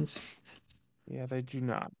second. Yeah, they do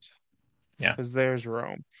not. Yeah. Because there's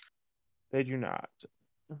Rome. They do not.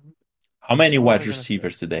 How many What was I wide gonna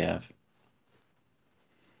receivers do they have?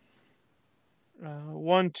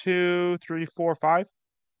 1, 2, 3, 4, 5.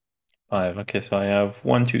 5. Okay, so I have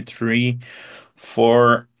 1, 2, 3,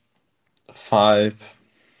 4, 5,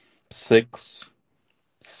 6,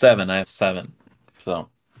 7. I have 7. So,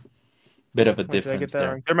 bit of a Wait, did I get difference that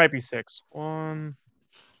there. wrong? There might be 6. 1,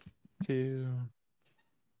 2.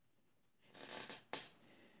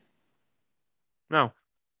 No.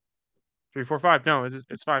 3, 4, 5. No,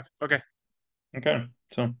 it's 5. Okay. Okay,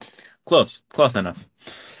 so close enough.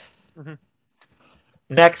 Mhm.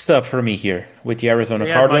 Next up for me here with the Arizona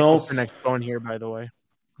They had Michael Cardinals, Penix going here, by the way.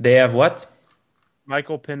 they have what?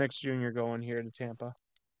 Michael Penix Jr. going here to Tampa.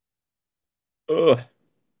 Ugh.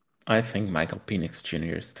 I think Michael Penix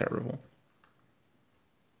Jr. is terrible.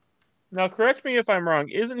 Now, correct me if I'm wrong.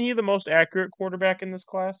 Isn't he the most accurate quarterback in this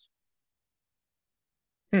class?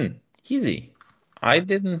 Easy. I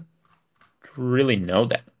didn't really know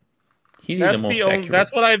that. He's the That's most the only. accurate.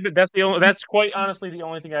 That's what I've. That's the only. That's quite honestly the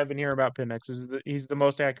only thing I've been hearing about Penix is that he's the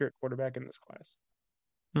most accurate quarterback in this class.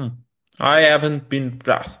 I haven't been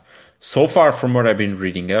so far from what I've been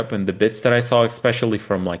reading up and the bits that I saw, especially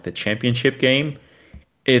from like the championship game.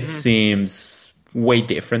 It seems way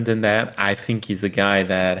different than that. I think he's a guy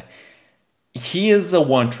that he is a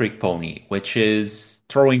one-trick pony, which is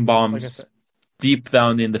throwing Like I bombs said, deep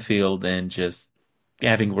down in the field and just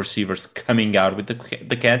having receivers coming out with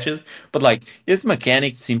the catches. But like his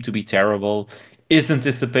mechanics seem to be terrible. His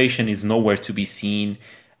anticipation is nowhere to be seen.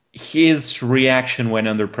 His reaction when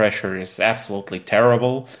under pressure is absolutely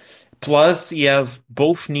terrible. Plus, he has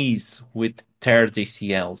both knees with teared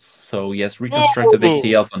ACLs. So he has reconstructed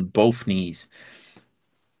ACLs on both knees.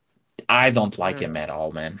 I don't like him at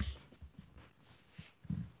all, man.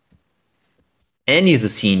 And he's a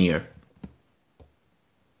senior.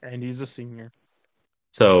 and he's a senior.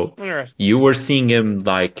 So Interesting. you were seeing him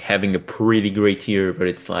like having a pretty great year, but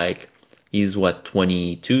it's like he's what,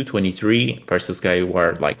 22, 23 versus guy who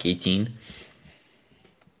are like 18.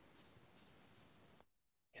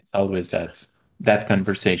 It's always that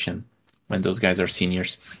conversation when those guys are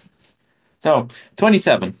seniors. So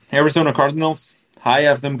 27, Arizona Cardinals. I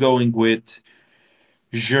have them going with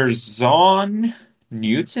Jerzon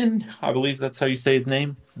Newton. I believe that's how you say his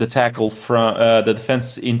name. The tackle from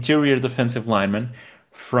the interior defensive lineman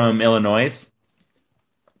from Illinois.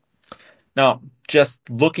 Now, just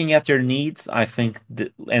looking at their needs, I think,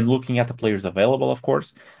 and looking at the players available, of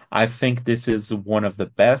course, I think this is one of the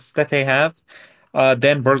best that they have.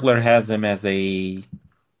 Dan Burglar has him as I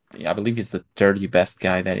believe he's the 30th best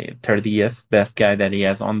guy that he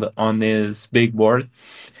has on his big board.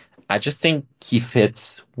 I just think he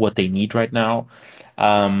fits what they need right now.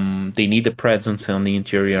 They need the presence on the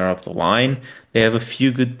interior of the line. They have a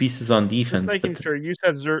few good pieces on defense. Just making sure. You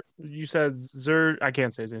said Zer. I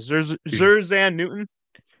can't say his name. Zerzan Newton.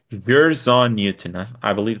 Jerzon Newton.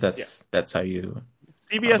 I believe that's how you.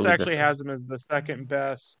 CBS actually has him as the second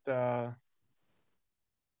best. They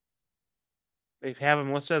have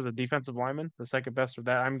him listed as a defensive lineman, the second best of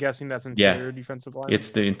that. I'm guessing that's interior defensive lineman. It's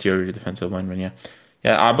the interior defensive lineman, yeah.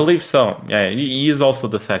 Yeah, I believe so. Yeah, he is also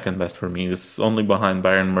the second best for me. He's only behind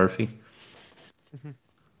Byron Murphy.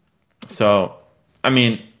 So, I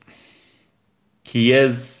mean, he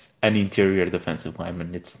is an interior defensive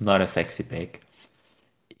lineman. It's not a sexy pick.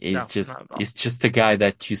 It's just a guy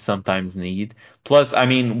that you sometimes need. Plus, I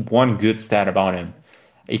mean, one good stat about him.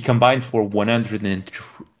 He combined for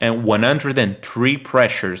 103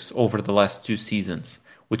 pressures over the last 2 seasons,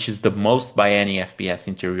 which is the most by any FBS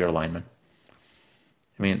interior lineman.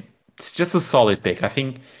 I mean, it's just a solid pick. I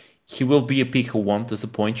think he will be a pick who won't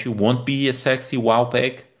disappoint you, won't be a sexy wow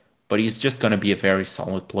pick, but he's just going to be a very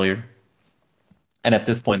solid player. And at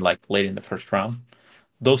this point, like late in the first round,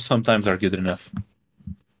 those sometimes are good enough.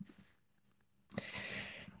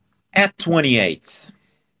 At 28,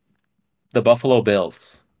 the Buffalo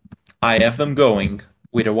Bills. I have them going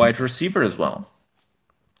with a wide receiver as well.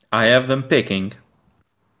 I have them picking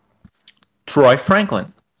Troy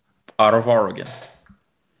Franklin out of Oregon.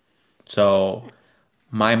 So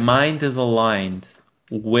my mind is aligned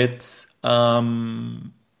with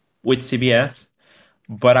CBS,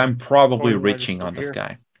 but I'm probably Going wide reaching receiver on this here.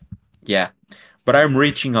 guy. Yeah, but I'm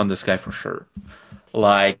reaching on this guy for sure.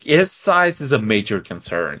 Like his size is a major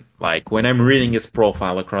concern. Like when I'm reading his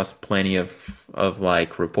profile across plenty of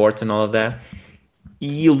like reports and all of that,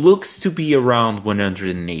 he looks to be around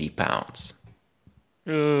 180 pounds.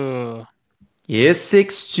 Ugh. He is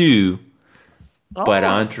 6'2", but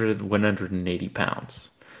Oh, 180 pounds.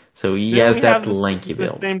 So he didn't has we that have lanky the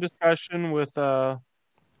build. same discussion with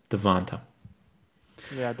Devonta.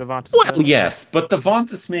 Devonta Well, Smith? yes, but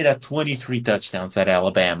Devonta Smith had 23 touchdowns at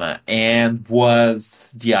Alabama and was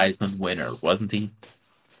the Heisman winner, wasn't he?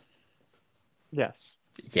 Yes.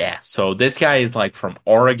 Yeah, so this guy is like from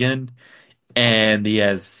Oregon and he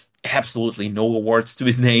has absolutely no awards to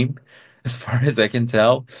his name, as far as I can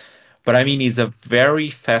tell. But I mean, he's a very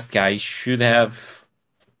fast guy. He should have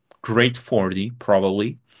great 40,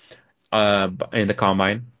 probably, in the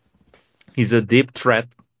combine. He's a deep threat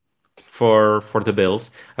for the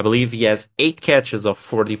Bills. I believe he has 8 catches of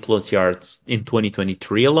 40 plus yards in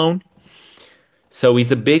 2023 alone. So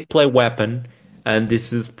he's a big play weapon, and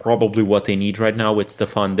this is probably what they need right now with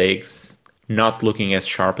Stephon Diggs not looking as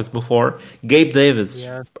sharp as before. Gabe Davis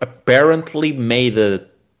Yeah. apparently made a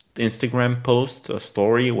Instagram post, a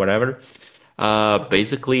story, whatever,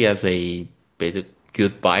 basically as a basic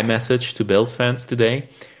goodbye message to Bills fans today,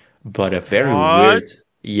 but a very What? weird,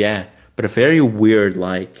 yeah, but a very weird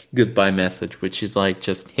like goodbye message, which is like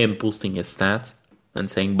just him boosting his stats and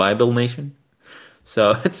saying bye Bill Nation.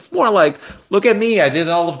 So it's more like, look at me, I did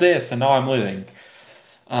all of this and now I'm living.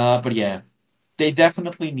 But yeah, they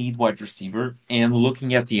definitely need wide receiver. And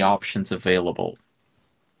looking at the options available,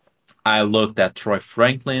 I looked at Troy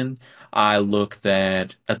Franklin, I looked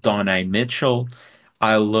at Adonai Mitchell,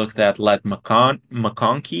 I looked at Let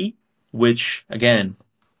McConkey, which again,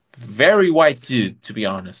 very white dude, to be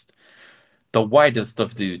honest. The whitest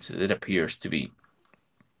of dudes, it appears to be.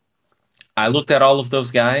 I looked at all of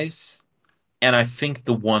those guys, and I think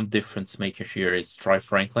the one difference maker here is Troy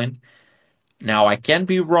Franklin. Now, I can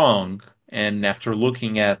be wrong, and after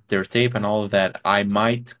looking at their tape and all of that, I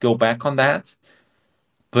might go back on that.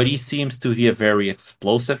 But he seems to be a very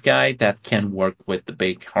explosive guy that can work with the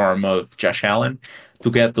big arm of Josh Allen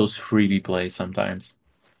to get those freebie plays sometimes.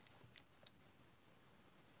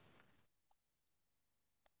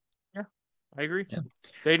 Yeah, I agree. Yeah.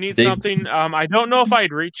 They need something. Diggs, I don't know if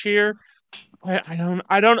I'd reach here. But I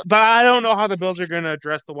don't know how the Bills are going to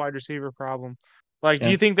address the wide receiver problem. Like, do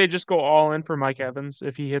yeah. you think they just go all in for Mike Evans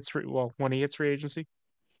if he hits when he hits free agency?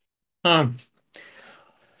 Um,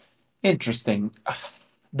 Interesting.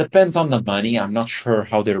 Depends on the money. I'm not sure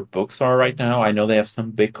how their books are right now. I know they have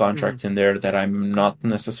some big Mhm. contracts in there that I'm not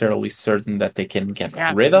necessarily certain that they can get They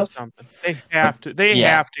have to rid do of. something. They But have to. They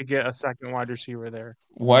yeah, have to get a second wide receiver there.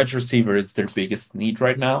 wide receiver is their biggest need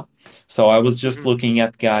right now. So I was just Mhm. looking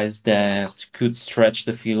at guys that could stretch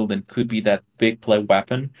the field and could be that big play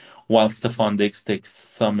weapon, while Stephon Diggs takes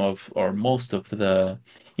some of or most of the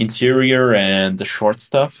interior and the short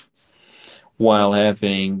stuff, while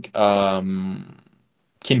having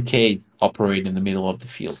Kincaid operate in the middle of the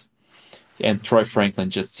field. And Troy Franklin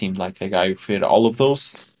just seemed like the guy who fit all of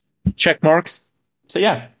those check marks. So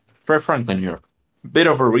yeah, Troy Franklin here. Bit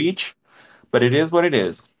of a reach, but it is what it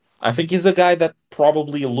is. I think he's a guy that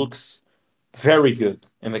probably looks very good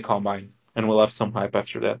in the combine and will have some hype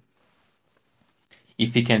after that.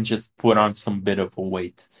 If he can just put on some bit of a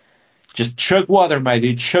weight. Just chug water, my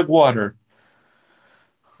dude, chug water.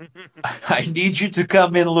 I need you to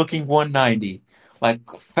come in looking 190. Like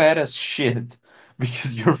fat as shit.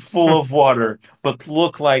 Because you're full of water, but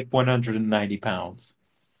look like 190 pounds.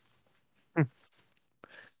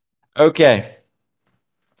 Okay.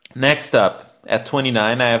 Next up, at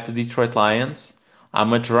 29, I have the Detroit Lions.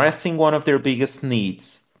 I'm addressing one of their biggest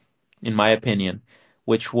needs, in my opinion,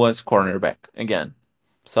 which was cornerback again.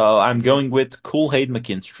 So I'm going with Kool-Aid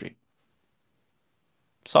McKinstry.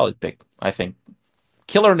 Solid pick, I think.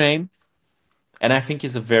 Killer name, and I think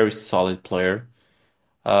he's a very solid player.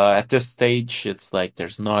 At this stage, it's like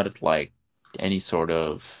there's not like any sort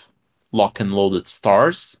of lock and loaded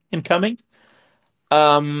stars incoming.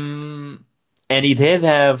 Um, and he did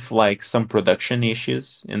have like some production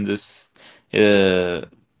issues in this uh,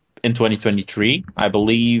 in 2023. I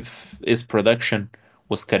believe his production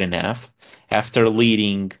was cut in half after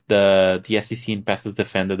leading the SEC in passes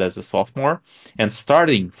defended as a sophomore and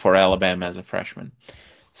starting for Alabama as a freshman.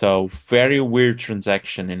 So very weird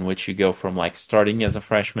transaction in which you go from like starting as a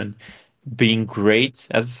freshman, being great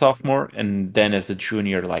as a sophomore, and then as a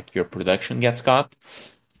junior, like your production gets cut.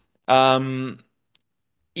 Um,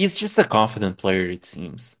 he's just a confident player, it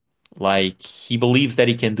seems. Like he believes that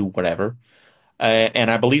he can do whatever. And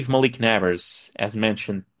I believe Malik Nabers has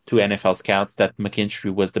mentioned to NFL scouts that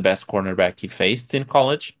McKinstry was the best cornerback he faced in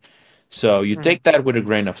college. So you Mhm. take that with a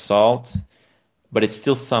grain of salt, but it's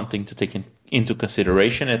still something to take into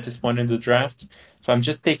consideration at this point in the draft. So I'm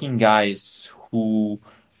just taking guys who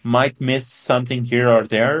might miss something here or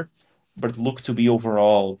there, but look to be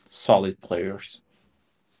overall solid players.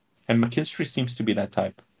 And McKinstry seems to be that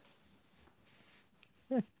type.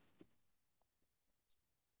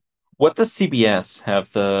 What does CBS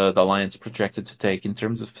have the Lions projected to take in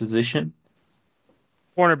terms of position?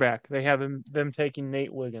 Cornerback. They have them taking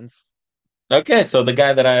Nate Wiggins. Okay, so the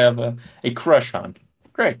guy that I have a crush on.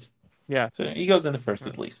 Great. Yeah. So he goes in the first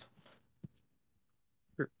at least.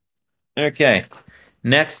 Okay.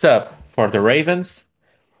 Next up for the Ravens,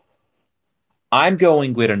 I'm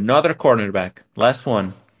going with another cornerback. Last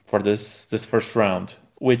one for this first round,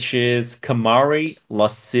 which is Kamari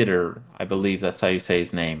Lassiter. I believe that's how you say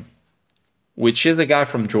his name. Which is a guy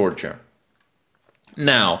from Georgia.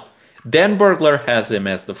 Now, Dan Burglar has him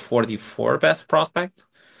as the 44 best prospect,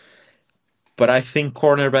 but I think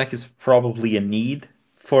cornerback is probably a need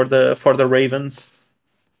for the Ravens.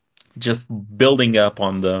 Just building up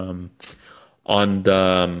on the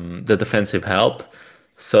defensive help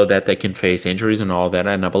so that they can face injuries and all that.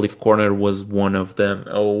 And I believe corner was one of them,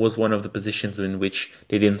 or was one of the positions in which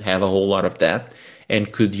they didn't have a whole lot of that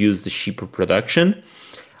and could use the cheaper production.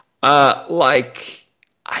 Like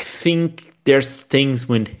I think there's things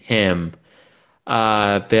with him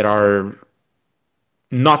that are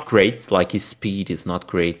not great. Like his speed is not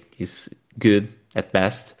great. He's good at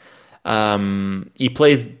best. He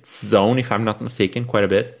plays zone, if I'm not mistaken, quite a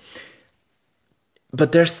bit.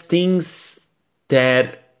 But there's things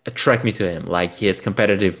that attract me to him, like his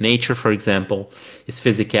competitive nature, for example, his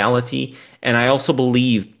physicality. And I also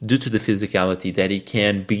believe, due to the physicality, that he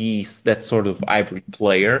can be that sort of hybrid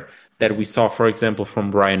player that we saw, for example, from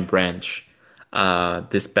Brian Branch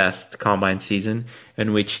this past combine season,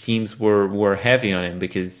 in which teams were heavy on him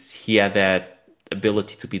because he had that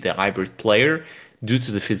ability to be the hybrid player due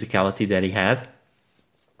to the physicality that he had.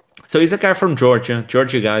 So he's a guy from Georgia.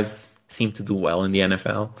 Georgia guys seem to do well in the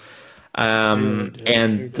NFL. They really do.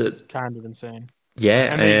 And It's kind of insane.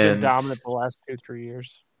 yeah, And they've been and dominant the last 2-3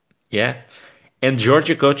 years. yeah, and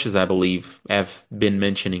Georgia coaches, I believe, have been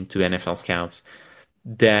mentioning to NFL scouts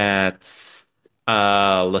that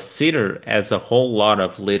Lassiter has a whole lot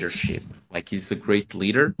of leadership. Like he's a great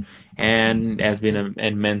leader and has been an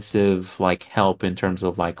immense like help in terms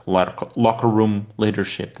of like locker room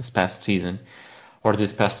leadership this past season or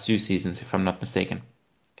this past 2 seasons, if I'm not mistaken.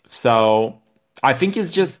 So I think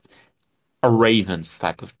he's just a Ravens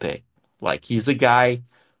type of pick. Like he's a guy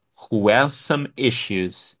who has some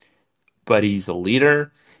issues, but he's a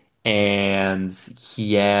leader and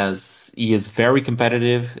he is very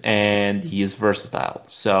competitive and he is versatile.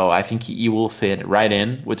 So I think he will fit right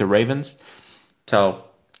in with the Ravens. So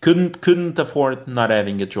couldn't afford not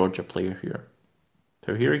having a Georgia player here.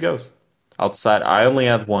 So here he goes. Outside, I only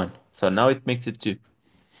had one, so now it makes it two.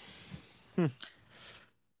 Hmm.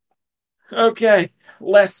 Okay,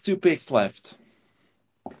 last 2 picks left.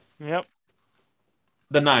 Yep.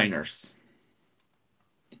 The Niners.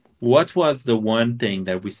 What was the one thing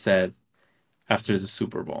that we said after the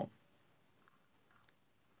Super Bowl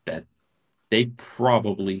that they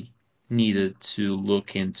probably needed to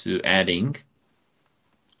look into adding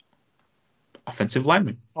offensive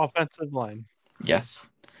linemen? Offensive line.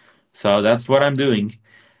 Yes. So that's what I'm doing.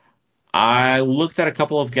 I looked at a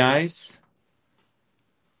couple of guys,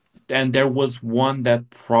 and there was one that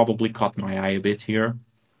probably caught my eye a bit here.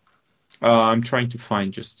 I'm trying to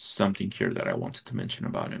find just something here that I wanted to mention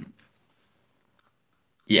about him.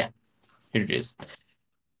 Yeah, here it is.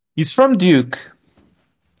 He's from Duke,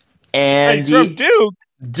 and He's from Duke.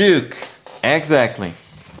 Duke, exactly.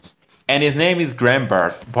 And his name is Graham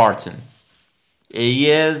Barton.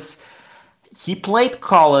 He played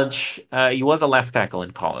college. He was a left tackle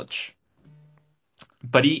in college,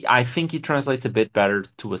 but I think he translates a bit better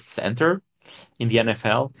to a center in the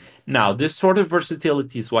NFL. Now, this sort of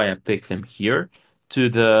versatility is why I picked him here to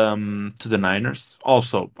the Niners.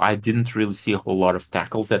 Also, I didn't really see a whole lot of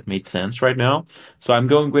tackles that made sense right now, so I'm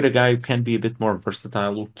going with a guy who can be a bit more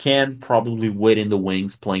versatile, who can probably wait in the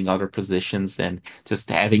wings, playing other positions, and just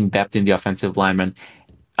having depth in the offensive lineman.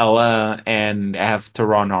 And have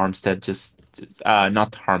Teron Armstead, just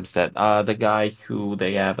not Armstead, the guy who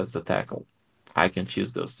they have as the tackle. I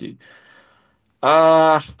confuse those two.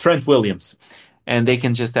 Trent Williams. And they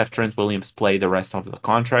can just have Trent Williams play the rest of the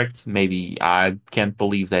contract. Maybe I can't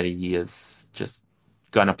believe that he is just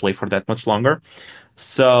gonna play for that much longer.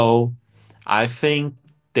 So I think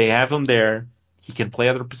they have him there. He can play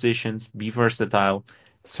other positions, be versatile,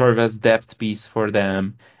 serve as depth piece for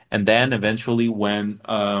them, and then eventually when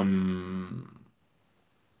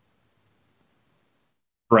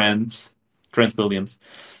Trent Trent Williams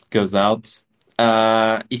goes out,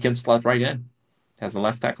 he can slot right in as a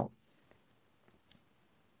left tackle.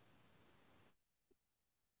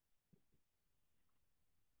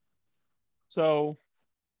 So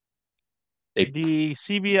They the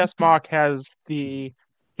CBS mock has the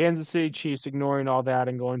Kansas City Chiefs ignoring all that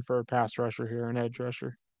and going for a pass rusher here, an edge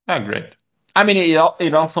rusher. great. I mean,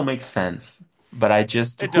 it also makes sense, but I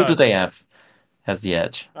just It who do does. they have as the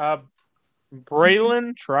edge?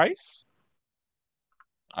 Braylon Trice?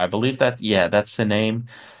 I believe that, yeah, that's the name.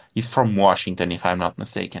 He's from Washington, if I'm not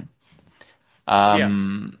mistaken.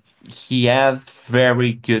 Yes. He had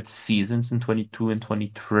very good seasons in 22 and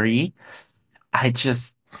 23. I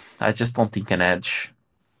just, I just don't think an edge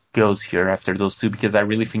goes here after those two because I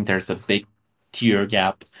really think there's a big tier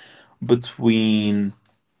gap between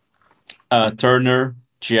Turner,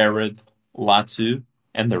 Jared, Latu,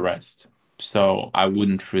 and the rest. So I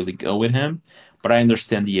wouldn't really go with him, but I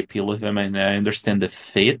understand the appeal of him and I understand the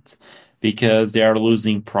fit because they are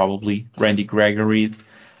losing probably Randy Gregory.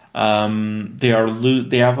 They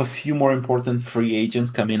have a few more important free agents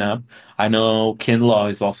coming up. I know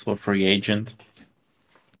Kinlaw is also a free agent,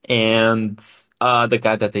 and the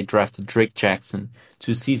guy that they drafted, Drake Jackson,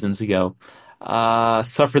 2 seasons ago,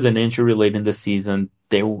 suffered an injury late in the season.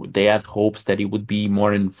 They had hopes that he would be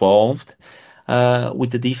more involved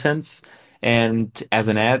with the defense and as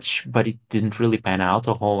an edge, but it didn't really pan out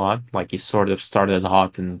a whole lot. Like he sort of started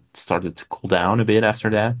hot and started to cool down a bit after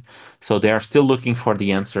that. So they are still looking for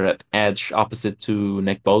the answer at edge opposite to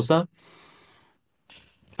Nick Bosa.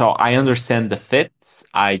 So I understand the fit.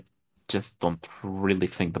 I just don't really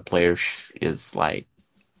think the player is like.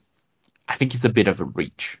 I think it's a bit of a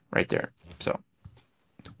reach right there. So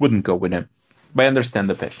wouldn't go with him. But I understand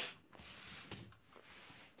the pick.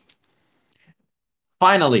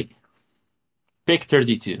 Finally, pick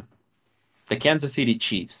 32. The Kansas City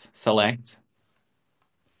Chiefs select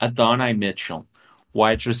Adonai Mitchell,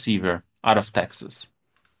 wide receiver out of Texas.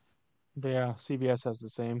 Yeah, CBS has the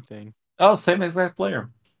same thing. Oh, same exact player.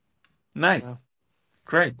 Nice. Yeah.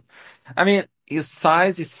 Great. I mean, his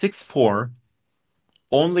size is 6'4",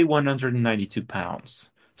 only 192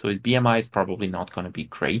 pounds. So his BMI is probably not going to be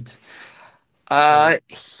great. Right.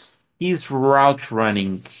 His route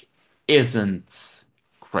running isn't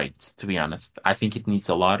great, to be honest. I think it needs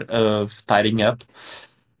a lot of tidying up.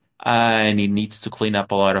 And he needs to clean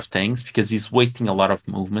up a lot of things because he's wasting a lot of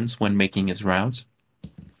movements when making his routes.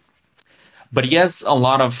 But he has a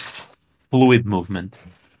lot of fluid movement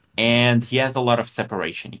and he has a lot of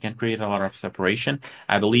separation. He can create a lot of separation.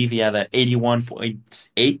 I believe he had an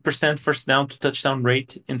 81.8% first down to touchdown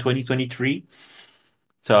rate in 2023.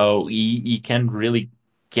 So he can really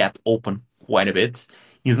get open quite a bit.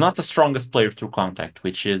 He's not the strongest player through contact,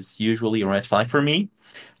 which is usually a red flag for me.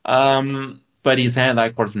 But his hand-eye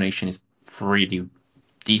coordination is pretty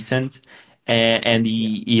decent, and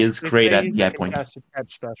he is great at He's the a high point. contested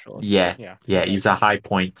catch specialist. Yeah, Yeah. yeah, he's a high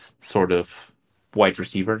point sort of wide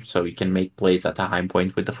receiver, so he can make plays at a high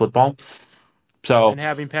point with the football. So And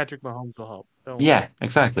having Patrick Mahomes will help. yeah,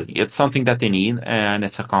 exactly. It's something that they need, and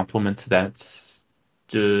it's a compliment to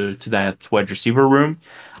that wide receiver room.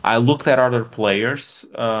 I looked at other players.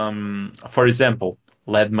 For example,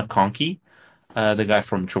 Led McConkey, the guy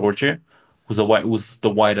from Georgia, who's the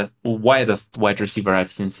widest wide receiver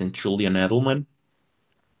I've seen since Julian Edelman.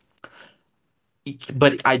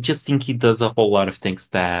 But I just think he does a whole lot of things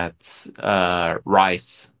that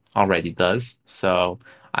Rice already does. So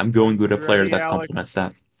I'm going with a You player ready, that Alex? complements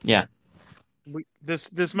that. Yeah.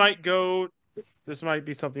 This might go. This might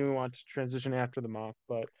be something we want to transition after the mock,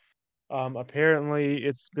 but apparently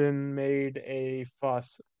it's been made a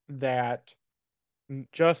fuss that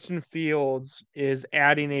Justin Fields is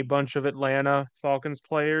adding a bunch of Atlanta Falcons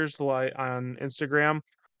players like on Instagram,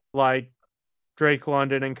 like Drake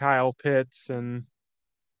London and Kyle Pitts and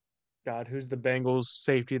God, who's the Bengals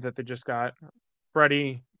safety that they just got?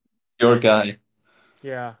 Freddie. Your guy,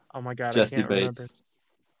 Yeah. Oh my God, I Jesse can't remember. Bates.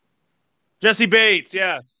 Jesse Bates.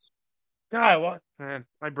 Yes. God, what? Man,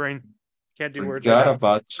 my brain can't do words right Forgot now.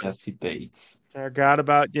 about Jesse Bates. I forgot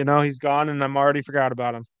about, he's gone and I'm already forgot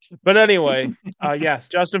about him. But anyway, yes,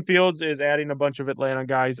 Justin Fields is adding a bunch of Atlanta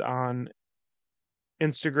guys on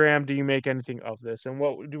Instagram do you make anything of this? And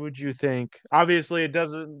what would you think? Obviously, it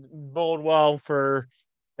doesn't bode well for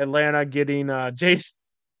Atlanta getting Jason.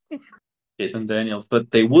 Jaden Daniels, but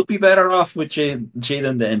they would be better off with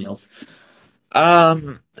Jaden Daniels.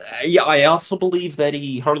 Yeah, I also believe that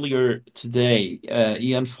he earlier today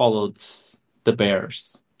he unfollowed the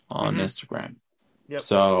Bears on Mhm. Instagram. Yep.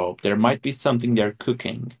 So there might be something they're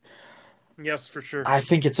cooking. Yes, for sure. I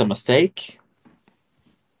think it's a mistake,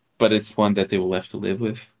 but it's one that they will have to live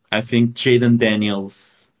with. I think Jaden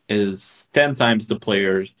Daniels is 10 times the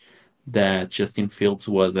player that Justin Fields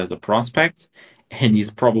was as a prospect, and he's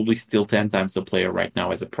probably still 10 times the player right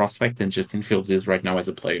now as a prospect than Justin Fields is right now as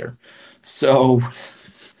a player. So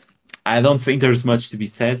I don't think there's much to be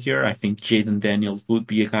said here. I think Jaden Daniels would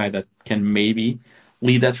be a guy that can maybe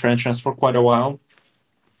lead that franchise for quite a while.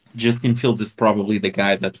 Justin Fields is probably the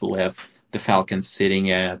guy that will have the Falcons sitting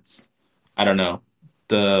at, I don't know,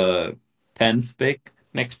 the 10th pick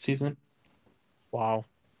next season. Wow.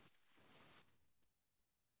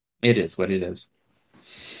 It is what it is.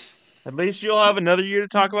 At least you'll have another year to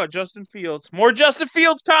talk about Justin Fields. More Justin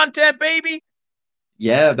Fields content, baby.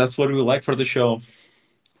 Yeah, that's what we like for the show.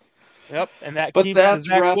 Yep, and that But keeps the that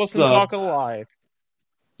Zach wraps Wilson up. talk alive.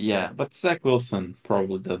 Yeah, but Zach Wilson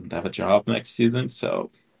probably doesn't have a job next season,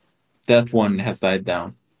 so that one has died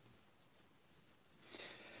down.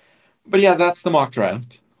 But yeah, that's the mock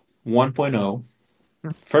draft 1.0,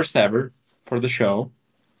 first ever for the show.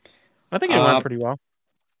 I think it went Uh, pretty well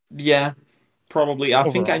yeah, probably. I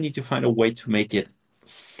think I overall. need to find a way to make it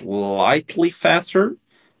slightly faster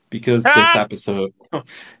because this Ah! episode,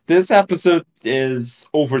 this episode is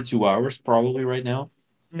over 2 hours probably right now.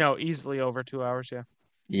 No, easily over 2 hours. Yeah,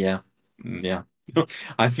 Yeah, yeah.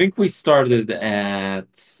 I think we started at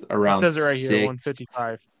it around says it right here, six.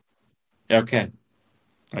 155. Okay,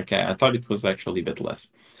 okay. I thought it was actually a bit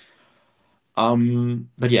less.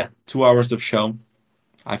 But yeah, 2 hours of show.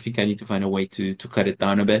 I think I need to find a way to cut it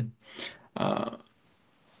down a bit. Uh,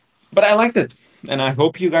 but I liked it, and I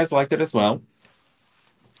hope you guys liked it as well.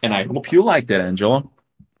 And I hope you liked it, Angela.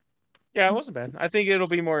 Yeah, it wasn't bad. I think it'll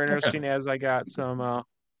be more Okay. interesting as I got some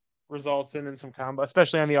results in and some combo,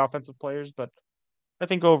 especially on the offensive players. But I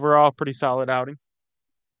think overall, pretty solid outing.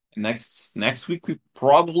 Next week we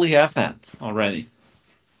probably have that already.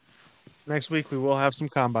 Next week we will have some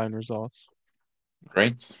combine results.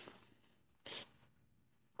 Great.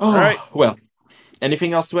 All right. Oh, well,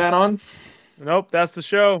 anything else to add on? Nope, that's the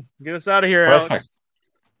show. Get us out of here, Perfect. Alex.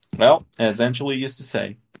 Well, as Angela used to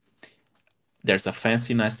say, there's a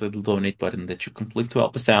fancy, nice little donate button that you can click to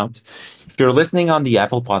help us out. If you're listening on the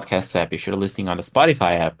Apple Podcasts app, if you're listening on the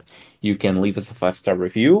Spotify app, you can leave us a 5-star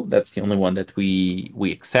review. That's the only one that we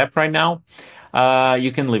accept right now.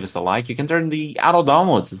 You can leave us a like. You can turn the auto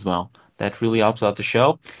downloads as well. That really helps out the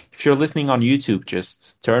show. If you're listening on YouTube,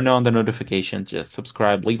 just turn on the notification, just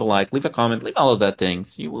subscribe, leave a like, leave a comment, leave all of that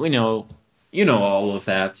things. We know. You know all of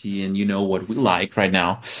that, and you know what we like right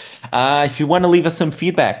now. If you want to leave us some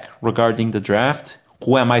feedback regarding the draft,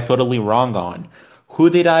 who am I totally wrong on? Who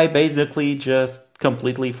did I basically just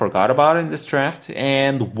completely forgot about in this draft?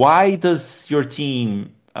 And why does your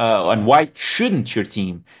team, and why shouldn't your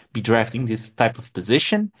team be drafting this type of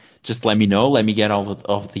position? Just let me know. Let me get all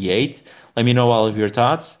of the 8. Let me know all of your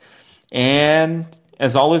thoughts. And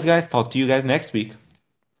as always, guys, talk to you guys next week.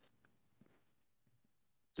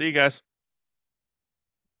 See you guys.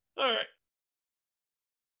 All right.